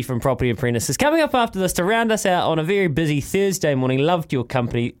 Ed, Debbie from Property Apprentice is coming up after this to round us out on a very busy Thursday morning. Loved your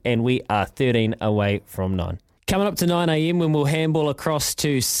company, and we are 13 away from 9. Coming up to 9 a.m. when we'll handball across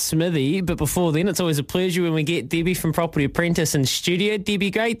to Smithy. But before then, it's always a pleasure when we get Debbie from Property Apprentice in studio.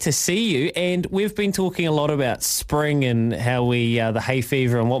 Debbie, great to see you. And we've been talking a lot about spring and how we, the hay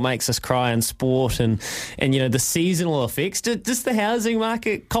fever and what makes us cry in sport and the seasonal effects. Does the housing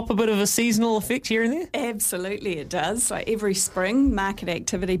market cop a bit of a seasonal effect here and there? Absolutely it does. Like every spring, market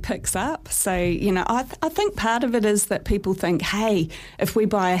activity picks up. So, I think part of it is that people think, hey, if we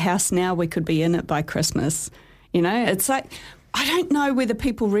buy a house now, we could be in it by Christmas. It's like, I don't know whether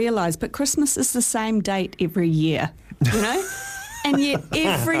people realise, but Christmas is the same date every year, And yet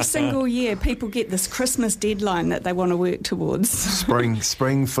every single year people get this Christmas deadline that they want to work towards.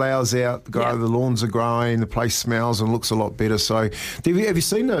 Spring flowers out, the lawns are growing, the place smells and looks a lot better. So have you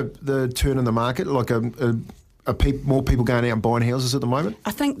seen the turn in the market, like more people going out and buying houses at the moment?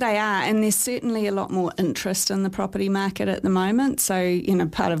 I think they are, and there's certainly a lot more interest in the property market at the moment. So,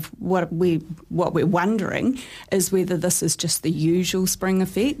 part of what we're wondering is whether this is just the usual spring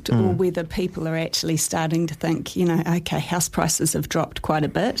effect or whether people are actually starting to think, okay, house prices have dropped quite a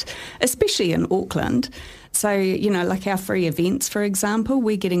bit, especially in Auckland. So, like our free events, for example,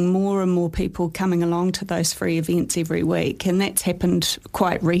 we're getting more and more people coming along to those free events every week, and that's happened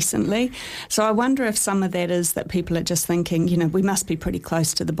quite recently. So I wonder if some of that is that people are just thinking, we must be pretty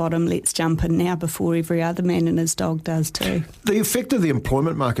close to the bottom, let's jump in now before every other man and his dog does too. The effect of the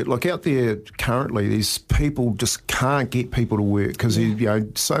employment market, like out there currently, these people just can't get people to work because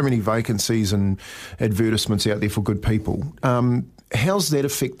so many vacancies and advertisements out there for good people. How's that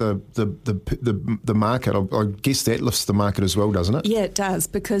affect the market? I guess that lifts the market as well, doesn't it? Yeah, it does,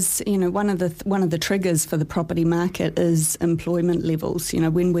 because one of the triggers for the property market is employment levels.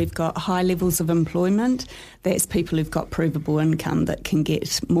 When we've got high levels of employment, that's people who've got provable income that can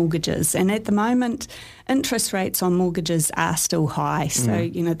get mortgages. And at the moment, interest rates on mortgages are still high. So,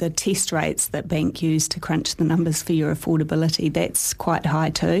 the test rates that bank use to crunch the numbers for your affordability, that's quite high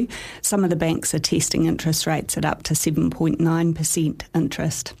too. Some of the banks are testing interest rates at up to 7.9%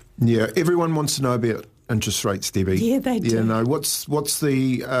 interest. Yeah, everyone wants to know about interest rates, Debbie. Yeah, they do. Yeah, no. What's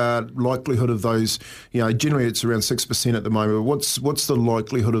the likelihood of those? Generally it's around 6% at the moment. What's the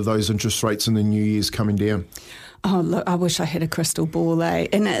likelihood of those interest rates in the new year's coming down? Oh, look, I wish I had a crystal ball, eh?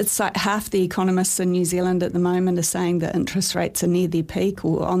 And it's like half the economists in New Zealand at the moment are saying that interest rates are near their peak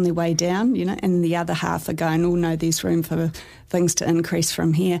or on their way down, and the other half are going, oh, no, there's room for things to increase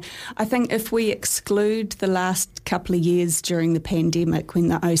from here. I think if we exclude the last couple of years during the pandemic when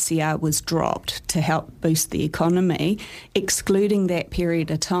the OCR was dropped to help boost the economy, excluding that period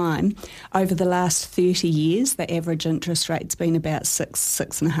of time, over the last 30 years, the average interest rate's been about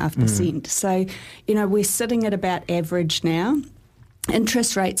 6.5%. So, we're sitting at about average now.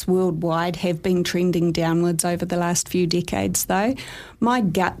 Interest rates worldwide have been trending downwards over the last few decades, though. My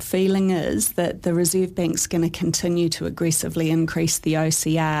gut feeling is that the Reserve Bank's going to continue to aggressively increase the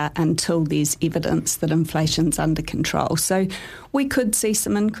OCR until there's evidence that inflation's under control. So we could see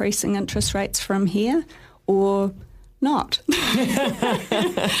some increasing interest rates from here, or not.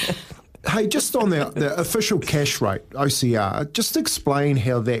 Hey, just on the official cash rate, OCR, just explain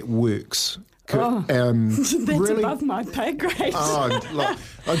how that works. That's really above my pay grade.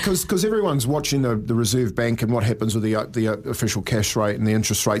 Because everyone's watching the Reserve Bank and what happens with the official cash rate and the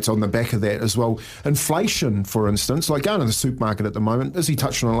interest rates on the back of that as well. Inflation, for instance, like going to the supermarket at the moment, as he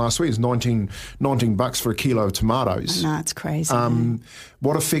touched on it last week, is $19 for a kilo of tomatoes. No, it's crazy.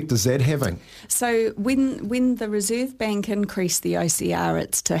 What effect is that having? So when the Reserve Bank increased the OCR,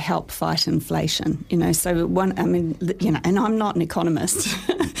 it's to help fight inflation. And I'm not an economist.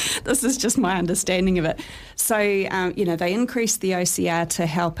 This is just my understanding of it. So, they increased the OCR to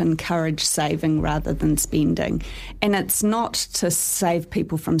help encourage saving rather than spending. And it's not to save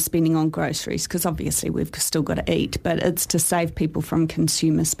people from spending on groceries, because obviously we've still got to eat, but it's to save people from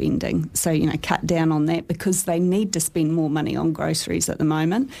consumer spending. So, cut down on that because they need to spend more money on groceries at the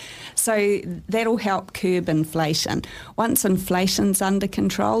moment. So that'll help curb inflation. Once inflation's under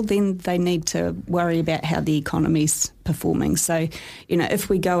control, then they need to worry about how the economy's performing. So, if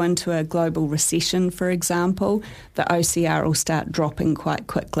we go into a global recession, for example, the OCR will start dropping quite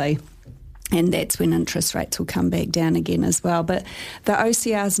quickly. And that's when interest rates will come back down again as well. But the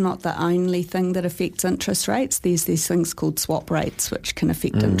OCR is not the only thing that affects interest rates. There's these things called swap rates, which can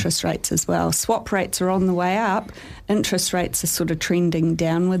affect interest rates as well. Swap rates are on the way up. Interest rates are sort of trending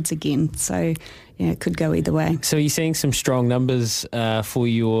downwards again. So, it could go either way. So you're seeing some strong numbers for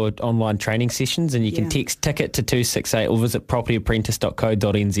your online training sessions, and you can text ticket to 268 or visit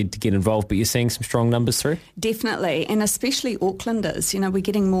propertyapprentice.co.nz to get involved. But you're seeing some strong numbers through? Definitely, and especially Aucklanders. We're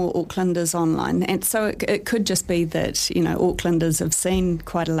getting more Aucklanders online. And so it could just be that, Aucklanders have seen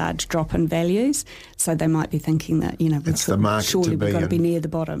quite a large drop in values. So they might be thinking that, it's the market surely to we've got to be be near the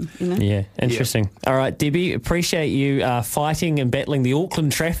bottom. Yeah, interesting. All right, Debbie, appreciate you fighting and battling the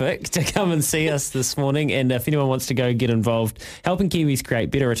Auckland traffic to come and see us this morning. And if anyone wants to go get involved, helping Kiwis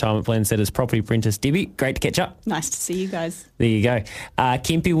create better retirement plans, that is Property Apprentice. Debbie, great to catch up. Nice to see you guys. There you go.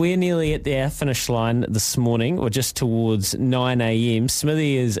 Kempi, we're nearly at the finish line this morning. We're just towards 9 a.m.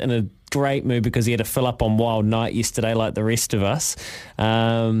 Smithy is in a great mood because he had to fill up on Wild Night yesterday like the rest of us.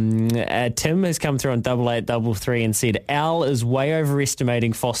 Tim has come through on 8833 and said Al is way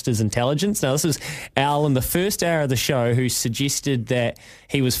overestimating Foster's intelligence. Now, this is Al in the first hour of the show who suggested that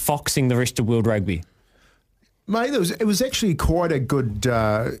he was foxing the rest of World Rugby. Mate, it was actually quite a good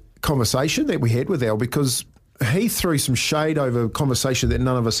conversation that we had with Al, because he threw some shade over a conversation that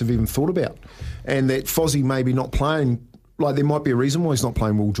none of us have even thought about, and that Fozzie maybe not playing. Like, there might be a reason why he's not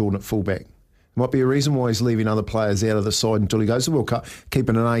playing Will Jordan at fullback. Might be a reason why he's leaving other players out of the side until he goes to the World Cup,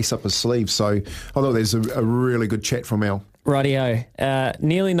 keeping an ace up his sleeve. So I thought there's a really good chat from Al. Rightio.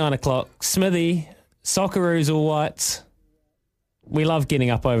 Nearly 9 o'clock. Smithy, Socceroos All Whites. We love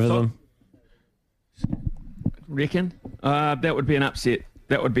getting up over them. Reckon? That would be an upset.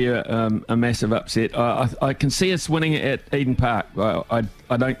 That would be a massive upset. I can see us winning at Eden Park.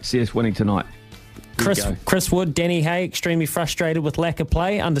 I don't see us winning tonight. Chris Wood, Danny Hay, extremely frustrated with lack of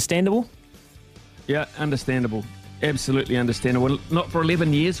play. Understandable? Yeah, understandable. Absolutely understandable. Not for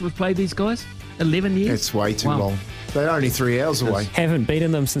 11 years we've played these guys? 11 years? That's way too long. They're only 3 hours away. Haven't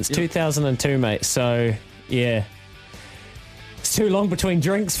beaten them since 2002, mate. So, yeah. It's too long between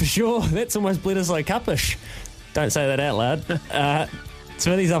drinks for sure. That's almost Bledisloe Cupish. Don't say that out loud.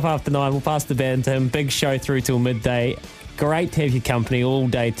 Smithy's up after 9. We'll pass the baton to him. Big show through till midday. Great to have your company all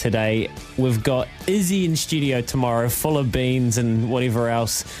day today. We've got Izzy in studio tomorrow, full of beans and whatever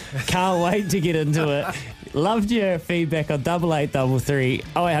else. Can't wait to get into it. Loved your feedback on 8833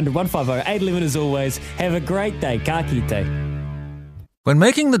 0800 150 811 as always. Have a great day. Ka kite. When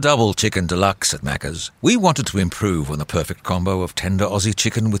making the double chicken deluxe at Macca's, we wanted to improve on the perfect combo of tender Aussie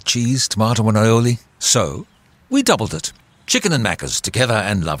chicken with cheese, tomato and aioli. So, we doubled it. Chicken and Macca's, together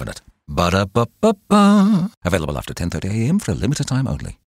and loving it. Ba-da-ba-ba-ba. Available after 10:30 a.m. for a limited time only.